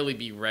gotta really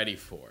be ready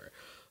for.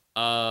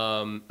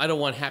 I don't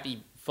want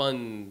happy,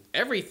 fun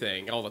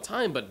everything all the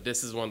time, but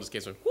this is one of those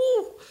cases where,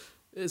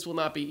 this will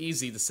not be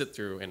easy to sit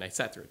through, and I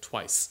sat through it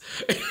twice.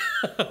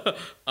 But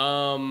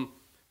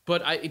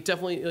I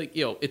definitely, like,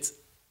 it's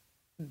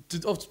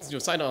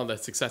sign on the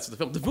success of the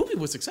film. The movie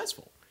was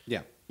successful.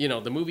 Yeah.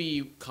 The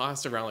movie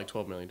cost around like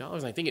 $12 million,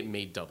 and I think it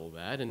made double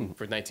that. And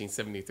for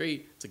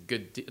 1973, it's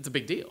a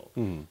big deal.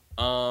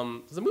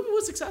 So the movie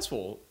was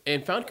successful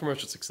and found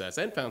commercial success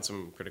and found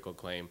some critical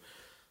acclaim.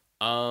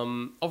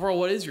 Overall,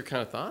 what is your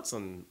kind of thoughts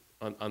on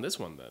this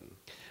one then?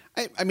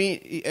 I mean,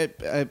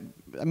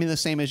 the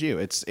same as you.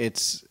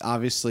 It's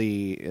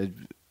obviously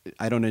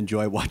I don't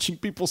enjoy watching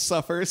people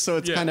suffer, so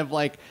it's kind of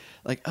like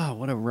oh,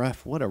 what a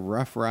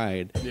rough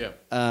ride. Yeah.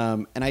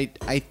 And I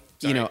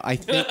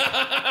think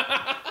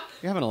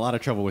you're having a lot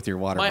of trouble with your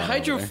water.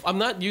 I'm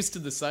not used to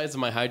the size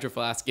of my hydro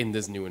flask in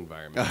this new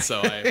environment,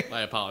 so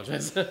I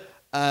apologize.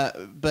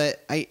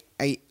 But I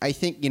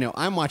think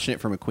I'm watching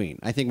it for McQueen.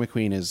 I think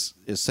McQueen is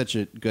such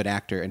a good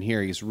actor, and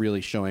here he's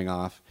really showing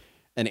off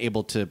and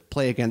able to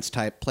play against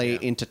type, play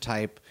into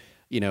type,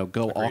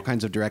 go all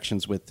kinds of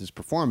directions with his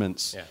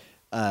performance.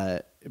 Yeah.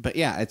 But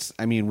yeah,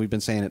 we've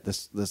been saying it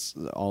this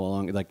all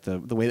along, like the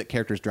way that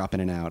characters drop in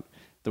and out,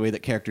 the way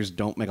that characters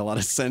don't make a lot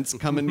of sense,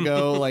 come and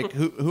go. Like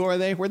who are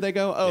they? Where'd they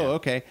go? Oh,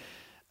 okay.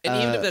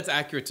 And even if that's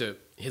accurate to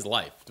his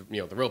life, the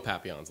real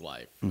Papillon's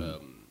life,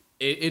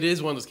 it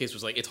is one of those cases where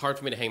it's like, it's hard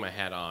for me to hang my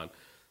hat on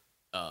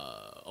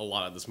a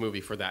lot of this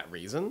movie for that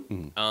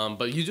reason.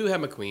 But you do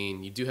have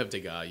McQueen, you do have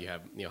Degas, you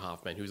have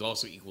Hoffman, who's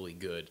also equally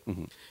good.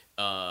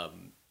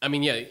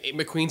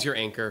 McQueen's your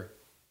anchor,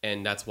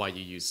 and that's why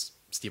you use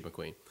Steve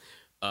McQueen.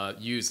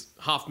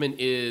 Hoffman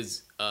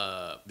is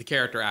the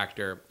character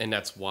actor, and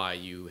that's why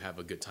you have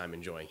a good time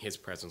enjoying his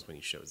presence when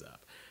he shows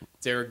up.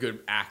 They're a good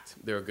act.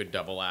 They're a good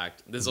double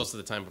act. This is also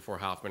the time before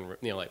Hoffman,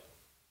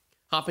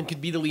 Hoffman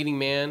could be the leading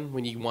man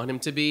when you want him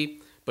to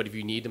be, but if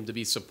you need him to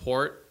be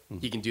support,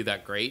 he can do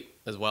that great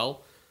as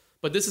well.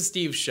 But this is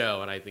Steve's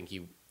show, and I think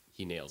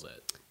he nails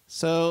it.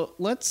 So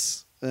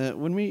let's,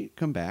 when we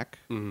come back,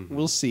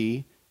 we'll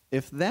see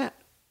if that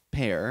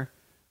pair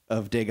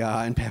of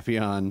Degas and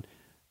Papillon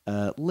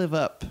live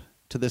up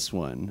to this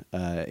one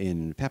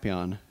in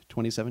Papillon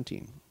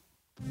 2017.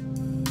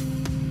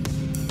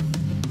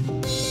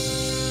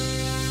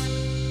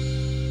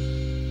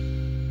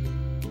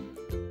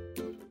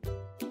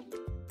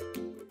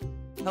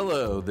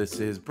 Hello, this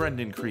is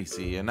Brendan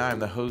Creasy, and I'm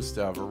the host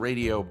of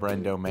Radio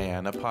Brendo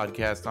Man, a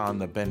podcast on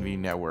the Benview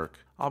Network.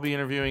 I'll be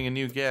interviewing a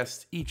new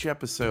guest each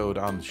episode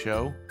on the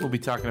show. We'll be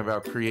talking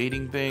about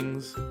creating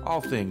things,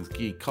 all things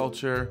geek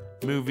culture,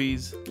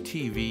 movies,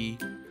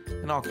 TV,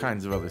 and all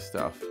kinds of other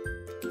stuff.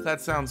 If that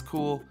sounds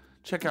cool,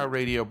 check out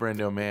Radio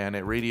Brendo Man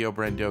at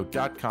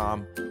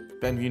radiobrendo.com,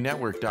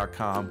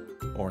 BenviewNetwork.com,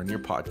 or in your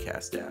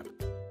podcast app.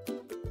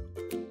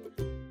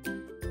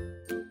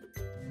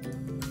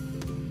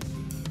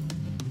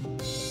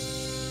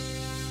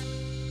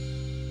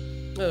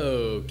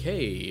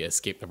 Okay,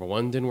 escape number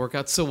 1 didn't work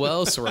out so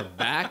well, so we're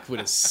back with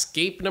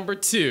escape number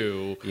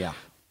 2. Yeah.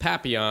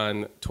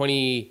 Papillon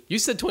 20. You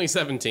said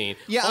 2017.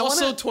 Yeah,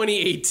 also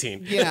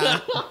 2018.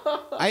 Yeah,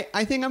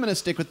 I think I'm gonna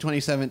stick with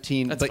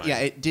 2017. That's but fine. yeah,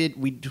 it did.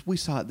 We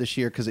saw it this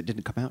year because it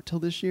didn't come out till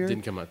this year.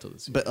 Didn't come out till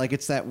this year. But like,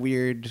 it's that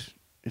weird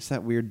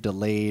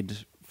delayed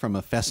from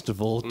a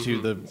festival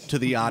to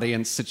the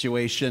audience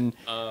situation.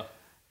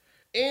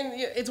 And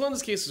yeah, it's one of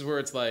those cases where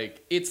it's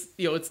like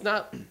it's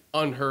not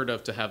unheard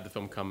of to have the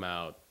film come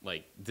out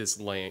like this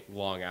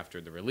long after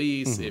the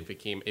release. If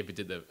it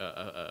did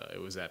it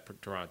was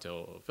at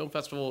Toronto Film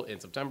Festival in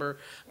September.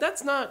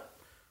 That's not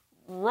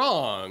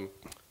wrong,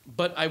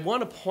 but I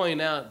want to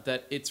point out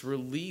that its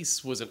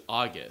release was in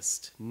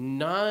August,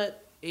 not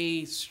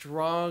a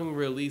strong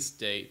release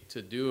date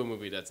to do a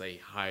movie that's a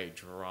high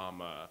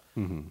drama,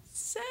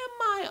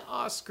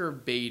 semi-Oscar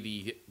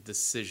baity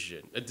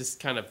decision. This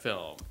kind of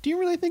film. Do you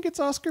really think it's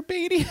Oscar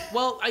baity?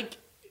 Well,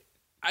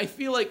 I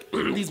feel like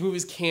these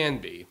movies can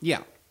be. Yeah.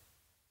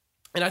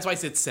 And that's why I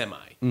said semi.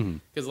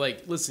 Because,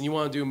 like, listen, you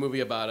want to do a movie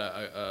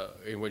about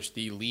in which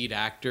the lead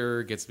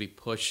actor gets to be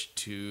pushed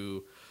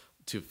to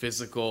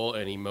physical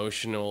and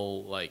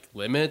emotional like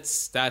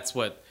limits. That's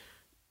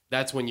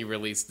when you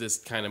release this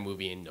kind of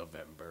movie in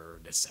November,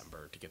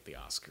 December to get the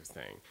Oscar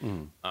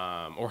thing.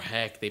 Or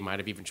heck, they might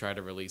have even tried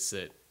to release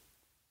it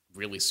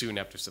really soon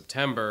after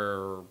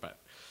September,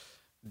 but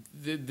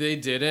they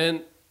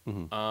didn't.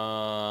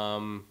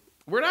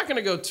 We're not going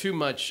to go too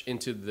much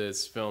into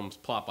this film's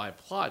plot by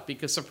plot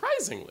because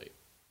surprisingly,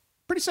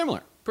 Pretty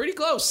similar. pretty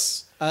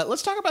close.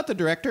 Let's talk about the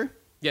director.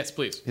 Yes,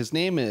 please. His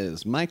name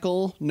is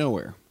Michael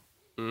Nowhere.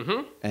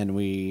 And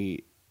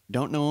we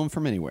don't know him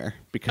from anywhere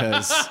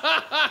because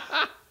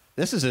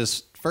this is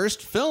his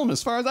first film,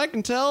 as far as I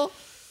can tell.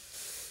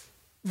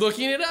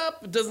 Looking it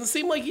up, it doesn't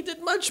seem like he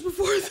did much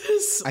before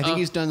this. I think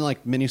he's done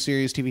like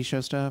miniseries, TV show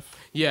stuff.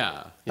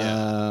 Yeah.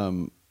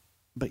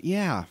 But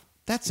yeah,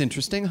 that's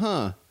interesting,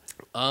 huh?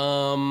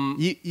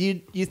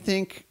 You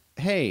think,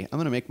 hey, I'm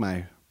gonna make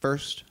my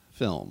first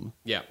film.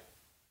 Yeah.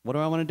 What do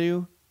I want to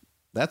do?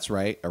 That's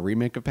right, a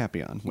remake of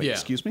Papillon. Wait, Yeah.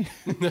 excuse me.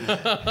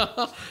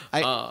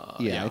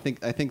 I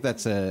think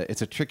that's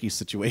it's a tricky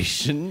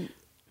situation,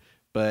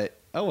 but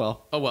oh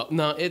well. Oh well,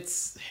 no, it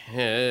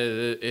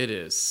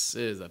is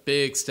a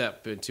big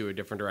step into a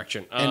different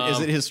direction. And is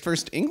it his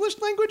first English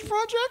language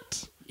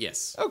project?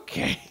 Yes.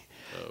 Okay.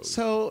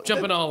 So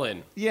Jumping all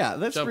in. Yeah,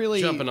 that's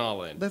really jumping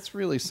all in. That's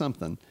really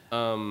something.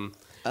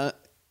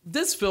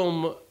 This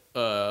film,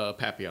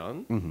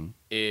 Papillon,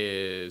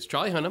 is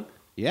Charlie Hunnam.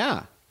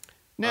 Yeah.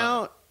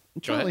 Now,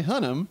 Charlie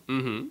Hunnam,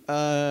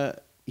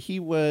 he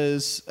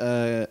was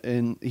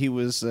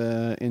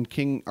in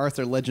King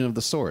Arthur: Legend of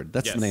the Sword.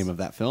 That's Yes. the name of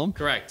that film.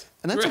 Correct.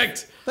 And that's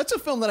Correct. That's a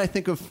film that I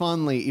think of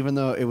fondly, even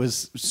though it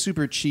was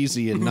super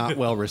cheesy and not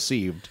well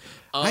received.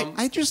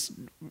 I just,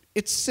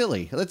 it's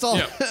silly. That's all.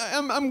 Yeah.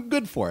 I'm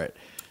good for it.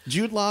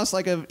 Jude Law's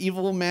like an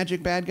evil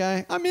magic bad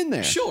guy. I'm in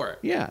there. Sure.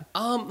 Yeah.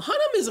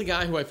 Hunnam is a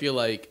guy who I feel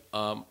like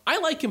I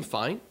like him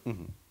fine.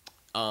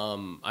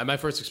 My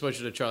first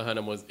exposure to Charlie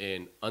Hunnam was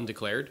in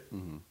Undeclared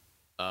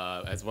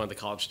as one of the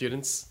college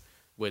students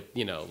with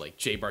like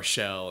Jay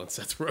Baruchel and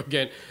Seth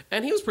Rogen,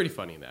 and he was pretty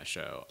funny in that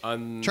show.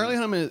 Charlie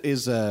Hunnam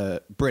is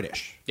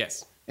British.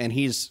 Yes. And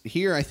he's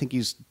here. I think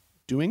he's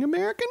doing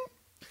American.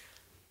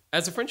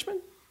 As a Frenchman.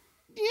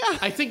 Yeah.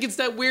 I think it's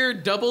that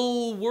weird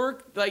double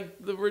work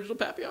like the original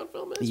Papillon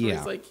film is. Where Yeah.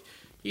 he's like,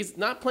 he's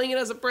not playing it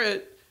as a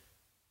Brit.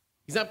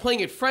 He's not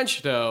playing it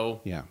French though.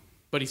 Yeah.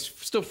 But he's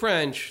still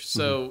French,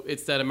 so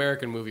it's that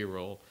American movie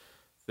role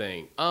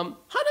thing. Hunnam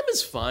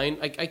is fine.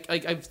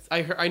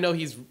 I know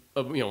he's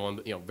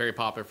very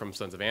popular from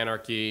Sons of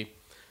Anarchy.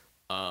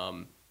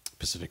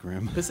 Pacific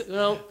Rim.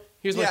 Well,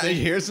 here's my thing.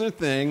 Here's the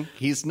thing.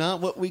 He's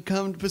not what we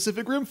come to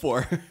Pacific Rim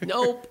for.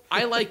 Nope.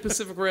 I like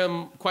Pacific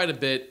Rim quite a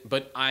bit,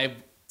 but I've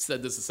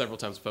said this several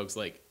times, folks.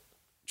 Like,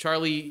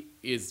 Charlie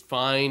is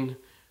fine.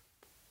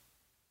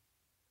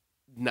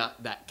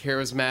 Not that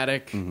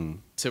charismatic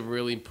to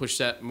really push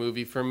that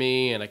movie for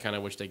me, and I kind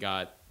of wish they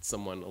got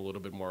someone a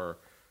little bit more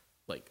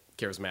like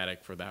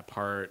charismatic for that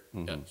part.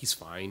 He's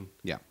fine.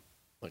 Yeah.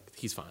 Like,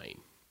 he's fine.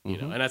 You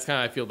know, and that's kind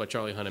of how I feel about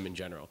Charlie Hunnam in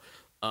general.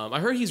 I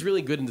heard he's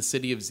really good in The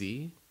City of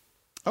Z.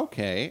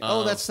 Okay.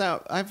 That's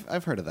how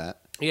I've heard of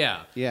that.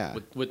 Yeah. Yeah.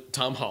 With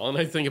Tom Holland,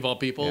 I think, of all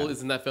people,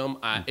 is in that film.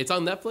 It's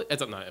on Netflix.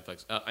 It's on not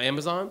Netflix.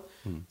 Amazon.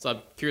 So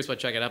I'm curious about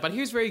checking it out. But he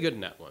was very good in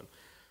that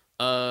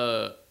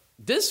one.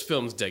 This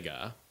film's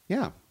Degas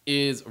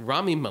is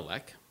Rami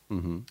Malek,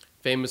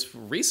 famous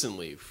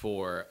recently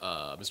for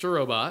Mr.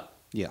 Robot.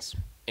 Yes.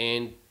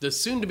 And the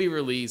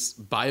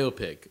soon-to-be-released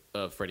biopic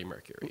of Freddie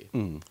Mercury.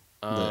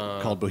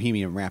 Called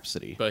Bohemian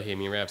Rhapsody.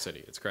 Bohemian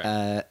Rhapsody. It's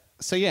correct.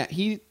 So yeah,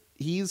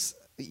 he's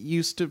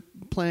used to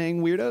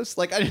playing weirdos.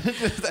 Like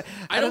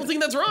I don't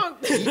think that's wrong.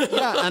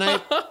 Yeah,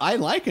 and I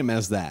like him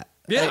as that.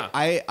 Yeah.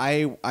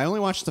 I only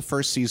watched the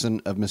first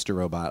season of Mr.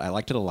 Robot. I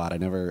liked it a lot.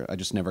 I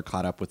just never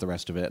caught up with the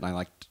rest of it, and I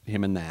liked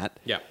him in that.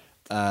 Yeah.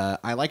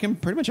 I like him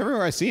pretty much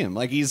everywhere I see him.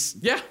 Like he's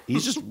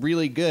just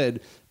really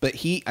good. But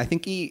I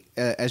think he,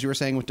 as you were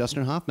saying with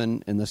Dustin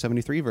Hoffman in the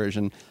 73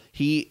 version,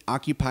 he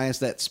occupies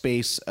that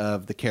space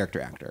of the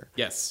character actor.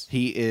 Yes.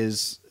 He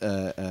is,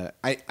 I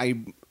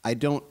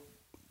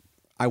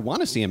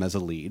want to see him as a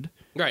lead.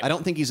 Right. I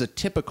don't think he's a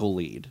typical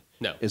lead.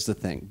 No. Is the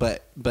thing.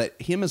 But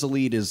him as a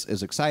lead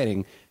is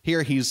exciting.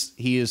 Here he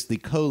is the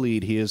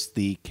co-lead. He is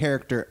the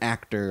character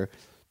actor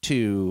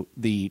to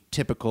the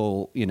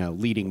typical,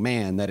 leading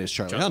man that is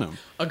Charlie Hunnam.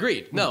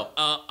 Agreed. No,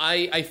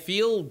 I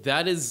feel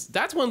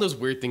that's one of those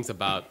weird things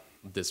about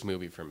this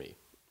movie for me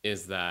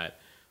is that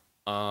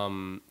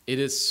it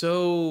is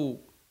so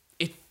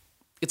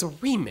it's a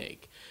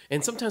remake.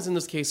 And sometimes in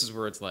those cases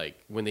where it's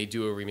like when they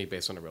do a remake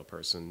based on a real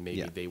person,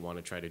 maybe they want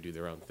to try to do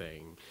their own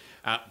thing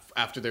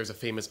after there's a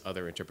famous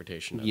other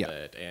interpretation of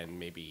it, and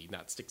maybe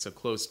not stick so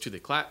close to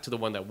the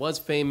one that was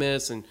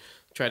famous and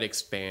try to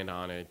expand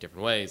on it in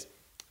different ways.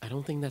 I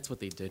don't think that's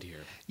what they did here.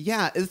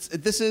 Yeah,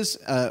 this is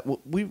I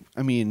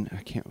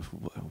can't.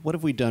 What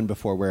have we done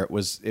before where it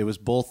was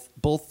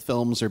both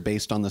films are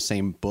based on the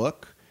same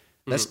book?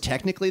 That's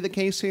technically the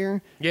case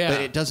here. Yeah, but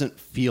it doesn't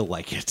feel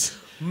like it.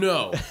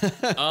 No.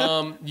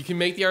 You can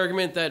make the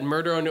argument that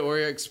Murder on the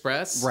Orient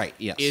Express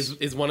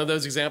is one of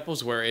those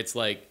examples where it's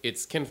like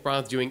it's Kenneth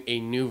Branagh doing a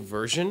new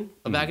version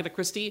of Agatha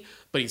Christie,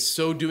 but he's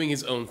so doing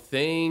his own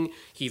thing.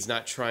 He's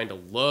not trying to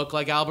look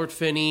like Albert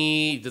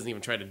Finney. He doesn't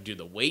even try to do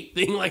the weight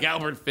thing like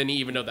Albert Finney,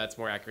 even though that's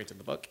more accurate to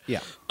the book.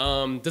 Yeah.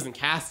 Doesn't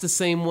cast the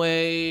same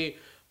way.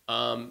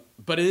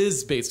 But it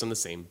is based on the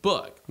same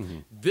book.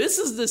 This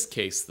is this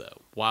case, though.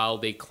 While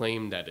they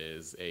claim that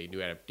is a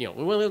new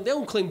adaptation, well, they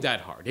don't claim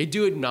that hard. They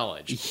do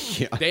acknowledge.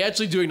 Yeah. They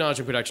actually do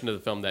acknowledge in production of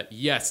the film that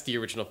yes, the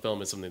original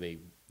film is something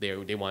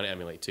they want to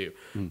emulate too.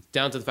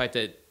 Down to the fact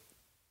that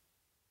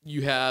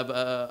you have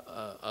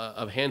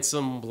a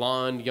handsome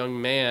blonde young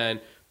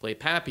man play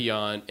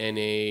Papillon and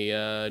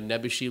a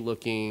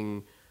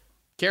nebbishy-looking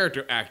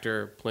character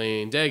actor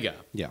playing Degas.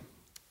 Yeah.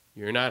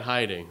 You're not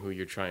hiding who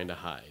you're trying to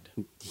hide.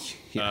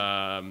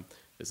 Yeah.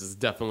 This is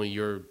definitely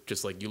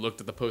just like you looked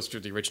at the poster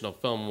of the original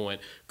film and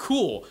went,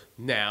 cool,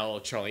 now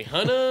Charlie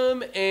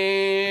Hunnam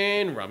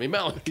and Rami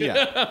Malek.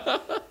 Yeah.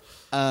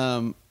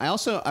 I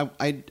also,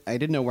 I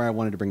didn't know where I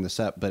wanted to bring this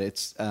up, but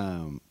it's,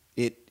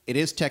 it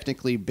is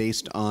technically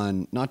based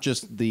on not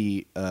just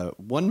the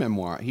one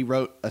memoir. He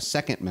wrote a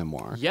second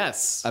memoir.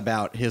 Yes.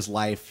 About his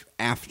life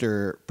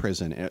after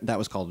prison. That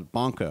was called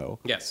Bonko.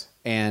 Yes.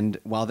 And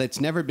while that's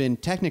never been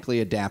technically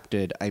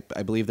adapted, I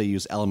believe they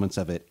use elements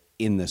of it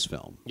in this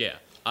film. Yeah.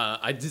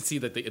 I did see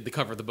that the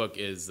cover of the book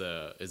is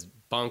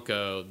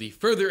Bonko, The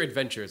Further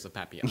Adventures of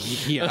Papillon.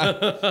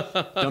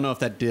 Yeah. Don't know if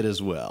that did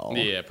as well.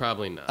 Yeah,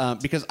 probably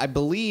not. Because I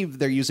believe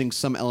they're using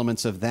some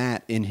elements of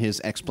that in his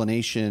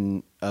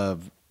explanation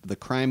of the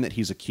crime that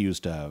he's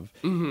accused of.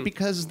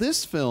 Because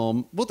this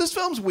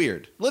film's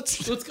weird.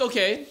 Let's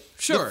okay,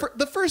 sure.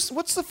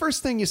 What's the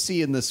first thing you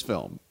see in this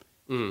film?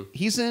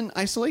 He's in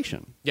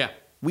isolation. Yeah.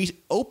 We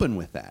open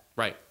with that.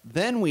 Right.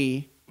 Then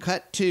we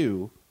cut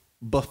to,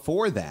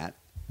 before that,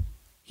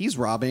 he's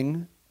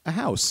robbing a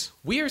house.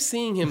 We are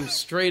seeing him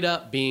straight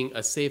up being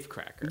a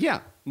safecracker. Yeah.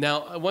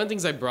 Now, one of the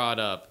things I brought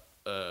up,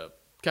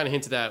 kind of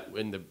hinted at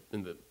in the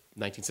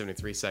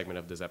 1973 segment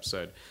of this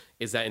episode,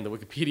 is that in the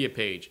Wikipedia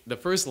page, the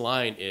first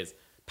line is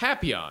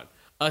Papillon,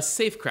 a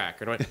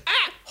safecracker. And I went,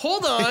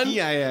 hold on.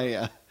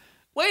 Yeah.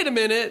 Wait a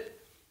minute.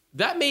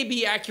 That may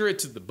be accurate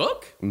to the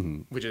book,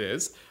 which it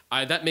is.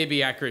 That may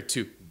be accurate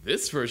to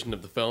this version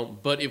of the film.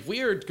 But if we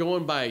are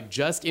going by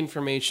just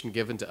information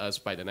given to us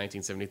by the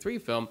 1973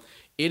 film,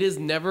 it is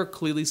never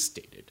clearly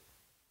stated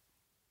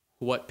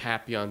what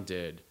Papillon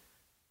did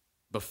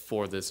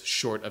before this,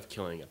 short of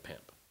killing a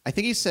pimp. I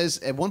think he says,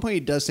 at one point he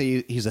does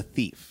say he's a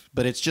thief,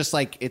 but it's just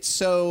like, it's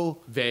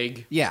so...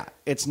 vague. Yeah,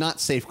 it's not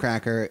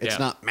safecracker, it's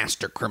not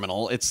master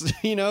criminal, it's,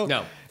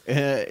 No.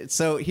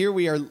 So here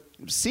we are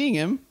seeing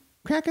him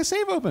crack a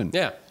safe open.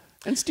 Yeah.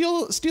 And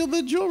steal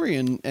the jewelry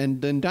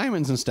and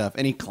diamonds and stuff.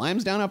 And he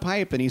climbs down a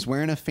pipe and he's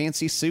wearing a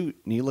fancy suit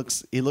and he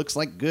looks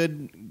like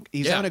good.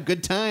 He's having a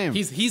good time.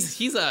 He's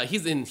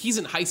in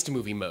heist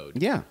movie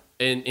mode. Yeah.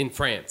 In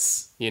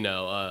France, he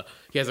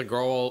has a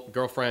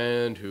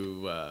girlfriend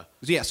who.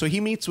 So he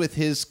meets with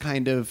his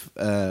kind of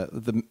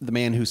the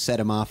man who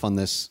set him off on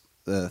this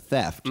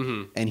theft,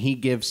 and he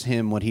gives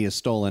him what he has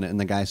stolen. And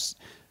the guy's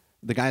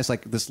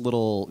like this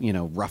little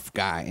rough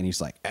guy, and he's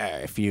like,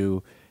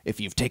 if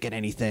you've taken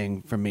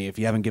anything from me, if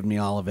you haven't given me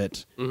all of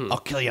it, I'll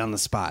kill you on the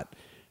spot.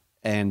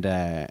 And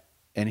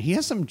he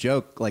has some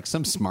joke, like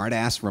some smart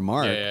ass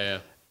remark. Yeah.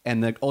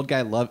 And the old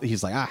guy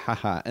he's like, ha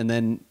ha. And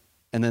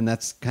then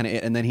that's kind of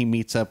it. And then he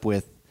meets up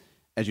with,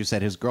 as you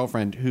said, his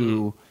girlfriend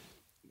who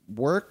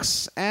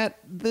works at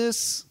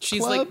this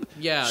club.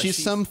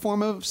 She's some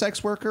form of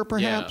sex worker,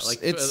 perhaps.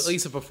 Yeah, at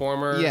least a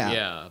performer.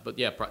 Yeah. But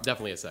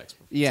definitely a sex.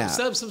 Yeah.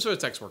 Some sort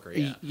of sex worker.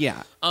 Yeah.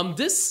 Yeah.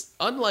 This,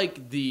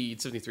 unlike the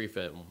 73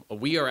 film,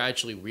 we are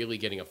actually really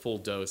getting a full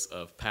dose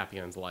of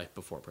Papillon's life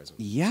before prison.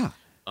 Yeah.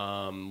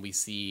 We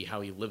see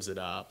how he lives it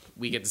up.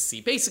 We get to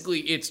see basically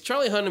it's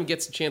Charlie Hunnam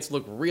gets a chance to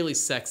look really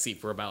sexy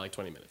for about like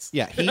 20 minutes.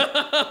 Yeah,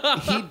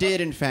 he did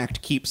in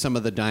fact keep some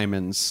of the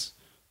diamonds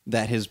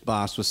that his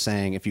boss was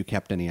saying, if you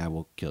kept any, I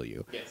will kill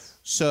you. Yes.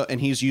 So, and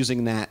he's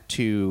using that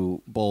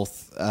to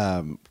both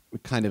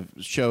kind of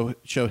show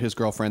his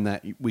girlfriend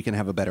that we can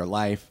have a better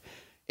life,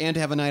 and to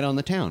have a night on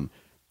the town.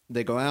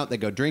 They go out, they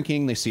go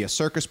drinking, they see a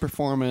circus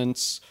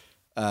performance.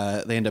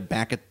 They end up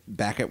back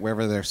at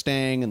wherever they're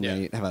staying, and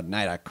they have a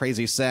night of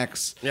crazy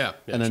sex. Yeah,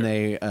 and then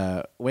they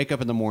wake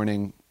up in the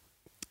morning,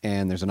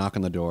 and there's a knock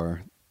on the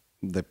door.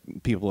 The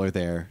people are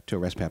there to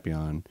arrest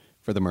Papillon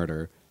for the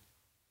murder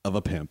of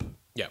a pimp.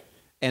 Yeah.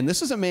 And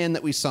this is a man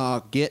that we saw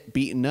get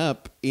beaten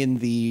up in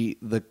the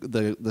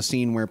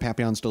scene where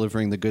Papillon's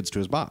delivering the goods to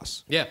his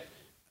boss. Yeah.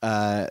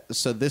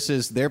 So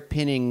they're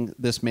pinning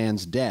this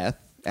man's death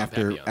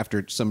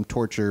after some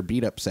torture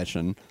beat up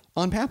session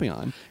on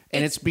Papillon,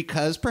 and it's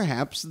because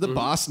perhaps the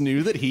boss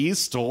knew that he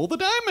stole the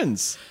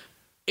diamonds.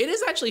 It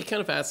is actually kind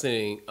of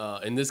fascinating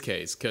in this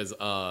case because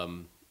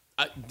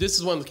this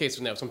is one of the cases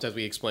now. Sometimes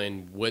we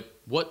explain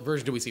what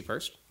version do we see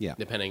first,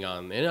 depending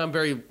on, and I'm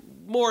very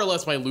more or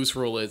less my loose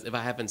rule is if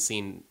I haven't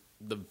seen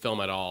the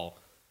film at all,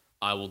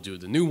 I will do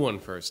the new one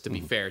first to be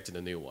fair to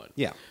the new one.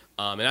 Yeah,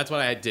 and that's what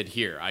I did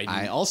here.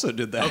 I also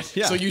did that. Okay,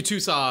 yeah. So you two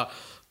saw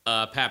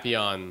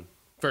Papillon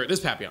first.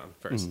 This Papillon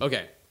first.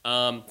 Okay.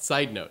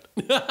 Side note,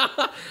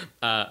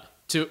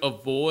 to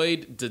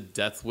avoid the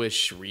Death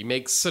Wish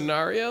remake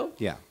scenario,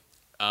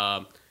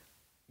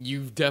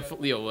 you've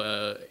definitely,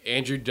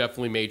 Andrew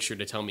definitely made sure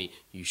to tell me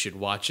you should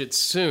watch it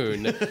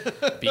soon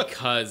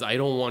because I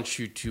don't want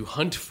you to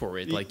hunt for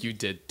it like you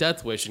did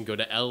Death Wish and go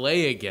to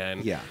LA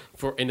again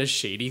in a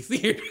shady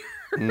theater.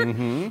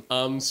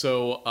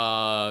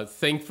 So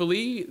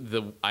thankfully,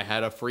 I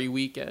had a free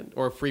weekend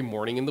or a free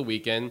morning in the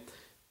weekend,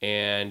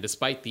 and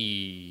despite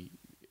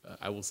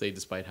I will say,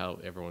 despite how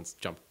everyone's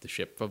jumped the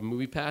ship from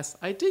Movie Pass,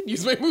 I did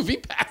use my Movie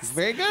Pass.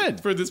 Very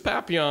good. For this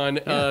Papillon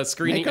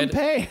screening. Make them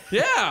pay.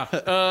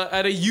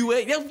 At a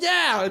UA.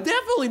 Yeah,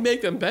 definitely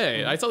make them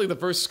pay. I saw like the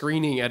first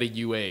screening at a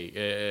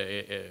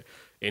UA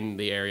in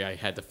the area. I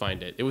had to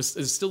find it. It was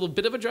still a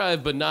bit of a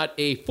drive, but not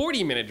a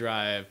 40-minute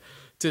drive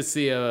to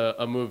see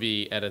a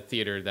movie at a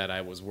theater that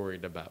I was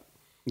worried about.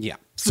 Yeah.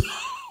 So,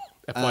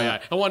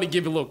 FYI, I want to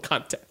give a little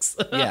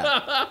context.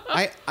 Yeah.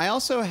 I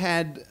also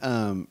had,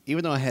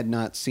 even though I had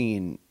not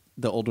seen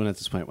the old one at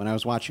this point, when I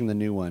was watching the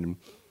new one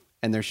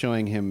and they're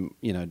showing him,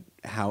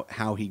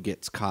 how he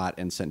gets caught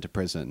and sent to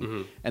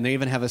prison. And they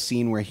even have a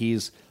scene where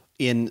he's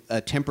in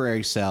a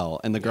temporary cell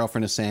and the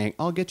girlfriend is saying,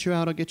 I'll get you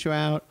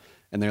out.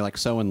 And they're like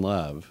so in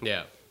love.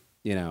 Yeah.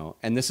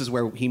 And this is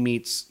where he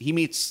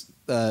meets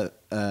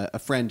a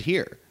friend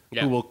here.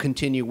 Who will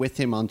continue with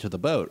him onto the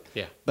boat.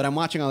 Yeah. But I'm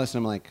watching all this and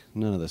I'm like,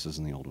 none of this is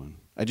in the old one.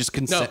 I'm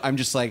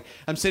just like,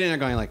 I'm sitting there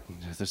going like,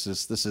 this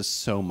is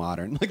so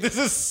modern. Like, this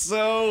is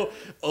so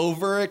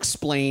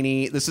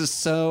over-explainy. This is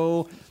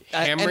so...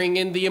 hammering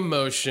in the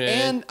emotion.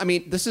 And,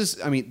 this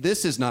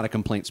is not a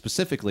complaint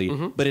specifically,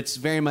 but it's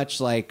very much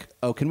like,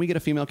 oh, can we get a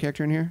female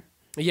character in here?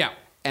 Yeah.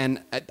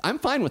 And I'm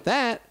fine with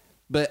that.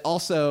 But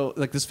also,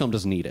 like, this film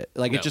doesn't need it.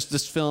 Like,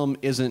 this film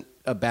isn't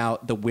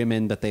about the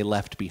women that they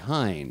left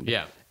behind.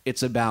 Yeah.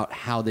 It's about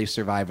how they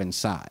survive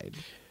inside.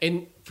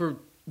 And for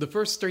the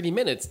first 30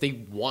 minutes,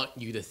 they want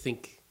you to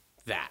think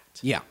that.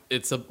 Yeah.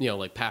 It's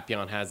like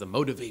Papillon has a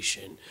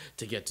motivation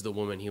to get to the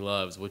woman he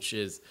loves, which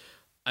is,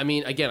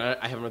 again,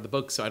 I haven't read the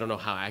book, so I don't know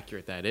how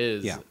accurate that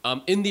is. Yeah.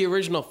 In the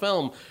original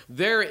film,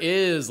 there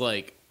is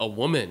like a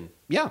woman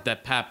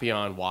that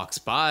Papillon walks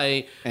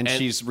by. And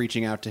she's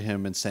reaching out to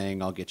him and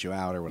saying, I'll get you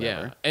out or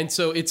whatever. Yeah. And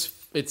so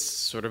it's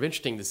sort of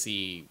interesting to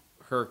see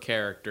her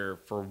character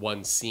for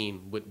one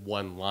scene with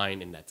one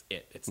line, and that's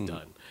it. It's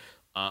done.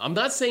 I'm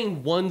not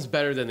saying one's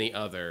better than the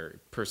other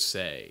per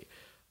se,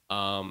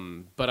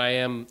 but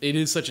it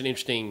is such an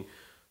interesting,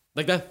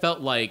 like, that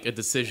felt like a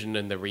decision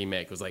in the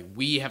remake. It was like,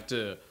 we have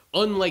to,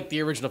 unlike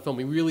the original film,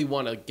 we really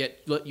want to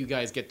let you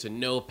guys get to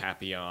know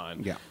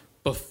Papillon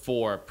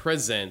before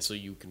prison, so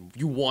you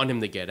want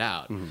him to get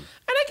out. And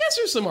I guess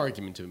there's some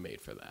argument to be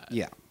made for that.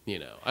 Yeah.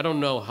 I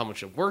don't know how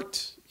much it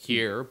worked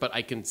here, but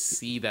I can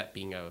see that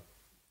being a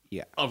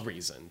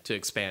reason to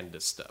expand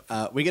this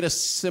stuff. We get a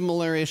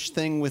similar-ish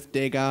thing with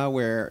Degas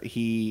where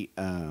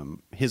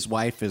his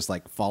wife is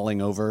like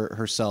falling over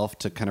herself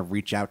to kind of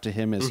reach out to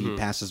him as he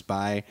passes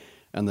by,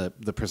 and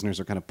the prisoners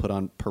are kind of put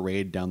on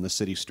parade down the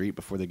city street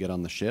before they get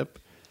on the ship.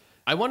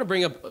 I want to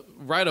bring up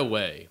right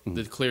away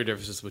the clear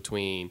differences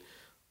between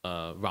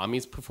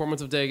Rami's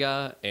performance of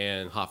Degas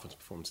and Hoffman's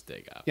performance of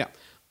Degas. Yeah.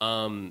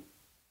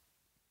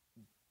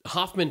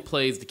 Hoffman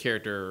plays the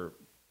character...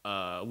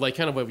 like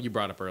kind of what you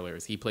brought up earlier,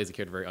 is he plays a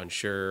character very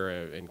unsure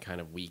and kind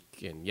of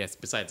weak. And yes,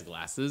 besides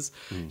glasses,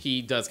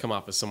 he does come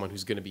off as someone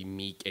who's going to be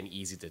meek and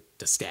easy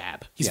to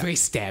stab. He's very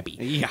stabby,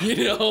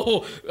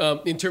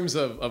 in terms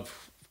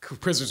of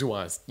prisoners who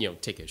want to,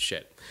 take his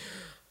shit.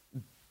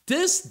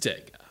 This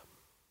Degas,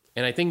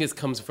 and I think this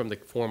comes from the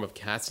form of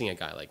casting a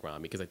guy like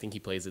Rami, because I think he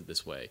plays it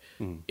this way,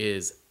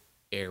 is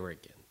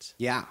arrogant.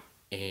 Yeah.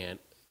 And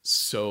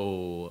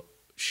so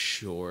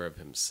sure of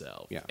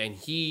himself. Yeah. And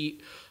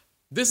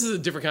this is a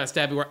different kind of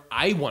stabbing where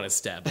I want to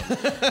stab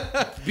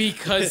him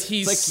because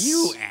he's It's like,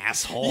 you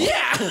asshole.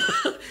 Yeah.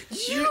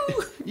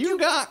 You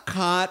got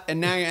caught, and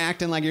now you're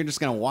acting like you're just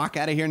going to walk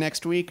out of here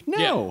next week? No.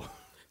 Yeah.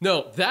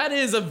 No, that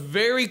is a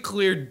very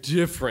clear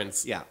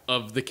difference Yeah.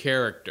 of the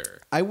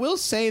character. I will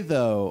say,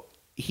 though,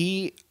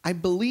 I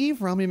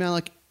believe Rami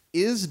Malek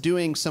is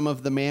doing some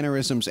of the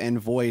mannerisms and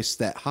voice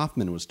that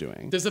Hoffman was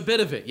doing. There's a bit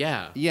of it,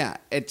 yeah. Yeah,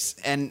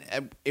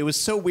 it was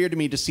so weird to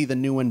me to see the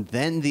new one,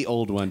 then the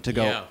old one, to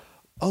go, Yeah.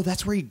 oh,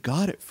 that's where he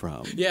got it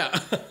from. Yeah.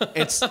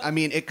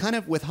 It kind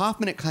of, with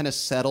Hoffman, it kind of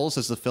settles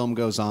as the film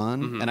goes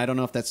on, and I don't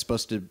know if that's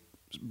supposed to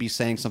be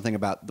saying something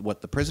about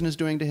what the prison is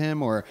doing to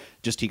him, or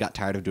just he got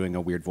tired of doing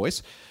a weird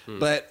voice.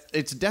 But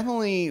it's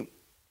definitely...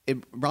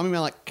 Rami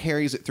Malek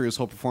carries it through his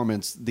whole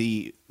performance,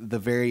 the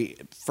very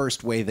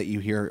first way that you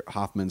hear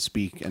Hoffman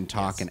speak and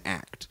talk and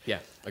act. Yeah,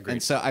 agreed.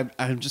 And so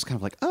I'm just kind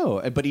of like,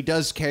 oh, but he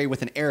does carry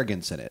with an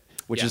arrogance in it,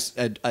 which is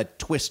a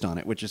twist on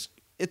it,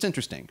 it's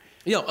interesting.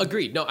 Yeah,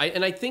 agreed. No,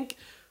 I think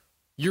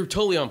you're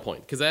totally on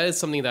point, because that is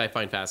something that I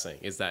find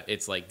fascinating, is that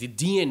it's like the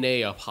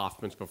DNA of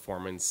Hoffman's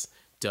performance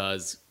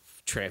does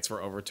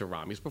transfer over to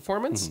Rami's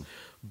performance,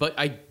 but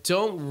I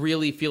don't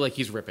really feel like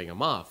he's ripping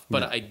him off.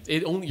 But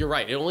you're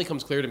right. It only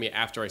comes clear to me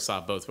after I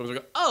saw both films. I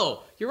go,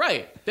 oh, you're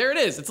right. There it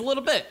is. It's a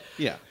little bit.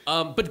 Yeah.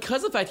 But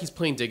because of the fact he's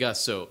playing Degas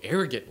so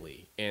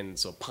arrogantly and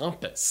so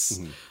pompous,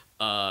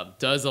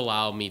 does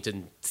allow me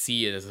to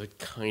see it as a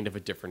kind of a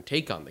different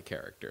take on the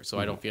character. So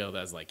I don't feel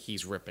as like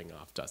he's ripping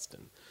off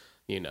Dustin,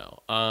 you know.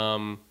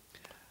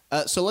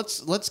 So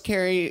let's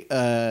carry.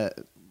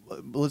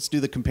 Let's do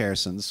the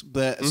comparisons.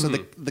 So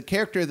the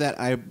character that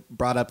I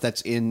brought up that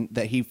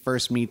he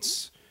first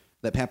meets,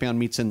 that Papillon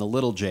meets in the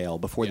little jail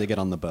before they get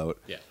on the boat.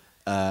 Yeah.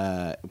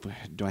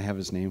 Do I have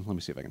his name? Let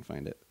me see if I can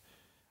find it.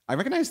 I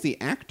recognize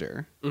the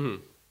actor.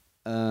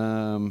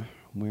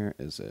 Where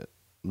is it?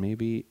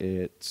 Maybe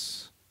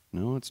it's...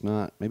 No, it's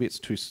not. Maybe it's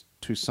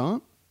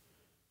Toussaint?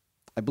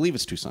 I believe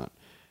it's Toussaint.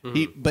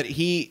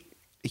 He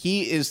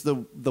is the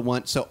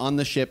one... So on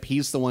the ship,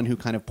 he's the one who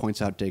kind of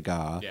points out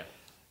Degas. Yeah.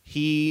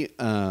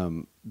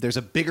 There's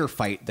a bigger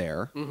fight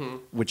there,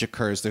 which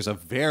occurs. There's a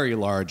very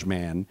large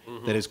man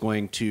that is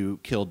going to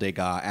kill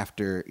Degas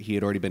after he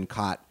had already been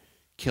caught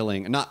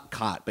killing, not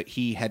caught, but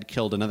he had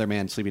killed another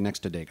man sleeping next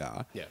to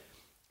Degas. Yeah.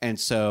 And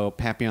so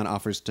Papillon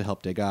offers to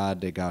help Degas.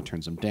 Degas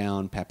turns him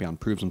down. Papillon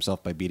proves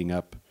himself by beating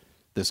up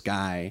this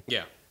guy.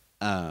 Yeah.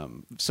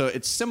 So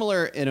it's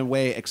similar in a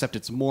way, except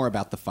it's more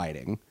about the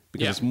fighting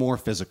because it's more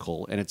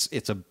physical, and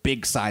it's a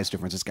big size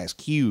difference. This guy's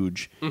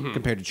huge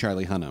compared to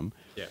Charlie Hunnam.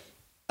 Yeah.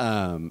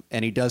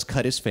 And he does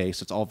cut his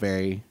face. It's all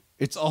very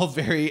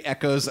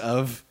echoes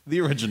of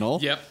the original.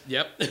 Yep.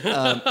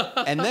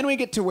 And then we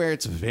get to where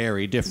it's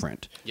very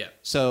different. Yeah.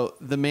 So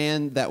the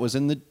man that was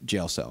in the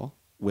jail cell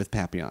with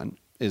Papillon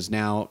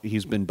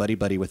he's been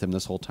buddy with him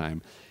this whole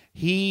time.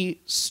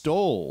 He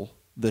stole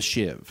the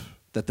shiv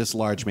that this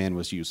large man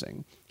was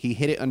using. He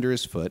hid it under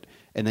his foot,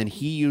 and then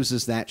he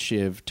uses that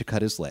shiv to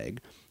cut his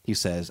leg. He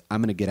says,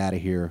 I'm going to get out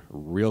of here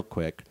real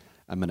quick.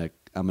 I'm going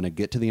to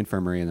get to the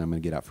infirmary, and I'm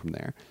going to get out from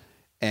there.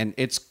 And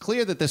it's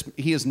clear that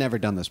he has never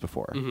done this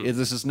before.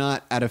 This is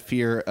not out of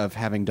fear of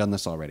having done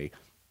this already.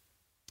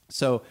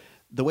 So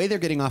the way they're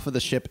getting off of the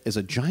ship is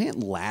a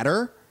giant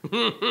ladder.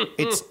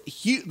 It's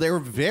huge. They're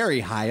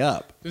very high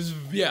up.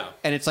 Yeah.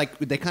 And it's like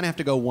they kind of have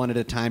to go one at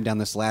a time down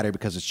this ladder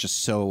because it's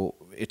just so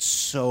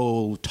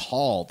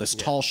tall. This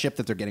tall ship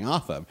that they're getting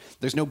off of.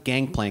 There's no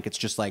gangplank. It's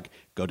just like,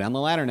 go down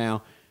the ladder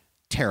now.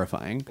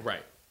 Terrifying.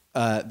 Right.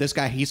 This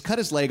guy, he's cut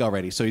his leg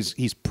already, so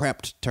he's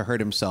prepped to hurt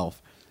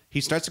himself. He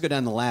starts to go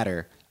down the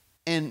ladder,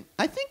 and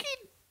I think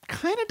he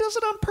kind of does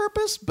it on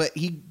purpose, but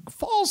he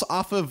falls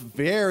off of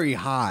very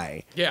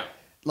high. Yeah.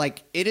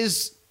 Like, it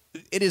is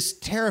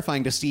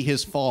terrifying to see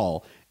his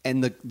fall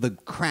and the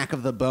crack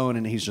of the bone,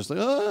 and he's just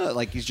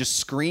like he's just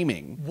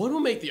screaming. One will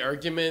make the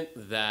argument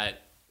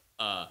that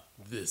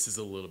this is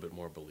a little bit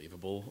more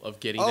believable of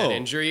getting that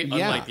injury,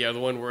 unlike the other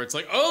one where it's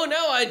like, oh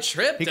no, I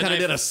tripped. He kind of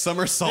did a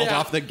somersault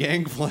off the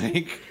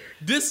gangplank.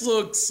 This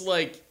looks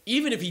like,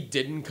 even if he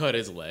didn't cut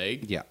his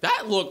leg,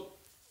 that looked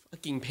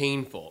fucking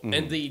painful.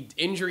 And the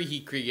injury he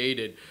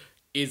created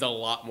is a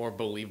lot more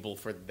believable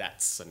for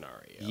that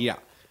scenario. Yeah.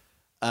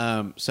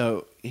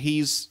 So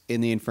he's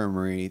in the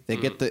infirmary. They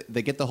get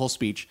the whole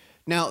speech.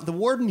 Now, the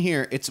warden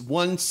here, it's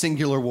one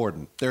singular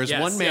warden. There's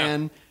one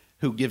man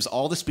who gives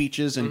all the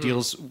speeches and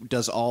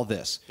does all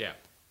this. Yeah.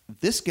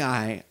 This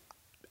guy,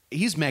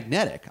 he's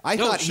magnetic. I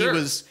thought he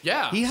was.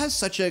 Yeah. He has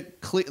such a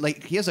clear,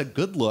 he has a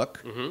good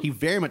look. He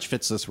very much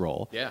fits this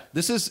role. Yeah.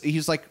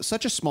 He's like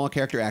such a small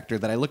character actor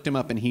that I looked him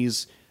up, and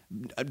he's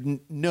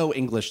no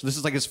English. This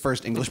is like his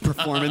first English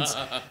performance.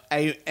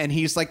 And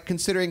he's like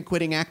considering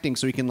quitting acting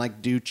so he can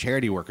like do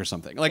charity work or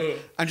something. Like,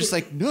 I'm just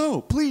like,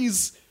 no,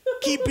 please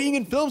keep being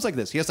in films like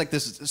this. He has like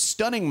this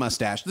stunning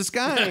mustache. This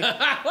guy,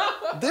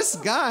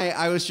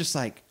 I was just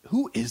like,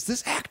 who is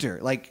this actor?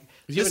 Like,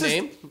 does he have a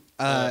name?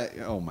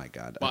 Oh my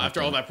God! Well,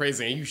 after all that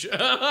praising, you should.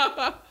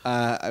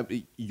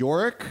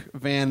 Yorick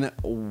van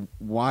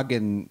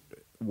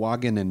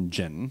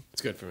Wageningen.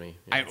 It's good for me.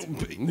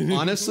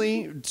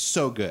 Honestly,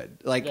 so good.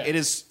 Like it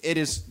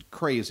is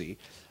crazy.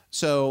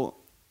 So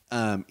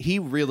he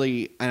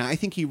really, and I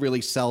think he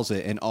really sells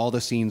it in all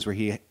the scenes where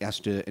he has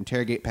to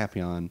interrogate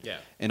Papillon. Yeah.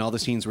 And all the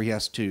scenes where he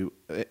has to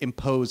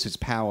impose his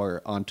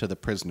power onto the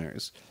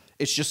prisoners.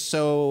 It's just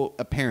so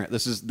apparent.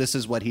 This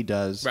is what he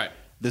does. Right.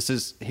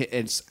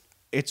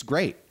 It's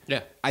great.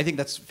 Yeah. I think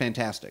that's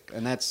fantastic.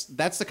 And that's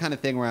the kind of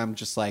thing where I'm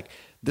just like,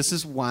 this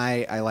is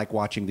why I like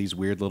watching these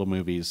weird little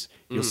movies.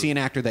 You'll see an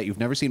actor that you've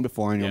never seen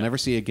before and you'll never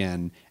see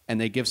again, and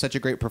they give such a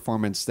great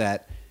performance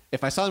that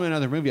if I saw them in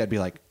another movie, I'd be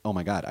like, oh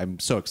my God, I'm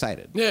so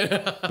excited.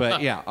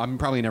 But yeah, I'm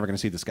probably never going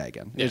to see this guy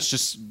again. Yeah. It's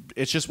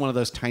just one of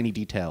those tiny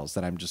details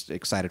that I'm just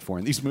excited for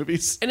in these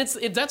movies. And that's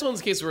one of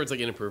those cases where it's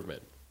like an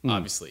improvement.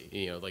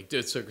 Obviously, like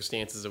the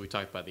circumstances that we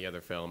talked about in the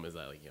other film is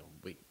that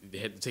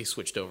they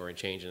switched over and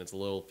changed, and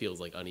feels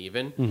like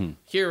uneven.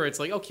 Here, it's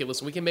like, okay,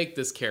 listen, we can make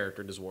this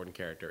character, this Warden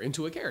character,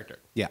 into a character.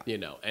 Yeah,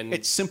 and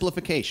it's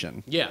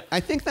simplification. Yeah, I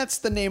think that's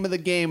the name of the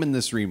game in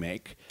this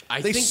remake.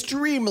 They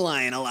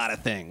streamline a lot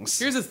of things.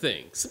 Here's the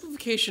thing: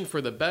 simplification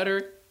for the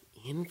better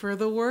and for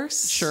the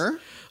worse. Sure.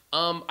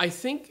 I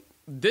think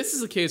this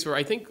is a case where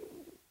I think.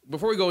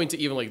 Before we go into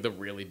even like the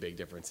really big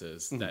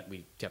differences that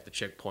we have to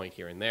checkpoint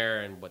here and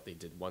there and what they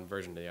did one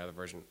version to the other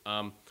version,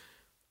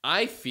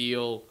 I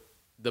feel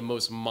the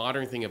most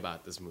modern thing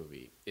about this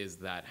movie is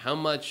that how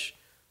much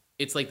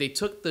it's like they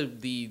took the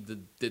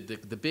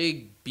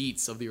big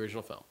beats of the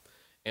original film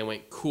and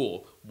went,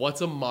 cool,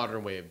 what's a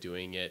modern way of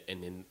doing it,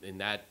 and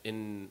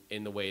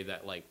in the way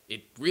that like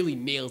it really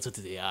nails it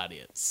to the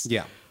audience.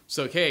 Yeah.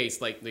 So okay,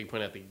 it's like they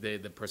point out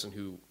the person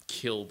who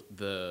killed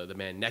the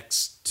man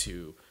next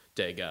to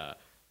Degas.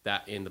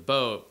 That in the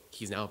boat,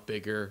 he's now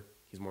bigger,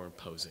 he's more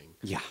imposing.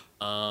 Yeah.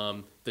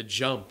 The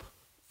jump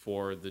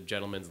for the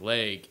gentleman's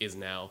leg is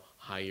now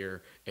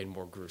higher and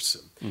more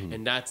gruesome.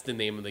 And that's the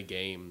name of the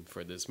game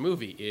for this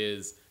movie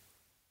is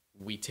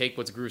we take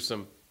what's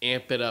gruesome,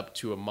 amp it up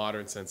to a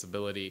modern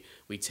sensibility.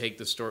 We take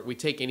the story, we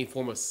take any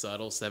form of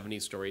subtle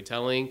 70s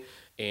storytelling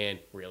and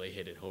really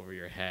hit it over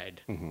your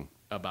head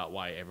about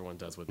why everyone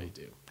does what they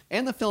do.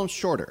 And the film's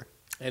shorter.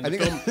 And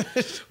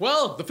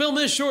the film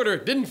is shorter.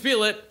 Didn't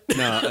feel it.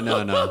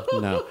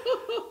 No.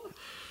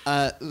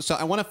 So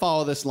I want to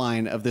follow this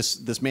line of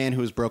this man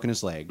who has broken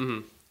his leg.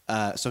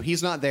 So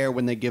he's not there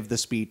when they give the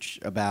speech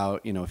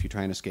about, if you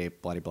try and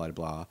escape, blah, blah,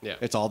 blah. Yeah.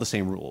 It's all the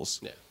same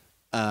rules.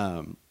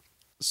 Yeah.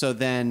 So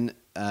then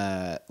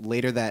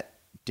later that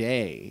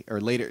day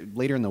or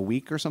later in the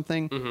week or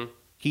something,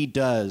 he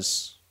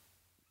does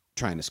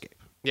try and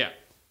escape. Yeah.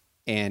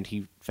 And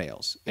he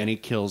fails, and he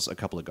kills a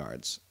couple of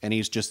guards, and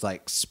he's just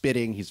like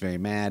spitting. He's very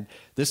mad.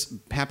 This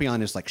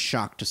Papillon is like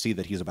shocked to see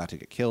that he's about to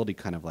get killed. He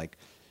kind of like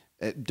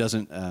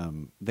doesn't.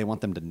 They want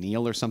them to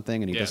kneel or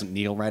something, and he doesn't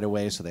kneel right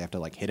away, so they have to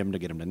like hit him to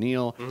get him to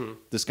kneel.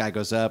 This guy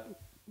goes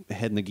up,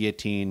 head in the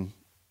guillotine.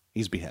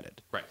 He's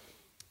beheaded. Right.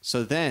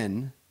 So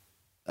then,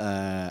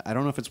 I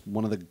don't know if it's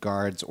one of the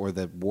guards or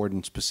the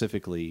warden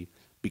specifically,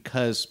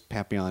 because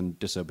Papillon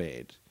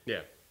disobeyed.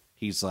 Yeah.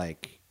 He's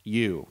like,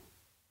 you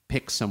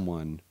pick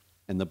someone.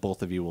 And the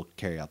both of you will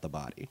carry out the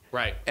body.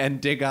 Right.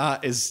 And Degas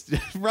is...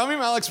 Rami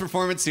Malek's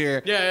performance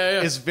here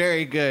is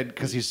very good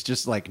because he's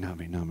just like, not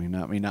me.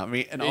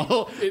 And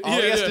all he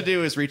has to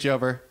do is reach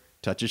over,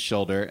 touch his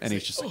shoulder, and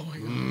he's just like, oh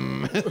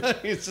my God.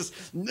 He's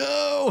just,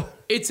 no!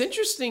 It's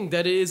interesting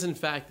that it is, in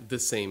fact, the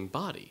same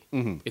body.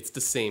 It's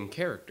the same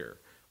character.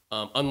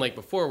 Unlike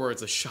before where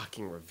it's a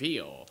shocking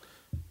reveal.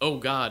 Oh,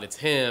 God, it's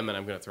him, and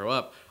I'm going to throw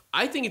up.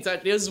 I think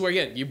this is where,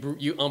 again,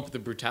 you ump the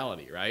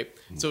brutality, right?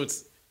 So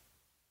it's...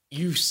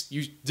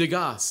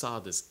 Degas saw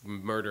this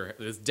murder,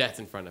 this death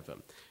in front of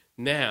him.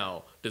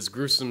 Now, this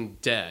gruesome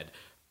dead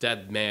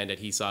man that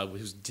he saw,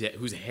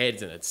 whose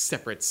head's in a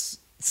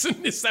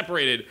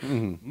separated.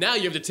 Now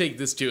you have to take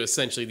this to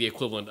essentially the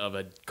equivalent of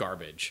a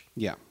garbage.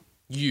 Yeah.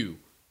 You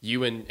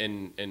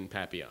and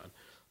Papillon.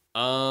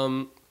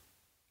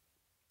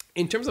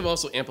 In terms of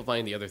also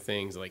amplifying the other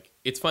things, like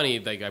it's funny,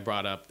 like I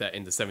brought up that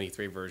in the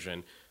 73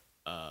 version,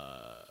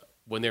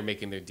 when they're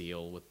making their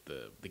deal with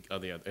the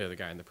other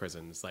guy in the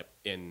prison, it's like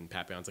in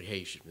Papillon's like,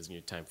 hey, isn't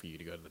it time for you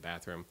to go to the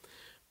bathroom?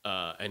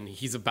 And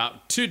he's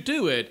about to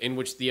do it, in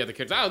which the other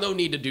character, no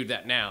need to do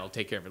that now. I'll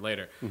take care of it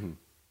later.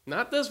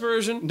 Not this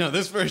version. No,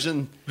 this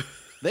version,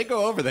 they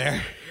go over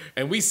there.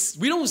 And we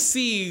don't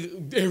see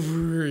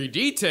every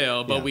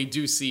detail, but we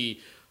do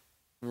see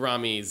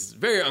Rami's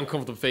very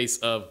uncomfortable face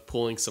of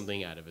pulling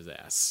something out of his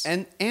ass.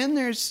 And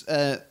there's,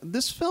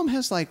 this film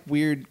has like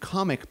weird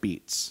comic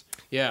beats.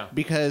 Yeah.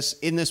 Because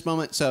in this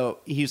moment, so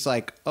he's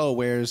like, oh,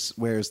 where's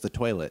the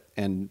toilet?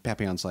 And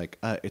Papillon's like,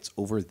 it's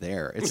over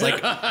there. It's like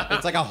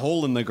it's like a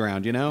hole in the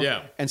ground,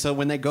 Yeah. And so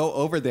when they go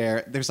over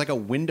there, there's like a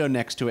window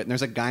next to it, and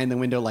there's a guy in the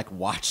window like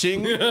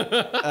watching.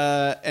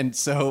 And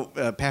so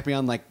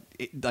Papillon like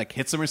like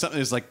hits him or something.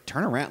 It's like,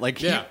 turn around.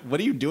 Like, Yeah. what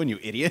are you doing, you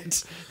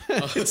idiot?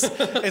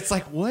 It's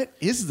like, what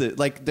is this?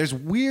 Like, there's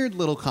weird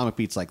little comic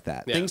beats like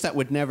that. Yeah. Things that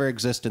would never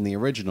exist in the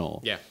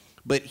original. Yeah.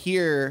 But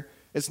here,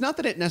 it's not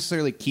that it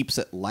necessarily keeps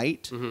it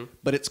light,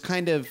 but it's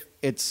kind of,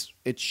 it's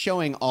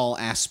showing all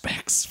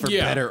aspects for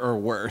Yeah. better or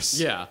worse.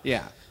 Yeah.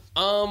 Yeah.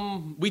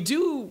 We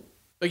do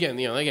again.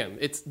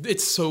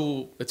 It's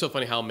so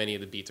funny how many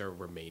of the beats are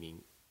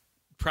remaining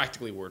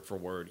practically word for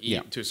word,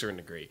 to a certain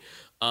degree.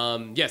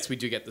 Yes, we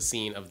do get the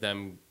scene of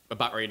them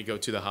about ready to go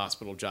to the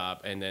hospital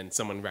job, and then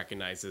someone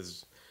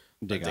recognizes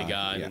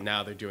Degas, and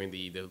now they're doing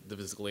the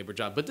physical labor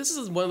job. But this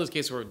is one of those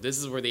cases where this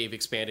is where they've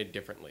expanded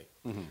differently.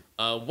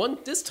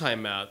 This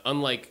time out,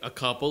 unlike a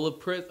couple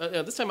of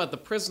this time out, the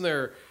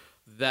prisoner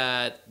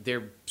that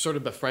they're sort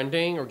of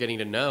befriending or getting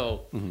to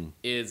know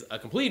is a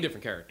completely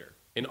different character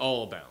in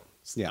all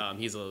bounds. Yeah.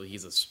 He's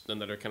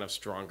another kind of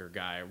stronger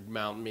guy,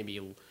 maybe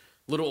a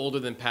little older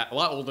than a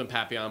lot older than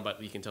Papillon,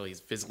 but you can tell he's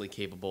physically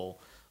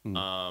capable.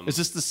 Is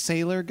this the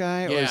sailor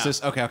guy, or is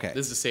this okay?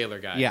 This is the sailor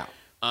guy. Yeah.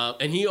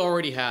 And he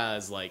already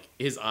has like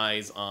his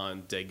eyes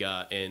on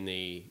Degas in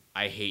a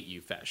 "I hate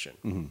you"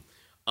 fashion.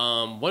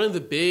 One of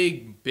the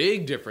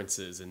big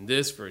differences in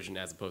this version,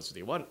 as opposed to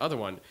the other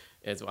one,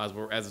 is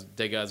as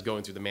Degas is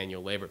going through the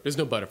manual labor, there's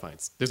no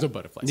butterflies. There's no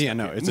butterflies. Yeah,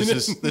 no.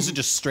 This is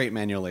just straight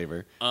manual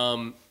labor.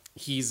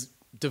 He's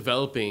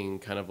developing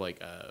kind of like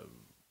a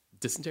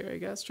dysentery, I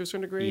guess, to a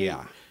certain degree.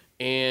 Yeah.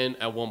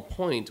 And at one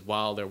point,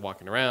 while they're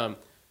walking around,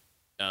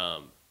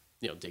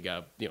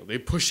 Degas, they're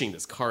pushing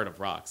this cart of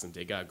rocks, and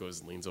Degas goes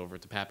and leans over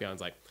to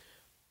Papillon's like,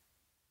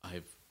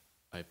 I've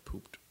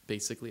pooped,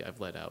 basically. I've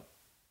let out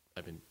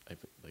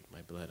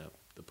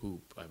the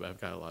poop. I've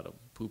got a lot of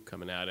poop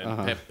coming out.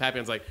 And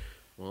Papillon's like,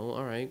 well,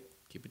 all right,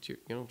 keep it to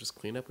just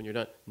clean up when you're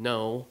done.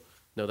 No,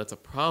 that's a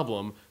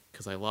problem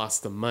because I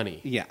lost the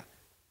money. Yeah.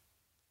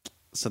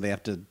 So they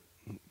have to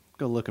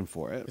go looking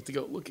for They it. have to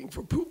go looking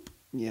for poop.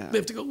 Yeah. They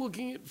have to go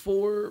looking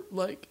for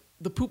like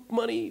the poop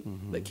money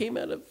that came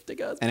out of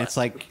Degas. And it's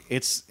like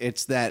it's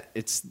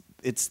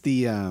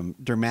the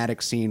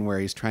dramatic scene where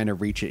he's trying to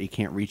reach it, he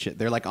can't reach it.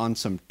 They're like on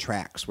some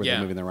tracks where they're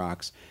moving the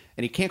rocks,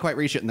 and he can't quite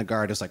reach it. And the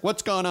guard is like,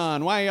 "What's going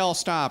on? Why y'all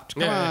stopped?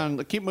 Come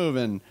on, keep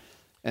moving."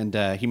 And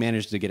he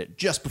managed to get it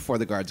just before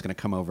the guard's going to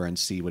come over and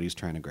see what he's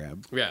trying to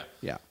grab. Yeah.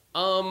 Yeah.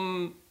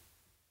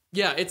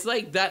 Yeah, it's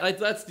like that.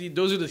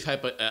 Those are the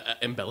type of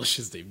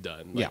embellishes they've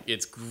done. Like, Yeah.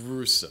 it's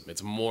gruesome.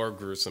 It's more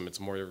gruesome. It's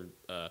more.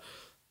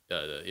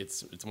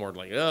 It's more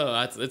like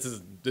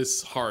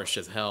this harsh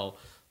as hell.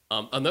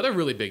 Another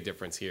really big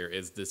difference here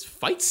is this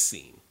fight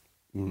scene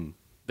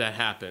that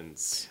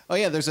happens. Oh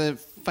yeah, there's a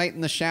fight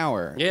in the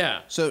shower.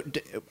 Yeah. So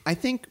I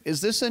think,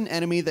 is this an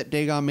enemy that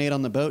Degas made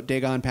on the boat?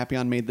 Degas and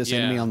Papillon made this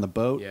enemy on the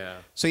boat. Yeah.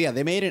 So yeah,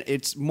 they made it.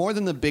 It's more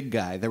than the big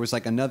guy. There was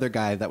like another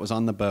guy that was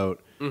on the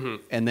boat,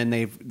 and then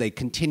they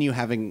continue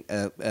having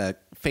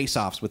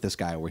face-offs with this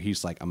guy where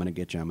he's like, "I'm gonna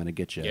get you. I'm gonna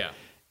get you." Yeah.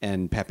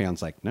 And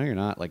Papillon's like, "No, you're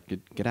not. Like,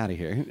 get out of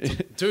here."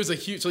 There's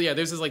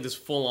this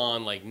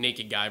full-on like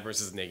naked guy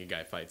versus naked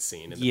guy fight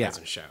scene in the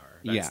prison shower.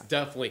 That's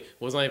definitely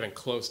was not even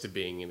close to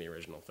being in the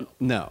original film.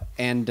 No,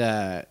 and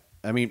I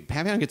mean,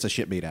 Papillon gets a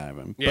shit beat out of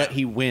him, but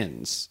he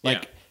wins.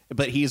 Like,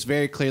 but he's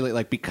very clearly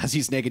like, because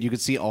he's naked, you can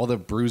see all the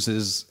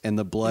bruises and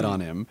the blood on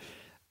him.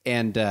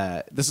 And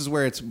this is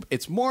where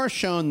it's more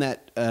shown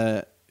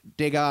that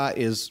Degas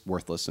is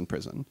worthless in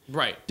prison.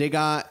 Right.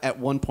 Degas at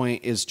one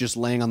point is just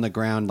laying on the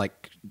ground,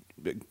 like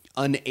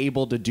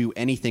unable to do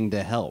anything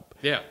to help.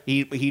 Yeah.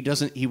 He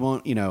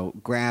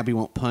won't grab, he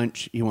won't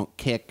punch, he won't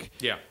kick.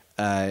 Yeah.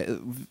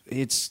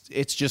 It's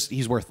just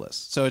he's worthless.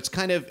 So it's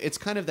kind of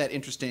that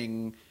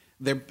interesting.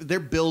 They're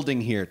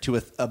building here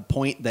to a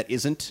point that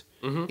isn't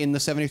in the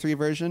 73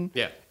 version.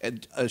 Yeah.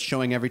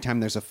 Showing every time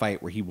there's a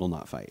fight where he will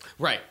not fight.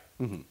 Right.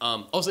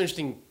 Also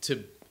interesting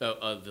to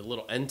the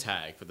little end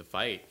tag for the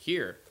fight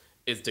here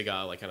is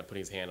Degas like kind of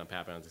putting his hand on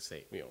Papillon to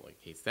say, like,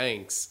 hey,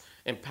 thanks.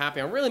 And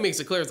Papillon really makes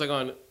it clear. It's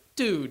like,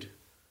 dude,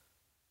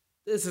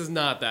 this is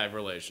not that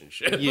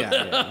relationship.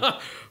 Yeah.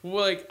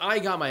 Like, I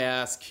got my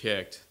ass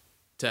kicked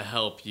to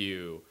help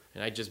you.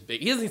 And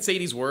he doesn't say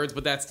these words,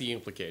 but that's the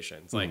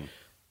implication. It's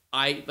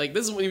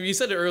this is when you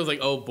said it earlier, like,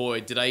 oh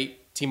boy, did I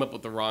team up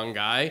with the wrong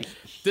guy?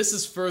 This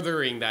is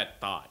furthering that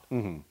thought.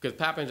 Because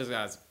Papillon just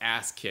got his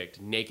ass kicked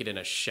naked in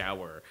a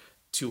shower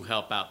to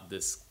help out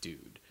this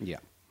dude. Yeah.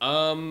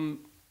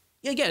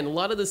 Again, a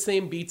lot of the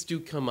same beats do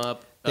come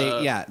up.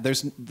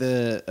 There's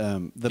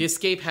the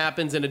escape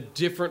happens in a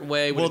different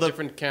way with a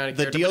different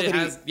character. The deal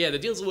the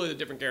deal's with a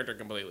different character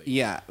completely.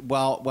 Yeah.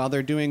 While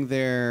they're doing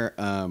their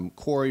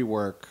quarry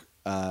work,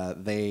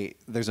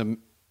 there's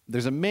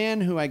a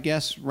man who I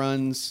guess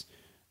runs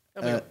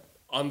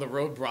on the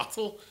road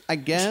brothel, I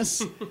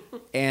guess,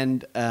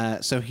 and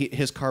so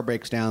his car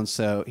breaks down,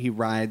 so he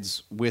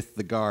rides with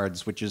the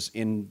guards, which is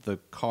in the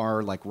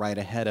car like right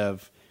ahead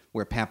of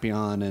where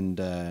Papillon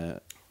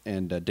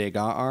and Degas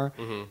are.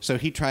 So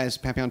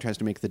Papillon tries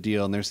to make the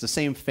deal, and there's the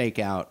same fake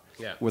out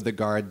where the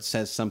guard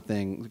says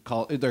something.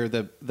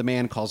 The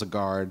man calls a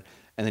guard,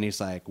 and then he's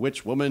like,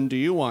 "Which woman do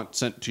you want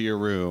sent to your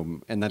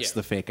room?" And that's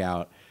the fake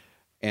out.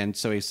 And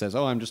so he says,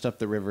 "Oh, I'm just up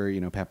the river.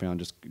 You know, Papillon,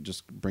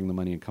 just bring the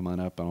money and come on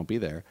up, and I'll be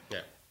there."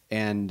 Yeah.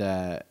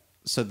 And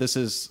so this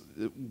is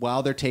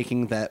while they're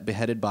taking that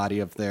beheaded body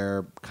of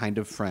their kind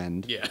of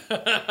friend.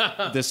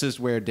 Yeah. This is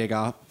where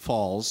Degas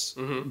falls,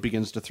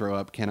 begins to throw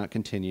up, cannot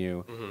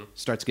continue,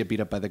 starts to get beat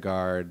up by the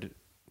guard.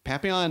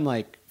 Papillon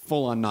like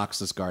full on knocks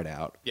this guard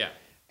out. Yeah.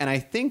 And I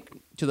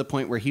think to the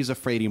point where he's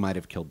afraid he might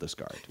have killed this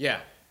guard.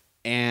 Yeah.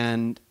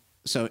 And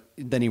so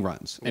then he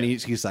runs, and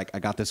he's like, "I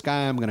got this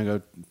guy. I'm gonna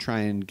go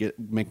try and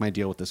make my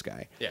deal with this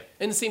guy." Yeah.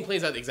 And the scene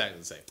plays out exactly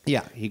the same.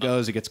 Yeah, he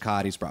goes, he gets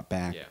caught, he's brought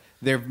back. Yeah.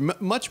 They're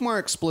much more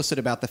explicit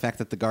about the fact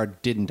that the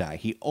guard didn't die.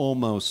 He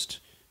almost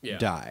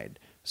died.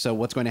 So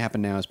what's going to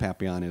happen now is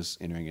Papillon is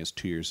entering his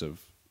 2 years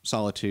of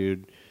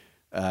solitude.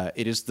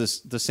 It is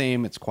the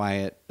same. It's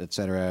quiet,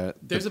 etc.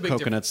 There's the a big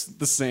coconut's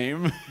the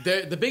same.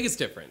 The biggest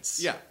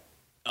difference. Yeah.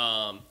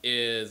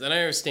 Is, and I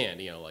understand,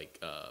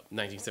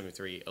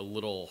 1973, a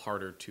little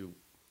harder to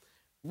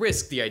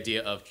risk the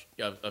idea of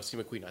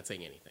Steve McQueen not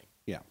saying anything.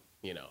 Yeah.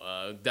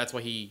 That's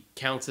why he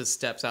counts his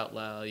steps out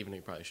loud, even though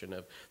he probably shouldn't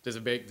have. There's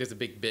a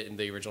big bit in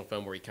the original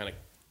film where he kind of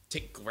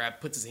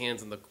puts his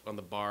hands on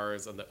the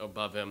bars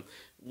above him,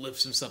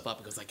 lifts himself up,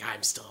 and goes like,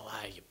 "I'm still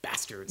alive, you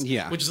bastards."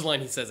 Yeah. Which is a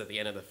line he says at the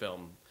end of the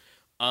film.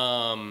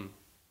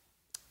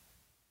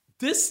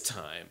 This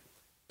time,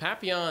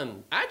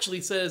 Papillon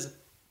actually says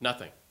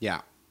nothing.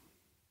 Yeah.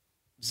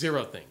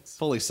 Zero things.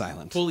 Fully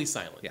silent. Fully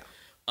silent. Yeah.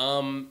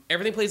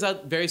 Everything plays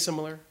out very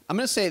similar. I'm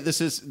going to say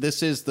this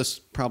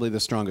is probably the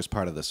strongest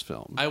part of this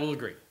film. I will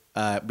agree.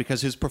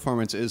 Because his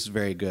performance is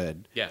very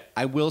good. Yeah.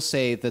 I will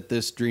say that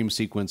this dream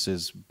sequence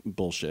is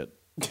bullshit.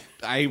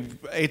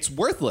 It's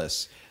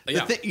worthless.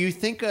 Yeah. You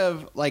think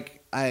of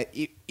like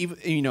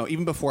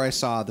even before I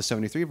saw the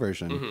 73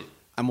 version,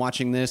 I'm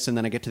watching this and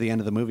then I get to the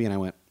end of the movie and I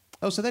went,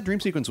 "Oh, so that dream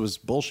sequence was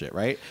bullshit,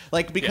 right?"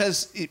 Like,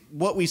 because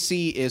what we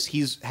see is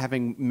he's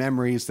having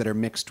memories that are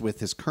mixed with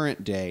his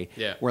current day,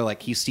 where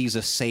like he sees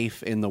a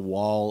safe in the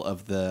wall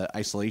of the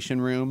isolation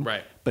room,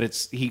 right?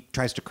 But he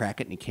tries to crack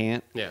it and he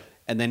can't, yeah.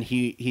 And then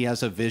he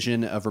has a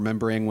vision of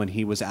remembering when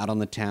he was out on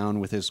the town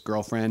with his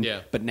girlfriend,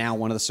 but now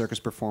one of the circus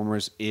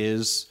performers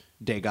is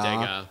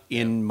Degas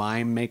in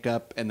mime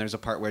makeup, and there's a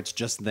part where it's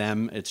just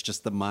them. It's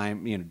just the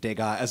mime,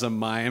 Degas as a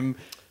mime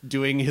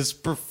doing his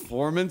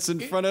performance in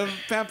front of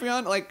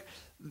Papillon. Like,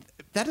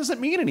 that doesn't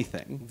mean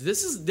anything.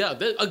 This is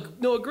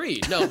no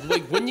agreed. No,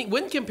 like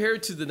when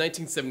compared to the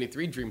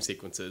 1973 dream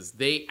sequences,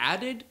 they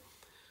added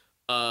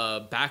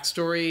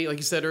backstory, like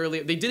you said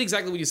earlier. They did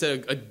exactly what you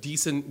said a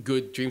decent,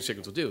 good dream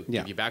sequence will do.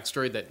 Yeah. Give you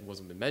backstory that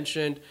wasn't been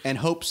mentioned, and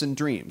hopes and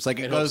dreams. Like,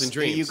 hopes and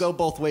dreams. You go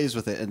both ways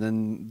with it, and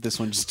then this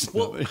one just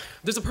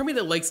there's a part of me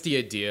that likes the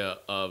idea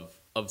of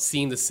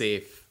seeing the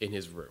safe in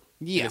his room,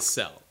 in his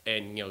cell,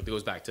 and it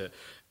goes back to.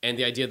 And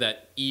the idea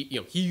that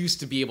he used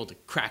to be able to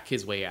crack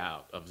his way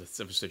out of the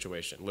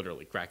situation,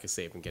 literally crack his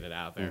safe and get it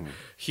out there.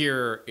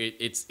 Here,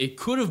 it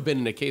could have been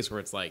in a case where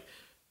it's like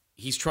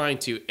he's trying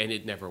to, and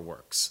it never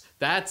works.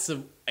 That's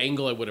an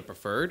angle I would have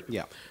preferred.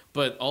 Yeah.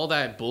 But all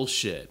that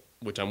bullshit,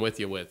 which I'm with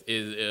you with,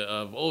 is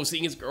of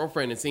seeing his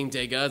girlfriend and seeing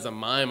Degas as a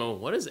mime.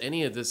 What does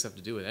any of this have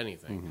to do with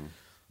anything?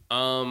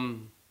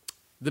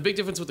 The big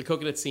difference with the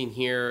coconut scene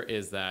here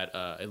is that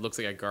it looks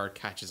like a guard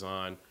catches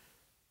on.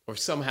 Or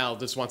somehow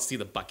just wants to see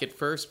the bucket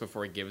first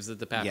before he gives it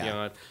to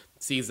Papillon.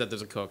 Sees that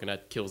there's a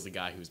coconut, kills the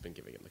guy who's been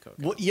giving him the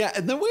coconut. Well, yeah,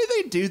 and the way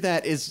they do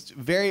that is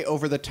very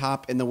over the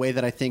top in the way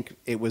that I think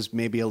it was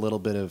maybe a little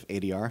bit of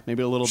ADR,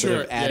 maybe a little bit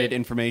of added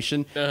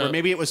information, or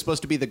maybe it was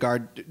supposed to be the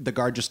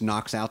guard just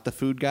knocks out the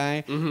food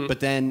guy, but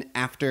then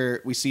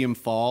after we see him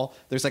fall,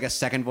 there's like a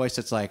second voice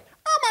that's like,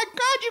 "Oh my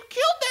God, you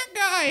killed that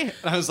guy!"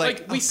 And I was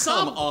like, we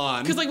saw, come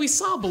on, because we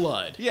saw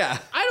blood. Yeah,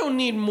 I don't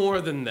need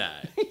more than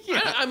that.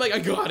 I'm like, I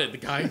got it. The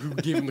guy who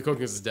gave him the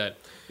coconut is dead.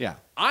 Yeah,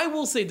 I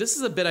will say this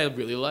is a bit I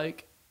really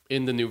like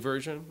in the new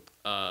version.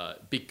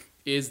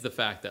 Is the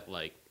fact that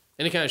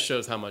and it kind of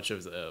shows how much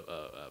of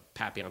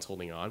Papillon's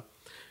holding on.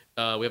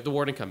 We have the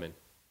warden come in,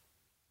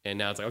 and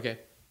now it's like, okay,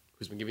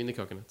 who's been giving the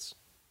coconuts?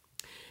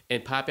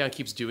 And Papillon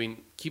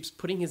keeps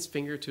putting his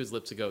finger to his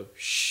lips to go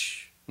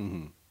shh,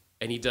 and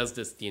he does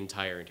this the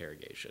entire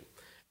interrogation.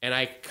 And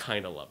I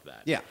kind of love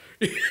that. Yeah.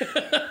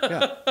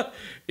 Yeah.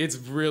 It's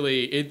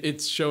really,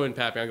 it's showing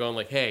Papillon going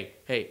like,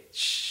 hey,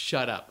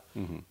 shut up.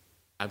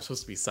 I'm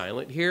supposed to be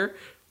silent here.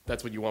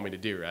 That's what you want me to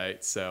do,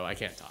 right? So I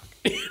can't talk.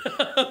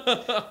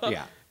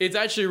 Yeah. It's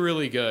actually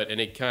really good.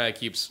 And it kind of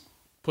keeps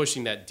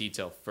pushing that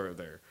detail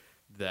further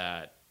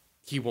that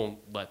he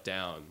won't let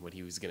down what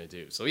he was going to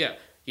do. So yeah,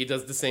 he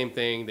does the same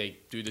thing. They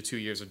do the 2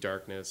 years of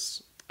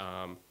darkness.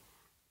 And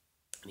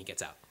he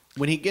gets out.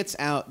 When he gets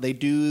out, they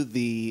do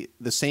the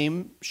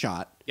same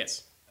shot.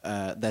 Yes.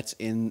 That's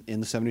in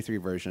the 73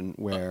 version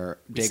where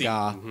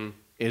Degas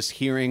is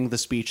hearing the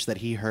speech that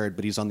he heard,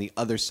 but he's on the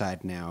other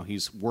side now.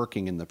 He's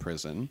working in the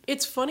prison.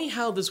 It's funny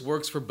how this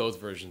works for both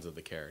versions of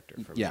the character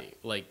for me.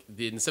 Like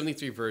in the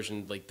 73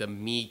 version, the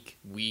meek,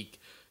 weak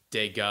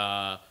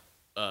Degas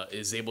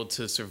is able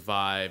to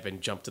survive and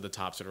jump to the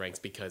tops of the ranks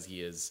because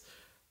he is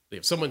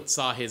if someone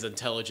saw his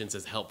intelligence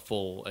as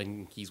helpful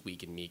and he's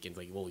weak and meek and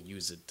like, we'll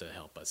use it to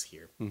help us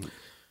here. Mm-hmm.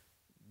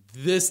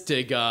 This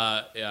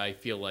Degas, I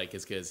feel like,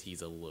 is because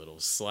he's a little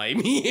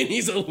slimy and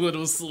he's a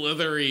little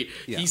slithery.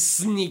 Yeah. He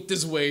sneaked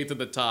his way to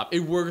the top. It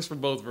works for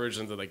both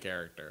versions of the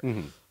character.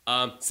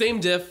 Mm-hmm. Same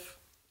diff.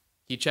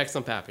 He checks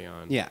on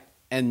Papillon. Yeah.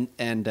 And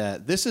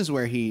this is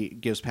where he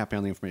gives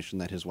Papillon the information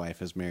that his wife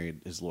has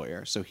married his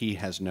lawyer, so he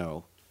has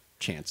no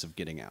chance of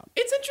getting out.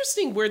 It's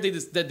interesting where they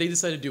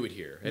decided to do it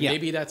here, and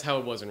maybe that's how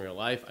it was in real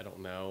life. I don't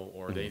know,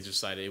 or they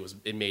decided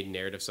it made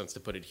narrative sense to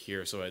put it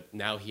here, so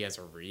now he has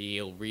a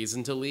real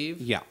reason to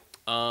leave. Yeah,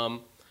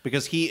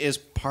 because he is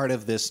part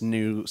of this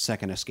new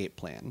second escape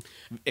plan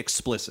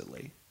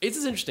explicitly. It's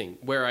interesting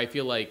where I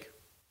feel like,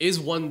 is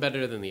one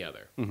better than the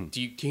other?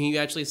 Mm-hmm. Can you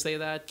actually say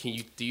that? Do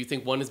you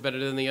think one is better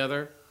than the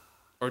other?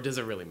 Or does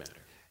it really matter?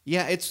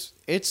 Yeah,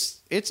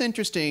 it's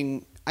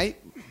interesting.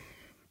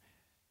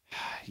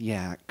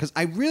 Because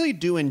I really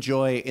do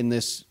enjoy in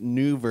this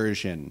new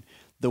version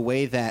the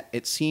way that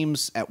it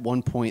seems at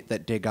one point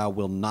that Degas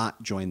will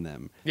not join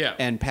them. Yeah.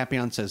 And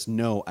Papillon says,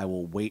 no, I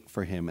will wait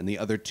for him, and the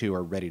other two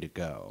are ready to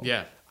go.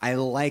 Yeah. I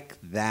like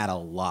that a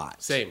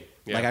lot. Same.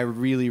 Yeah. Like, I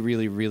really,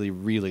 really, really,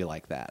 really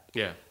like that.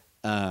 Yeah.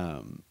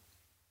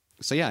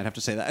 So, yeah, I'd have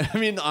to say that. I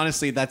mean,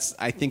 honestly,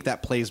 I think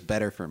that plays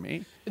better for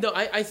me. No,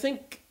 I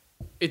think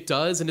it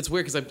does, and it's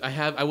weird because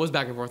I was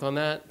back and forth on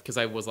that because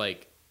I was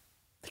like,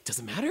 does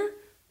it matter?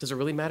 Does it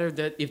really matter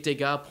that if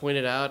Degas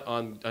pointed out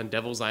on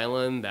Devil's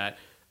Island that,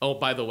 oh,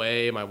 by the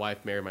way, my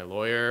wife married my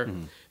lawyer?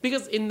 Mm-hmm.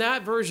 Because in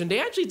that version, they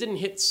actually didn't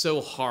hit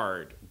so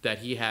hard that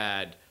he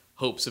had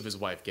hopes of his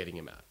wife getting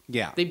him out.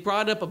 Yeah. They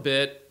brought it up a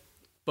bit,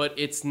 but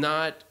it's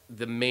not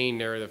the main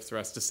narrative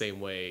thrust the same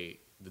way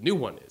the new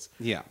one is.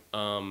 Yeah.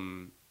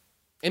 And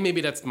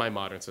maybe that's my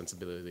modern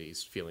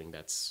sensibilities feeling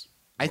that's...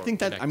 I think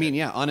that connected. I mean,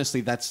 yeah. Honestly,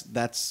 that's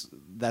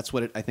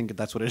what I think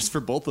that's what it is for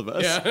both of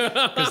us.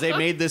 Yeah, because they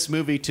made this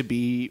movie to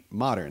be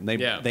modern. They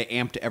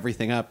amped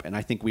everything up, and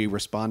I think we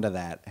respond to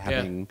that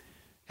having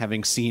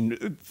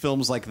seen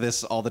films like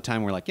this all the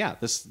time. We're like, yeah,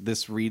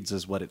 this reads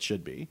as what it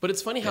should be. But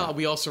it's funny how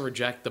we also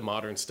reject the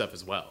modern stuff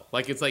as well.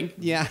 Like it's like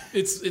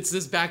it's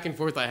this back and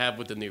forth I have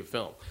with the new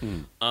film.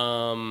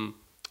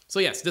 So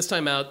yes, this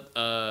time out.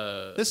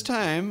 This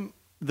time.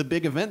 The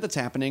big event that's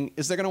happening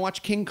is they're going to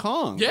watch King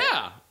Kong.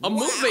 Yeah, a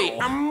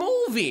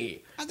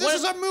movie. This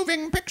is a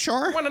moving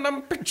picture. One of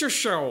them picture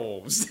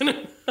shows.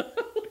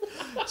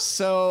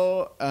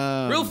 So,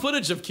 real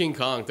footage of King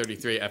Kong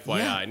 33,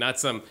 FYI, not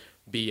some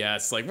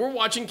BS. Like, we're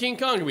watching King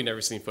Kong and we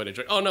never seen footage.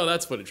 Like, oh no,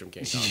 that's footage from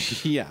King Kong.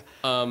 Yeah.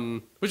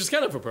 Which is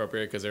kind of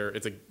appropriate because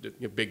it's a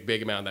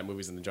big amount of that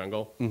movie's in the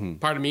jungle. Mm-hmm.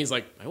 Part of me is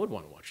like, I would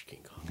want to watch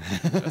King Kong.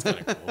 That's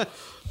kind of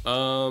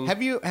cool.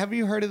 Have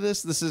you heard of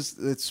this?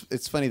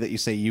 It's funny that you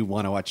say you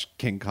want to watch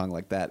King Kong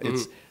like that.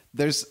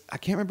 I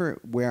can't remember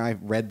where I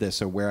read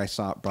this or where I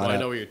saw it brought up. I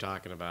know what you're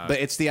talking about. But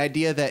it's the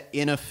idea that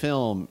in a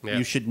film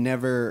you should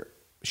never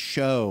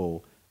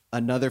show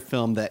another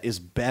film that is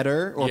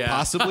better or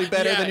possibly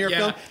better than your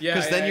film,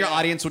 because then your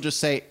audience will just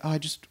say, "Oh,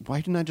 why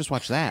didn't I just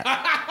watch that?"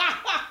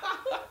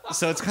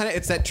 So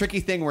it's that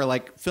tricky thing where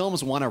like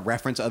films want to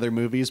reference other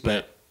movies,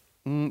 but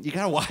you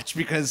gotta watch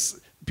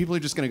because people are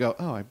just gonna go,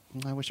 "Oh,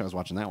 I wish I was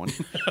watching that one."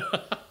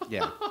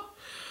 Yeah.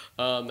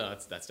 No,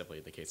 that's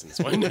definitely the case in this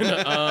one.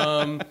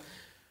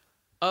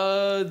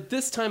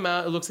 This time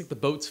out, it looks like the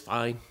boat's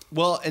fine.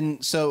 Well,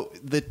 and so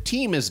the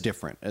team is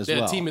different as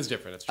well. The team is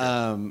different. That's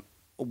true.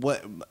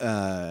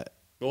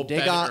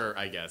 Degas, better,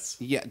 I guess.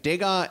 Yeah,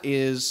 Degas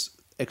is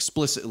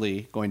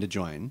explicitly going to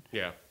join.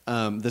 Yeah.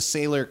 The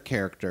sailor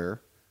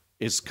character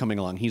is coming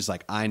along. He's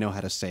like, I know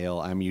how to sail.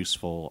 I'm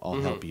useful.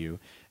 I'll help you.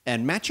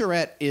 And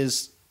Maturette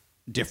is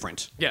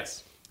different.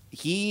 Yes.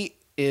 He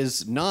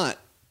is not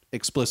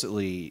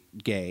explicitly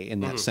gay in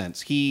that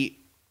sense.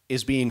 He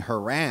is being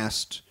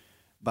harassed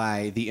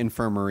by the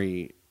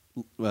infirmary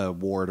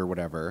ward or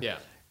whatever. Yeah.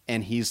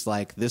 And he's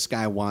like, this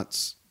guy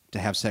wants to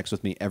have sex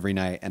with me every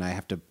night and I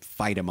have to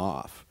fight him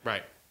off.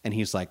 Right. And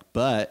he's like,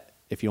 but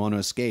if you want to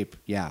escape,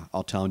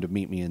 I'll tell him to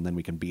meet me and then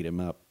we can beat him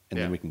up and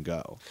then we can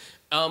go.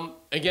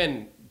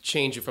 Again,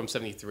 change it from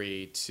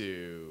 73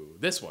 to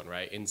this one,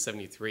 right? In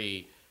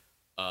 73,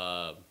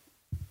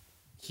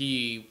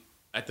 he,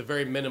 at the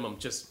very minimum,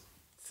 just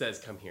says,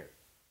 come here.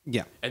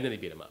 Yeah. And then they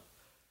beat him up.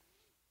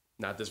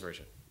 Not this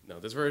version.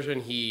 No, this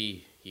version,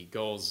 he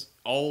goes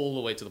all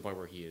the way to the point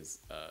where he is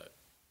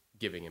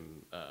giving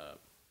him,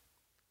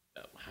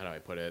 how do I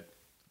put it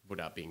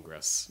without being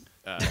gross?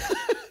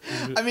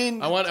 I mean,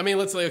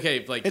 let's say,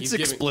 okay, like it's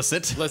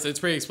explicit. Listen, it's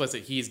pretty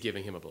explicit. He's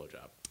giving him a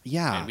blowjob.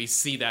 Yeah. And we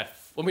see that,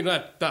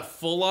 not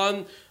full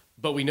on,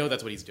 but we know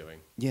that's what he's doing.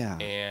 Yeah.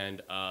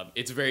 And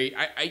it's very,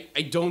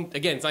 I don't,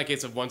 again, it's not a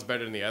case of one's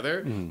better than the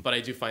other, but I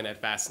do find that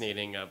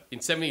fascinating.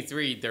 In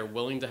 73, they're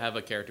willing to have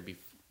a character be,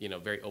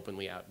 very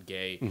openly out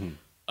gay,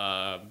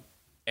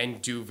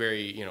 and do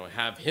very,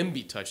 have him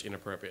be touched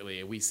inappropriately,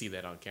 and we see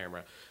that on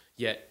camera.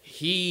 Yet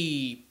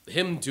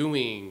him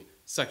doing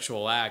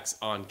sexual acts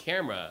on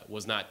camera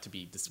was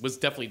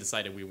definitely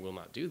decided we will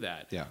not do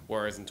that. Yeah.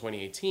 Whereas in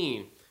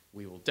 2018,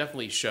 we will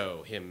definitely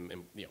show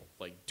him,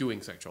 like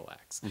doing sexual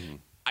acts.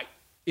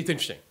 It's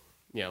interesting,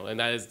 and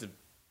that is the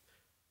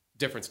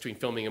difference between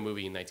filming a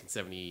movie in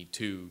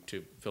 1972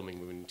 to filming a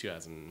movie in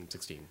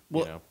 2016.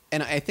 Well,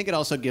 and I think it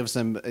also gives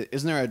them.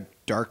 Isn't there a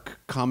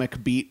dark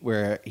comic beat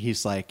where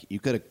he's like,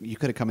 "You could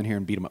have come in here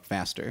and beat him up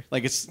faster."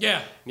 Like it's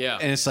yeah,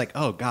 and it's like,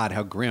 oh god,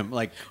 how grim.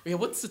 Like, yeah,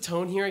 what's the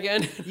tone here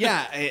again?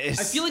 Yeah, I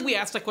feel like we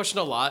ask that question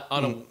a lot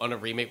on a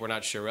remake we're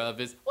not sure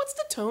of. Is what's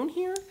the tone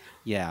here?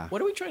 Yeah,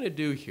 what are we trying to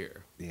do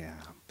here? Yeah.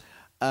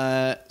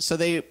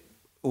 So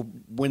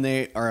when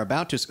they are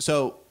about to,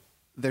 so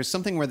there's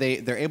something where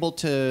they're able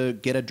to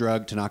get a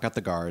drug to knock out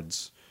the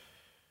guards.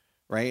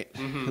 Right.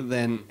 So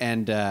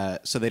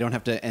they don't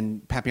have to.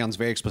 And Papillon's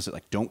very explicit,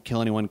 like, don't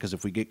kill anyone because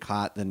if we get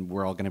caught, then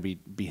we're all going to be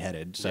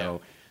beheaded.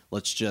 So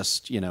let's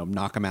just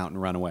knock them out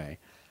and run away.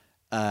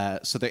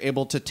 So they're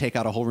able to take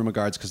out a whole room of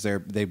guards because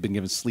they've been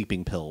given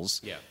sleeping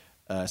pills. Yeah.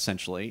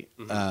 Essentially.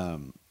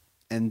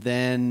 And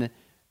then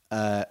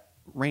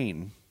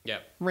rain. Yeah.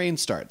 Rain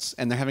starts,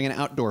 and they're having an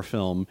outdoor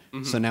film.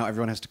 So now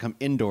everyone has to come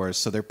indoors.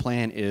 So their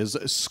plan is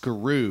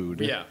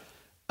screwed. Yeah.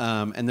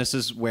 And this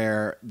is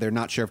where they're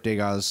not sure if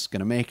Degas going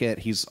to make it.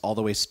 He's all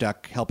the way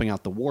stuck helping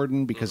out the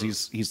warden because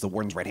he's the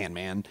warden's right-hand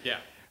man. Yeah.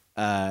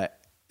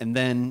 And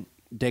then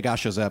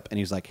Degas shows up and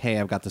he's like, hey,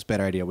 I've got this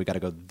better idea. We got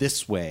to go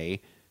this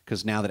way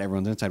because now that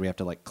everyone's inside, we have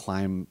to like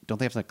climb. Don't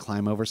they have to like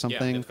climb over something?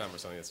 Yeah, they have to climb over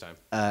something this time.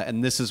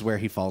 And this is where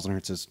he falls and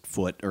hurts his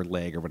foot or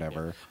leg or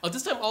whatever. Yeah. Oh,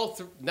 this time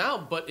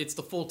but it's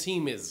the full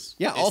team is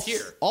here.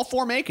 All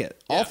four make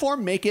it. Yeah. All four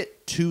make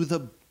it to the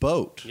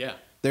boat. Yeah.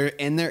 There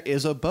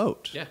is a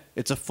boat. Yeah.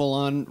 It's a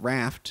full-on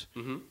raft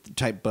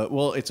type boat.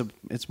 Well,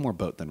 it's more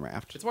boat than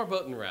raft. It's more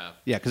boat than raft.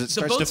 Yeah, because it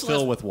starts to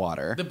fill with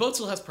water. The boat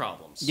still has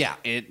problems. Yeah,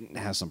 it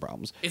has some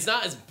problems. It's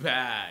not as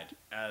bad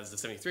as the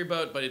 73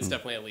 boat, but it's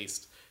definitely at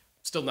least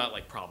still not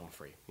like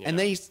problem-free. And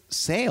they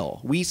sail.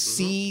 We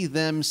see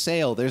them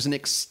sail. There's an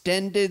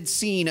extended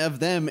scene of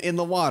them in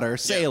the water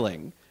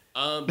sailing.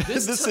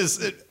 This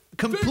is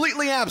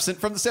completely absent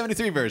from the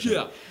 73 version.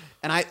 Yeah.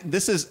 And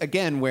this is,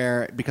 again,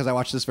 where, because I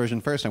watched this version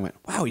first, I went,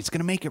 wow, he's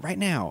going to make it right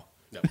now.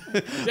 No.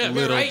 Yeah,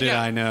 Little did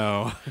I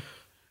know.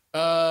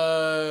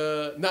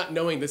 Not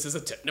knowing this is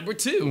a tip number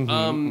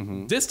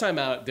 2. This time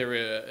out,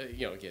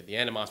 again, the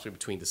animosity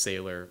between the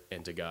sailor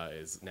and Degas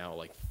is now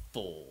like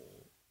full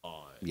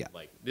on. Yeah.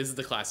 Like, this is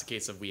the classic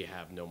case of we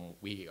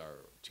are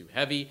too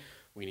heavy.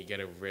 We need to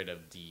get rid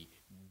of the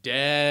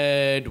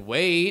dead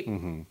weight.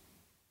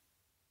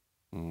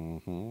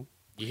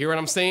 You hear what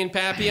I'm saying,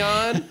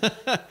 Papillon?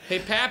 Hey,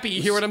 Pappy,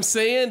 you hear what I'm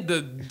saying?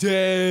 The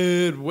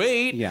dead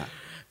weight. Yeah.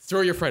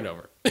 Throw your friend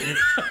over.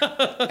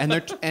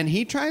 and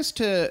he tries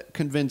to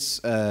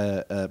convince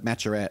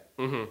Maturette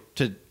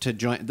to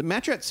join. The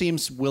Maturette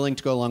seems willing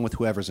to go along with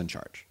whoever's in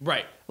charge.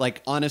 Right.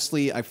 Like,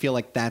 honestly, I feel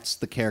like that's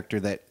the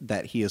character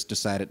that he has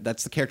decided.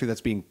 That's the character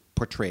that's being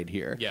portrayed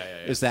here. Yeah.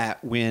 Is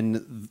that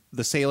when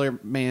the sailor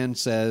man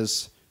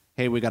says,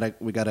 "Hey, we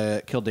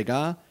gotta kill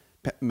Degas,"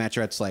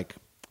 Maturette's like,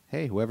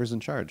 hey, whoever's in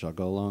charge, I'll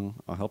go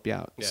along. I'll help you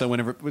out. Yeah. So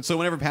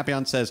whenever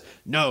Papillon says,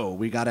 no,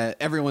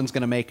 everyone's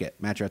going to make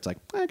it, Maturette's like,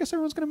 I guess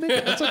everyone's going to make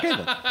it. That's okay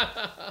then.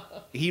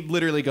 He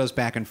literally goes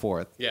back and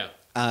forth. Yeah.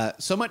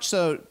 So much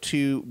so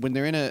when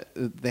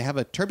they have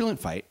a turbulent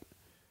fight,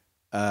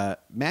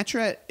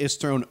 Maturette is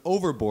thrown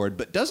overboard,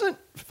 but doesn't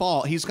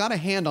fall. He's got a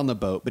hand on the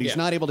boat, but he's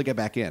not able to get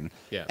back in.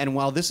 Yeah. And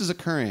while this is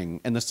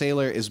occurring and the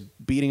sailor is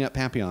beating up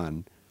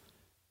Papillon,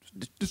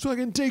 this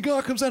fucking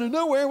Degas comes out of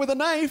nowhere with a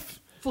knife.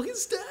 Fucking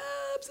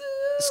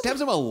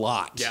Stabs him a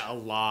lot. Yeah, a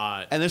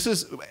lot. And this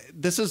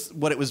is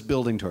what it was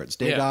building towards.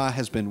 Degas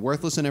has been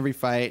worthless in every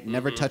fight,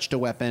 never touched a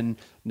weapon,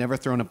 never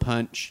thrown a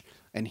punch.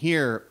 And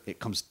here it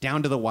comes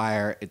down to the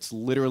wire. It's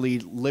literally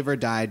live or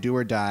die, do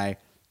or die.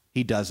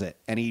 He does it.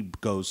 And he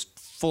goes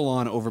full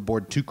on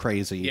overboard, too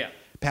crazy. Yeah.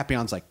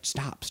 Papillon's like,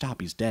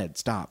 stop, he's dead,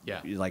 stop.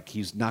 Yeah. Like,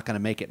 he's not going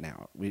to make it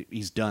now.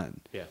 He's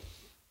done. Yeah.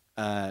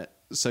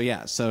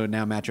 So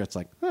now Maturette's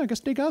like, I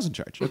guess Degas in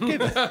charge. Okay,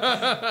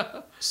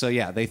 then. So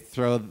they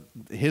throw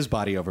his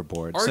body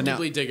overboard.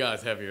 Arguably,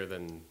 Degas is heavier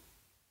than.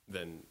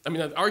 I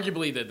mean,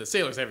 arguably the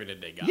sailor's heavier than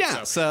Degas.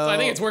 Yeah, so I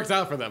think it's worked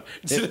out for them.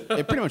 It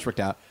pretty much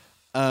worked out.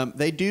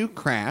 They do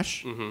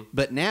crash,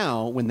 but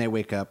now when they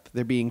wake up,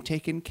 they're being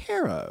taken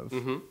care of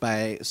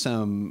by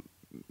some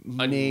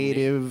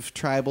native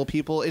tribal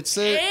people. It's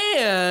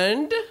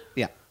and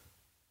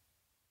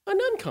a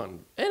nun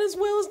con, and as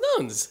well as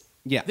nuns.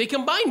 Yeah, they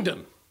combined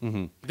them.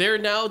 They're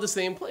now the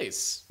same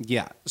place.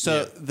 Yeah.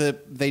 So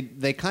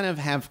they kind of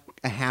have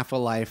a half a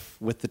life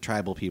with the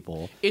tribal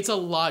people. It's a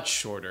lot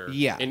shorter.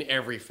 Yeah. In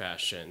every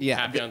fashion.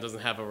 Yeah. Papillon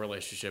doesn't have a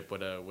relationship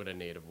with a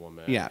native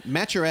woman. Yeah.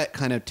 Maturette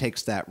kind of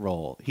takes that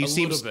role. He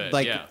seems little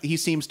bit, he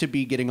seems to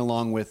be getting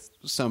along with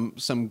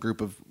some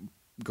group of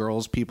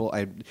girls, people.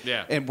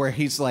 And where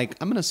he's like,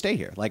 I'm gonna stay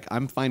here. Like,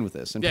 I'm fine with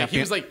this. And he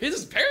was like, this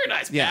is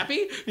paradise,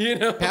 Pappy.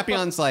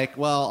 Papillon's like,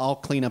 well, I'll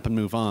clean up and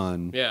move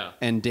on. Yeah.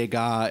 And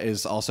Degas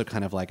is also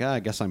kind of like, I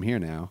guess I'm here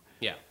now.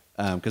 Yeah.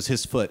 Because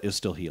his foot is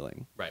still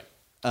healing. Right.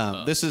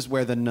 This is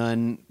where the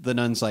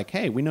nun's like,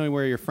 hey, we know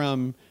where you're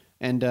from,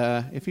 and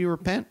if you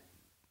repent,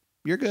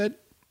 you're good.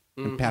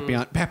 And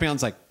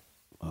Papillon's like,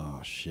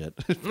 oh shit.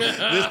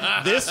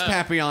 this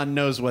Papillon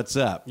knows what's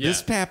up. Yeah.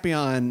 This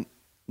Papillon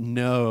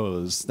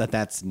knows that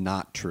that's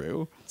not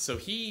true. So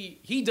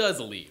he does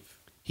leave.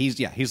 He's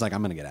like,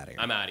 I'm gonna get out of here.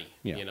 I'm outie.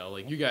 Yeah. You know,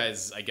 like you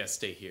guys, I guess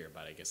stay here,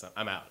 but I guess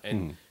I'm out.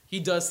 And he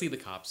does see the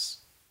cops,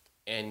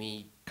 and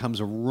he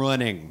comes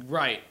running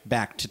right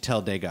back to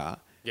tell Degas.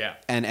 Yeah.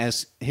 And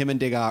as him and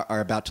Degas are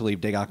about to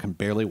leave, Degas can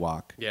barely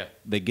walk. Yeah.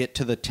 They get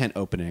to the tent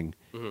opening.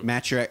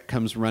 Maturet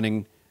comes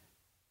running.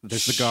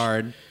 There's the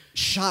guard.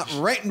 Shot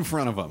right in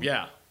front of him.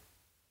 Yeah.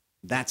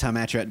 That's how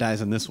Maturet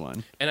dies in this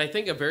one. And I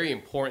think a very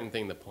important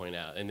thing to point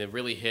out, and it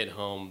really hit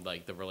home,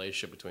 like the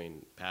relationship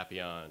between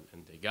Papillon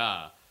and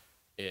Degas,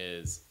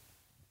 is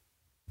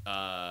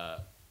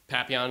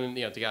Papillon and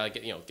Degas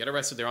get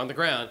arrested. They're on the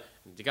ground,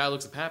 and Degas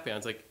looks at Papillon.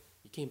 It's like,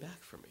 you came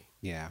back for me.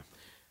 Yeah.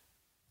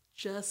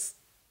 Just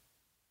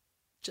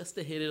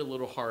to hit it a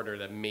little harder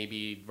that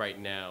maybe right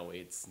now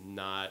it's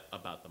not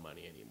about the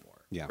money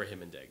anymore for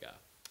him and Degas.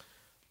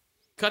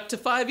 Cut to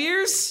 5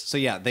 years. So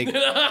yeah, they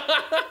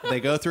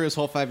go through his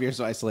whole 5 years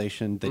of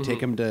isolation. They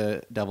take him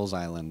to Devil's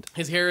Island.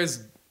 His hair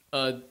is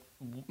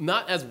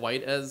not as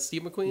white as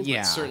Steve McQueen's,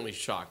 Yeah. but certainly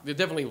shocked. They're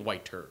definitely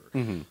whiter.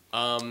 And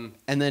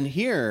then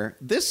here,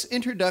 this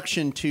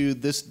introduction to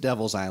this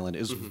Devil's Island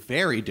is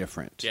very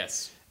different.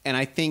 Yes. And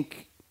I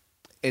think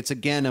it's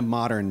again a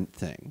modern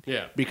thing.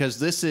 Yeah. Because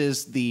this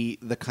is the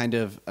kind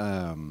of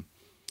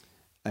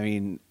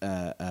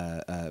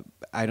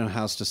I don't know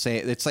how else to say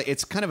it. It's like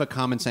it's kind of a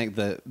common saying.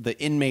 The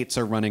inmates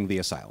are running the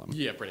asylum.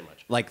 Yeah, pretty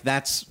much. Like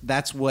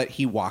that's what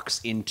he walks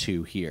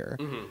into here.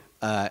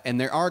 And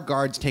there are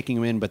guards taking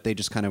him in, but they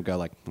just kind of go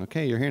like,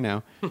 "Okay, you're here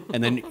now."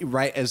 And then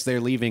right as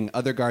they're leaving,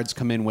 other guards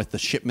come in with the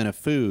shipment of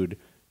food,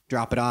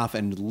 drop it off,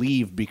 and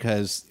leave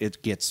because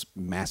it gets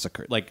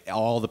massacred. Like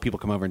all the people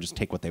come over and just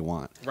take what they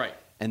want. Right.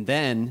 And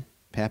then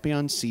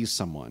Papillon sees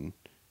someone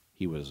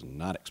he was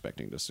not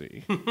expecting to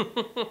see.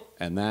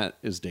 And that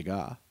is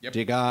Degas. Yep.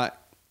 Degas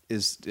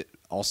is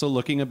also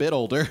looking a bit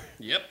older.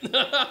 Yep.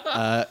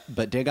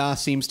 But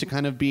Degas seems to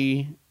kind of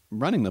be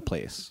running the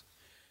place.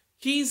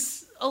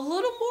 He's a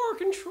little more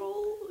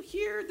control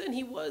here than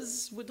he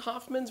was with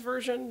Hoffman's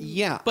version.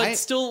 Yeah, But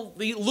still,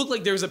 he looked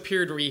like there was a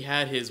period where he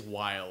had his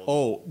wild.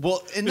 Oh,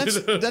 well, and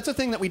that's a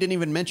thing that we didn't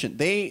even mention.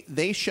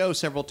 They show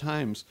several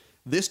times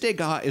this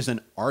Degas is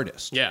an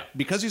artist. Yeah.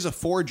 Because he's a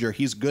forger,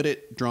 he's good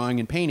at drawing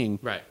and painting.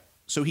 Right.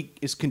 So he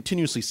is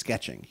continuously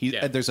sketching.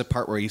 Yeah. There's a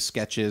part where he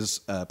sketches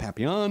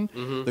Papillon.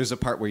 There's a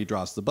part where he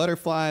draws the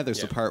butterfly.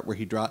 There's a part where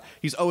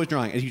he's always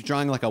drawing. And he's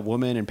drawing like a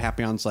woman, and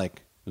Papillon's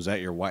like, "Is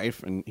that your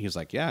wife?" And he's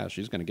like, "Yeah,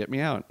 she's going to get me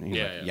out." And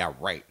he's like, "Yeah,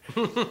 right."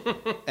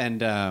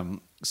 And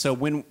so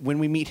when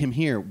we meet him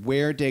here,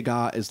 where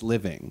Degas is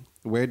living,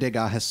 where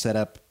Degas has set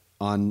up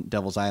on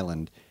Devil's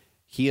Island,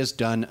 he has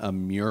done a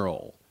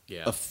mural.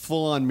 Yeah. A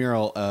full-on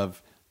mural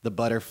of the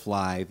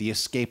butterfly, the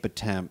escape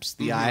attempts,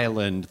 the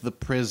island, the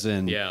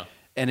prison. Yeah.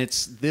 And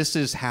this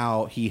is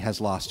how he has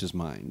lost his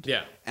mind.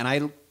 Yeah. And I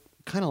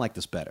kind of like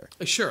this better.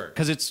 Sure.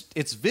 Because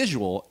it's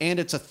visual, and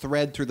it's a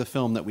thread through the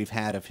film that we've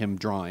had of him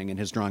drawing and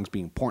his drawings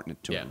being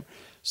important to him.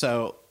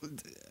 So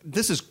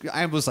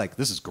I was like,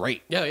 this is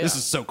great. Yeah. This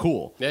is so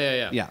cool.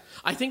 Yeah.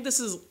 I think this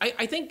is.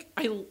 I think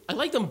I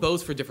like them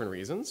both for different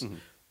reasons.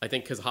 I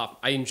think because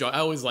I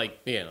always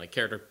like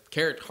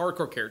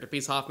hardcore character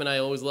piece Hoffman I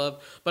always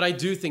love, but I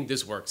do think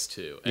this works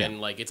too,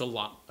 and like it's a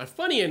lot.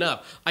 Funny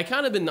enough, I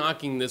kind of been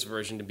knocking this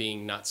version to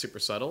being not super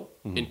subtle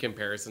in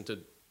comparison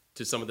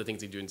to some of the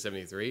things he do in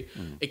 '73,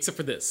 except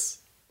for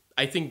this.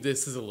 I think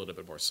this is a little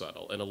bit more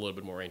subtle and a little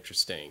bit more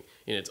interesting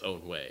in its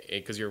own way,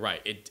 because you're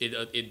right.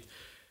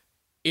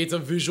 It's a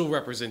visual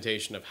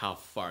representation of how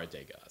far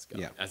Degas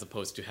goes, as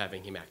opposed to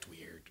having him act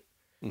weird.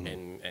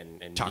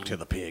 And Talk to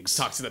the pigs.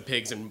 Talks to the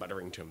pigs and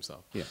muttering to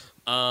himself. Yeah.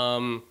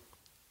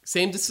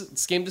 Same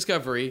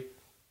discovery,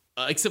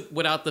 except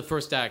without the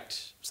first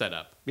act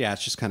setup. Yeah, it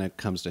just kind of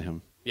comes to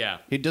him. Yeah.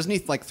 Doesn't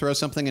he like throw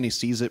something and he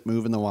sees it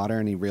move in the water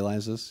and he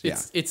realizes?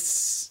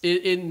 It's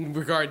in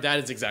regard that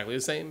is exactly the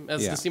same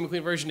as the Steve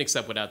McQueen version,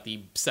 except without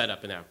the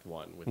setup in Act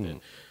 1 with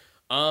it.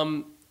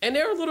 And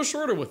they're a little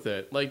shorter with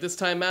it. Like this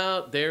time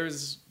out,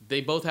 they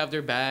both have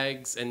their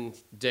bags, and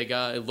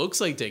Degas. It looks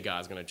like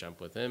Degas is going to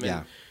jump with him.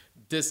 And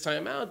this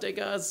time out,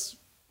 Degas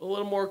a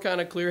little more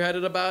kind of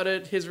clear-headed about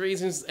it. His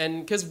reasons,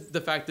 and because the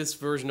fact this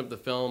version of the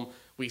film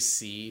we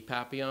see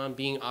Papillon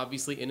being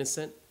obviously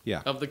innocent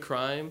of the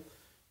crime.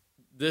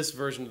 This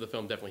version of the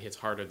film definitely hits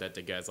harder that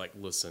the guy's like,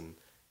 listen,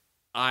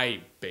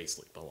 I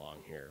basically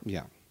belong here.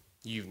 Yeah.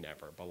 You've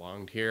never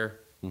belonged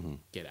here.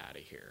 Get out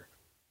of here.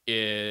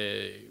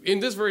 In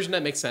this version,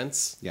 that makes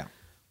sense. Yeah.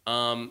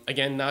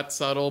 Again, not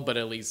subtle, but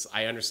at least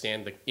I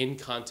understand that in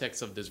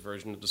context of this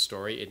version of the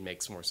story, it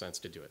makes more sense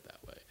to do it that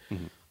way.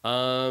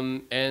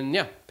 And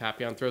yeah,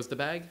 Papillon throws the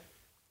bag.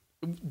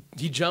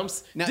 He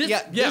jumps. Now, Go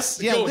ahead,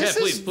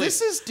 please.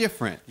 This is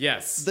different.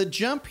 Yes. The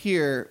jump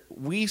here,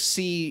 we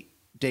see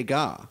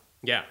Degas.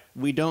 Yeah.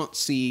 We don't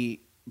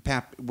see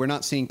we're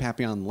not seeing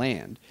Papillon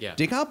land. Yeah.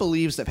 Degas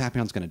believes that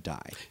Papillon's going to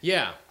die.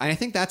 Yeah. And I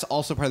think that's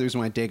also part of the reason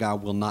why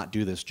Degas will not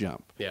do this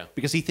jump. Yeah.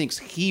 Because he thinks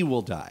he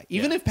will die.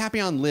 Even if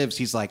Papillon lives,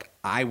 he's like,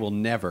 I will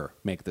never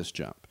make this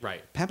jump.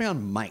 Right.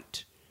 Papillon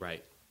might.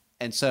 Right.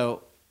 And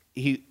so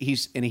he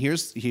hears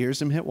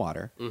him hit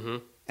water. Mm-hmm.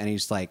 And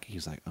he's like,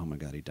 oh my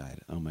God, he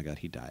died. Oh my God,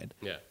 he died.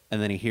 Yeah.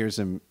 And then he hears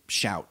him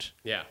shout.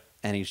 Yeah.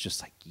 And he's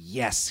just like,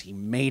 yes, he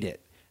made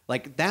it.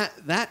 Like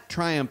that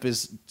triumph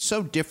is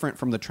so different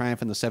from the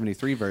triumph in the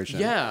 73 version.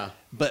 Yeah.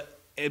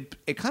 But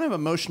it kind of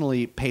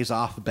emotionally pays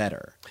off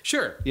better.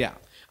 Sure. Yeah.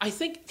 I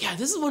think,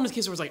 this is one of those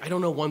cases where it's like, I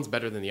don't know one's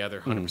better than the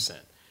other 100%.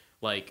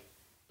 Like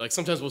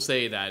sometimes we'll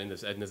say that in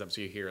this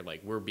episode here,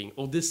 like we're being,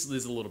 this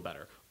is a little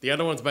better. The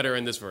other one's better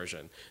in this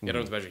version. The other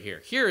one's better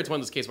here. Here, it's one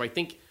of those cases where I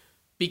think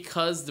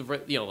because I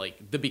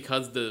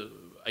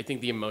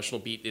think the emotional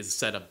beat is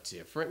set up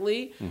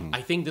differently.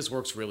 I think this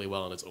works really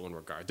well in its own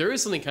regard. There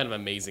is something kind of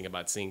amazing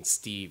about seeing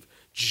Steve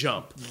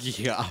jump.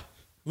 Yeah.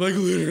 Like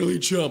literally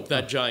jump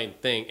that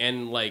giant thing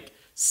and like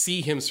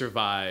see him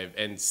survive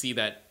and see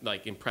that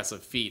like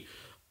impressive feat.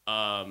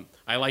 I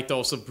like to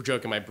also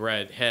joke in my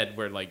head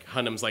where like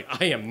Hunnam's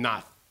like, I am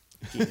not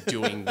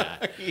doing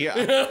that.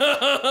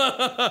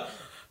 Yeah.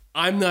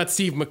 I'm not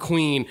Steve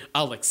McQueen.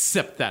 I'll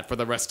accept that for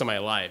the rest of my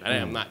life, and I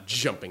am not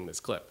jumping this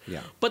cliff.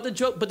 Yeah. But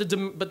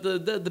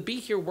the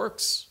beat here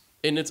works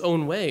in its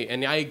own way,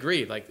 and I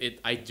agree. Like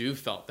I do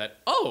felt that.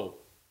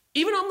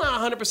 Even though I'm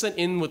not 100%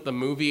 in with the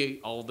movie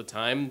all the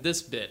time,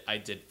 this bit I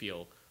did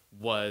feel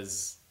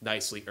was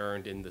nicely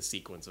earned in the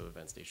sequence of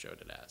events they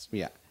showed it as.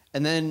 Yeah.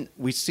 And then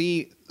we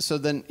see, so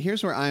then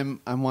here's where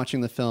I'm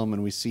watching the film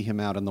and we see him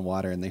out in the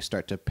water and they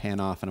start to pan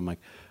off and I'm like,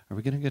 are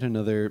we going to get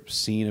another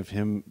scene of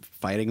him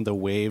fighting the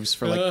waves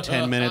for like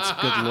 10 minutes?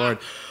 Good Lord.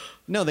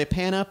 No, they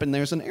pan up and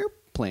there's an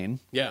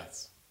airplane.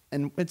 Yes.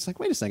 And it's like,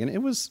 wait a second,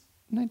 it was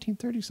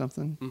 1930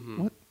 something.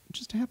 Mm-hmm. What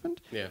just happened?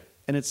 Yeah.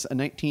 And it's a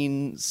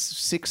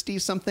 1960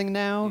 something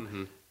now.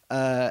 Mm-hmm.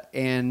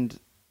 And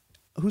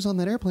who's on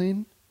that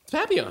airplane? It's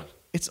Papillon.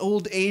 It's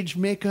old age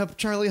makeup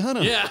Charlie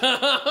Hunnam.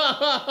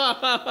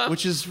 Yeah.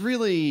 Which is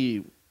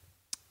really,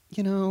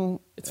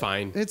 it's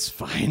fine. It's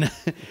fine.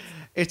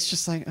 It's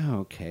just like,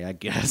 okay, I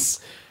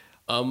guess.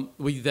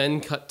 We then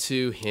cut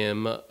to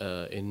him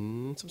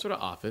in some sort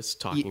of office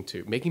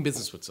making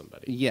business with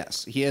somebody.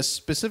 Yes. He has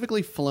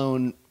specifically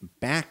flown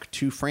back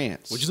to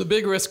France. Which is a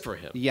big risk for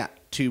him. Yeah,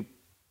 to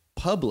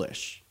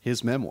publish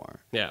his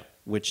memoir. Yeah.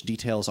 Which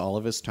details all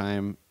of his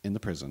time in the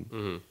prison.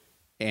 Mm-hmm.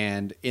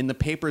 And in the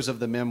papers of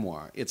the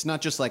memoir, it's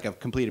not just like a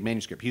completed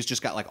manuscript. He's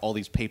just got like all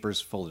these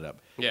papers folded up.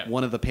 Yeah.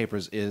 One of the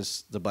papers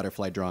is the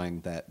butterfly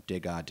drawing that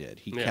Degas did.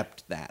 He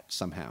kept that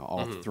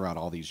somehow throughout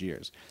all these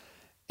years.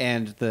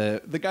 And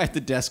the guy at the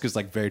desk is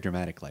like very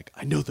dramatic, like,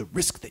 I know the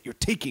risk that you're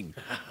taking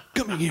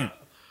coming here.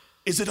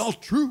 Is it all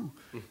true?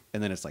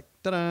 And then it's like,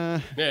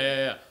 ta-da.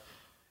 Yeah.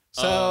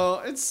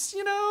 So it's,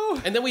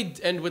 And then we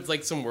end with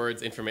like some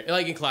words, information,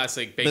 like in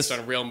classic, based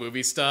on real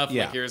movie stuff.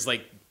 Yeah. Like here's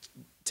like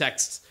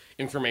text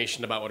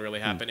information about what really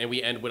happened, and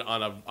we end with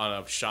on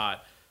a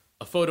shot,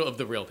 a photo of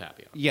the real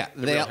Papillon. Yeah,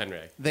 the real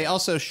Henry. They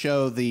also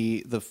show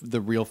the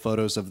real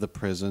photos of the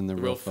prison, the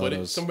real footage,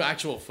 photos, some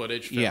actual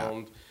footage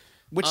filmed. Yeah.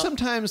 Which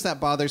sometimes that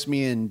bothers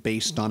me in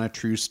based on a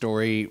true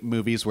story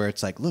movies where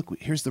it's like, look,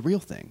 here's the real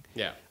thing.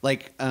 Yeah.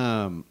 Like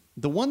the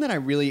one that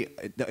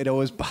it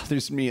always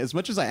bothers me as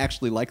much as I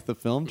actually like the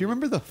film. Do you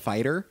remember The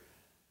Fighter?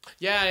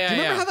 Yeah. Do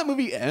you remember how that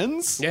movie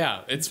ends?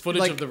 Yeah, it's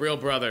footage of the real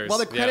brothers. While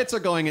the credits are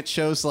going, it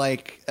shows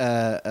like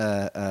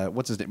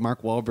what's his name,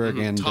 Mark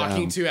Wahlberg, and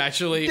talking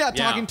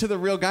to the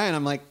real guy, and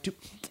I'm like, dude,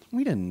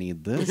 we didn't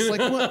need this.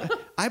 Like, what?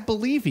 I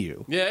believe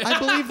you. Yeah. I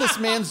believe this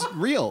man's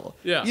real.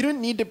 Yeah. You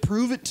didn't need to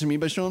prove it to me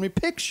by showing me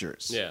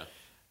pictures. Yeah.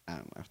 I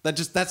don't know.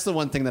 That's the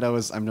one thing that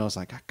I'm always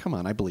like, come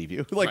on, I believe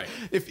you. Like,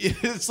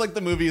 if it's like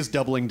the movie is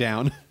doubling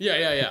down.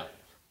 Yeah.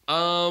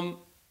 And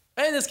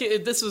in this case,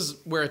 this is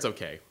where it's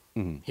okay.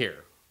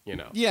 Here.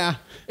 Yeah.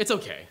 It's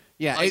okay.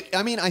 Yeah,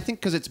 I mean, I think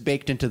because it's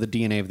baked into the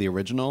DNA of the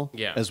original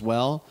as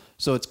well.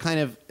 So it's kind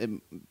of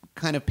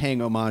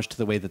paying homage to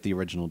the way that the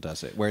original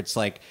does it, where it's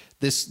like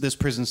this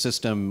prison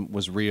system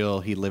was real,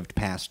 he lived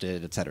past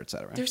it, et cetera, et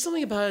cetera. There's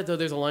something about it though.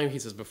 There's a line he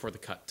says before the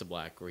cut to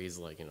black where he's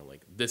like,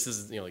 this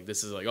is like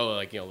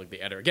the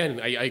editor.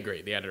 Again, I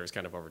agree. The editor is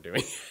kind of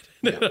overdoing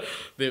it.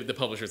 Yeah. the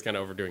publisher is kind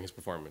of overdoing his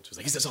performance. He's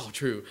like, is this all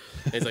true?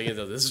 And he's like,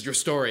 this is your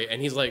story, and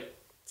he's like,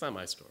 it's not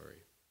my story.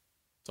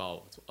 It's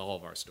all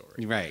of our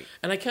story. Right.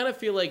 And I kind of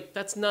feel like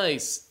that's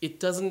nice. It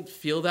doesn't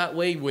feel that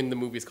way when the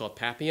movie's called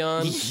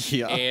Papillon.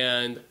 Yeah.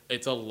 And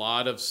it's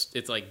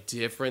it's like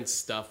different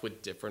stuff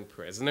with different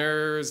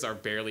prisoners are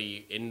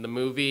barely in the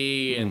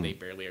movie and they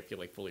barely feel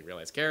like fully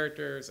realized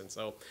characters. And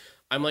so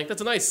I'm like,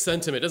 that's a nice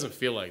sentiment. It doesn't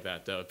feel like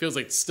that though. It feels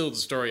like still the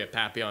story of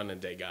Papillon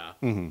and Degas.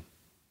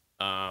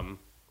 Mm-hmm.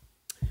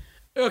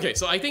 Okay,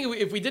 so I think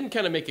if we didn't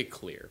kind of make it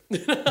clear,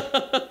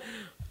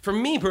 for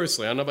me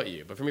personally, I don't know about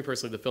you, but for me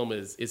personally, the film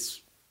is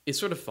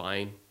sort of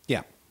fine.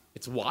 Yeah.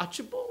 It's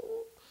watchable.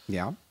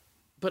 Yeah.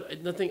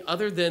 But nothing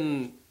other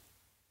than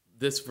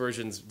this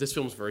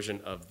film's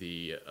version of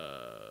the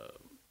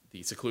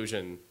the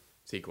seclusion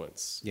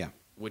sequence. Yeah.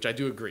 Which I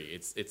do agree.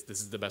 It's this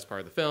is the best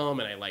part of the film,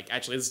 and I like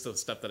actually this is the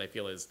stuff that I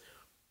feel is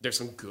there's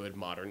some good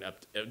modern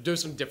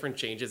there's some different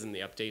changes in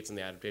the updates and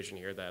the adaptation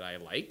here that I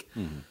like.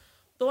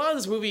 A lot of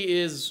this movie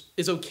is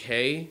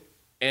okay,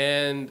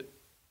 and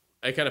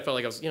I kind of felt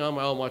like I was I'm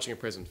watching a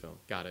prison film.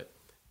 Got it.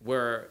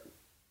 Where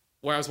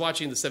I was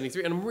watching the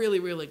 73, and I'm really,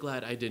 really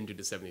glad I didn't do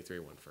the 73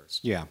 one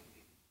first. Yeah.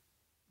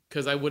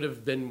 Because I would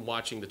have been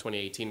watching the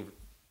 2018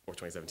 or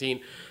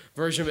 2017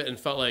 version of it and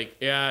felt like,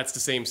 yeah, it's the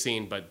same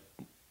scene, but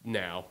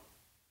now.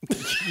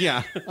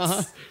 Yeah.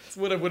 Uh-huh. That's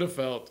what I would have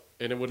felt.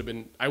 And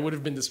I would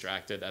have been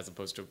distracted as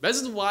opposed to,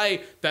 this is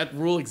why that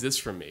rule exists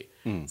for me.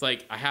 It's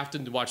like, I have to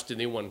watch the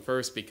new one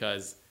first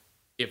because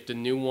if the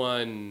new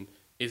one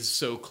is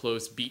so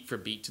close beat for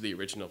beat to the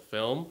original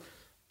film,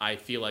 I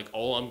feel like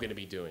all I'm going to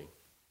be doing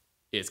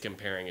is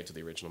comparing it to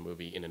the original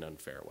movie in an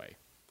unfair way.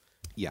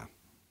 Yeah.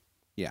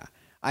 Yeah.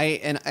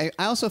 I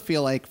also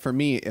feel like for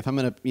me, if I'm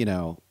going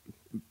to,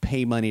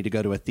 pay money to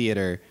go to a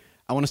theater,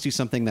 I want to see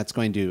something that's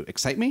going to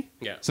excite me.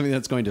 Yeah. Something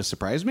that's going to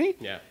surprise me.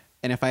 Yeah.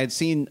 And if I had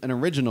seen an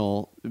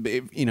original,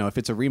 if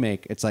it's a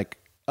remake, it's like,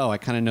 oh, I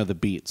kind of know the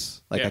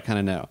beats. Like, Yeah. I kind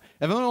of know.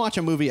 If I want to watch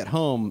a movie at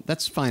home,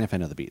 that's fine if I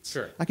know the beats.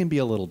 Sure. I can be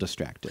a little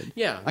distracted.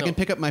 Yeah, I no. can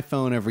pick up my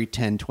phone every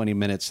 10, 20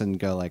 minutes and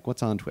go like,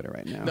 what's on Twitter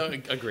right now? No,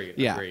 agreed.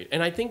 Yeah. Agreed.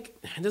 And I think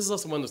this is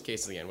also one of those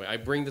cases again where I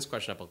bring this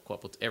question up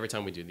every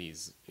time we do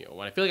these.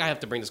 When I feel like I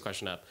have to bring this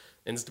question up,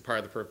 and this is the part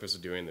of the purpose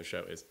of doing the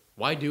show is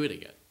why do it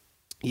again?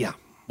 Yeah.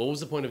 What was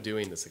the point of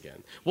doing this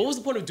again? What was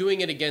the point of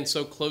doing it again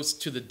so close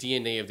to the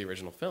DNA of the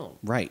original film?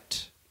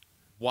 Right.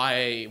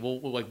 Why?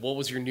 Well, like, what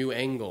was your new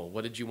angle?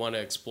 What did you want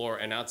to explore?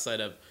 And outside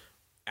of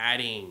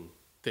adding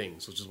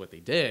things, which is what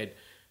they did,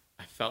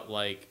 I felt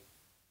like,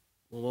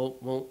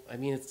 well, I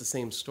mean, it's the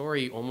same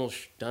story,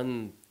 almost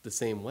done the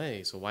same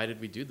way. So why did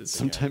we do this?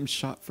 Sometimes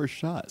shot for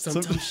shot.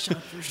 again? Sometimes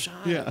shot for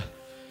shot. Yeah.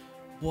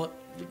 What?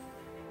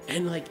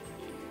 And like,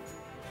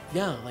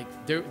 yeah, like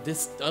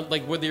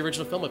like with the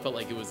original film, I felt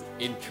like it was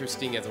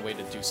interesting as a way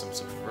to do some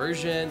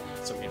subversion,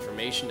 some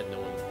information that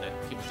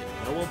people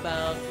didn't know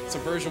about,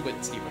 subversion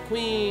with Steve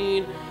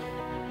McQueen.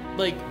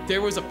 Like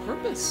there was a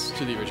purpose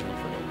to the original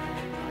film.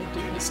 I do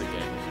this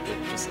again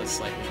with just a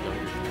slightly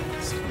younger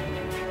cast.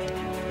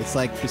 It's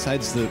like,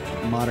 besides the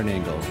modern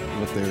angle,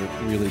 what they're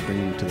really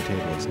bringing to the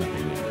table is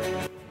nothing new.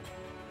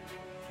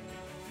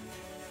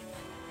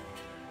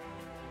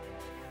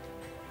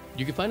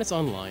 You can find us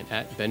online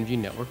at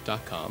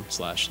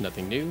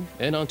benviewnetwork.com/nothingnnew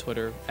and on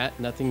Twitter at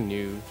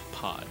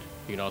nothingnewpod.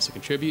 You can also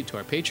contribute to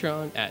our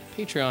Patreon at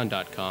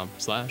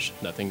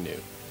patreon.com/nothingnnew.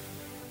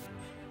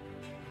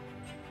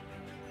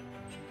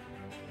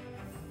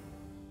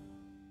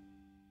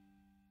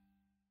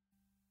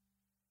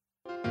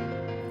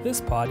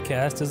 This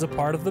podcast is a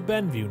part of the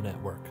Benview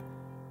Network.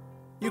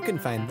 You can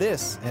find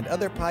this and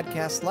other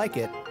podcasts like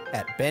it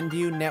at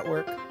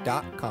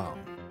BenviewNetwork.com.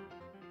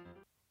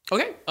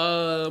 Okay,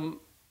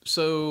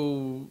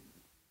 so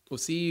we'll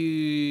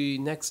see you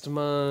next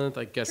month,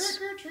 I guess.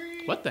 Trick or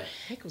treat. What the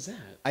heck was that?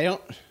 I don't...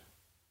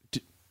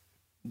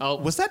 Oh,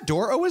 Was that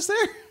door always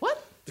there?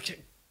 what?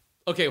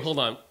 Okay, hold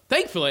on.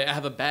 Thankfully, I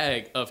have a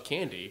bag of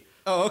candy.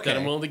 Oh, okay. That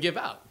I'm willing to give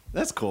out.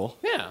 That's cool.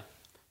 Yeah,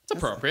 it's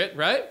appropriate,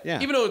 right?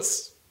 Yeah. Even though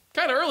it's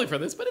kind of early for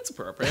this, but it's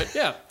appropriate.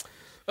 Yeah.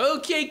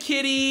 Okay,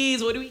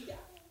 kitties, what do we got?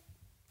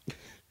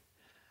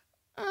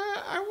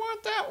 I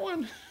want that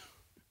one.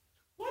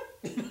 What?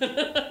 You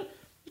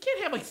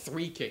can't have like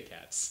 3 Kit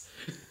Kats.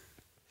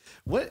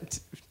 What?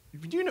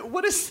 Do you know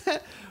what is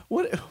that?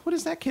 What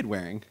is that kid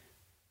wearing?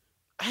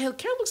 It kind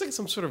of looks like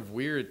some sort of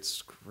weird,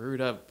 screwed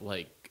up,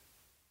 like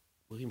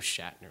William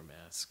Shatner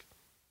mask.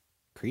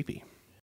 Creepy.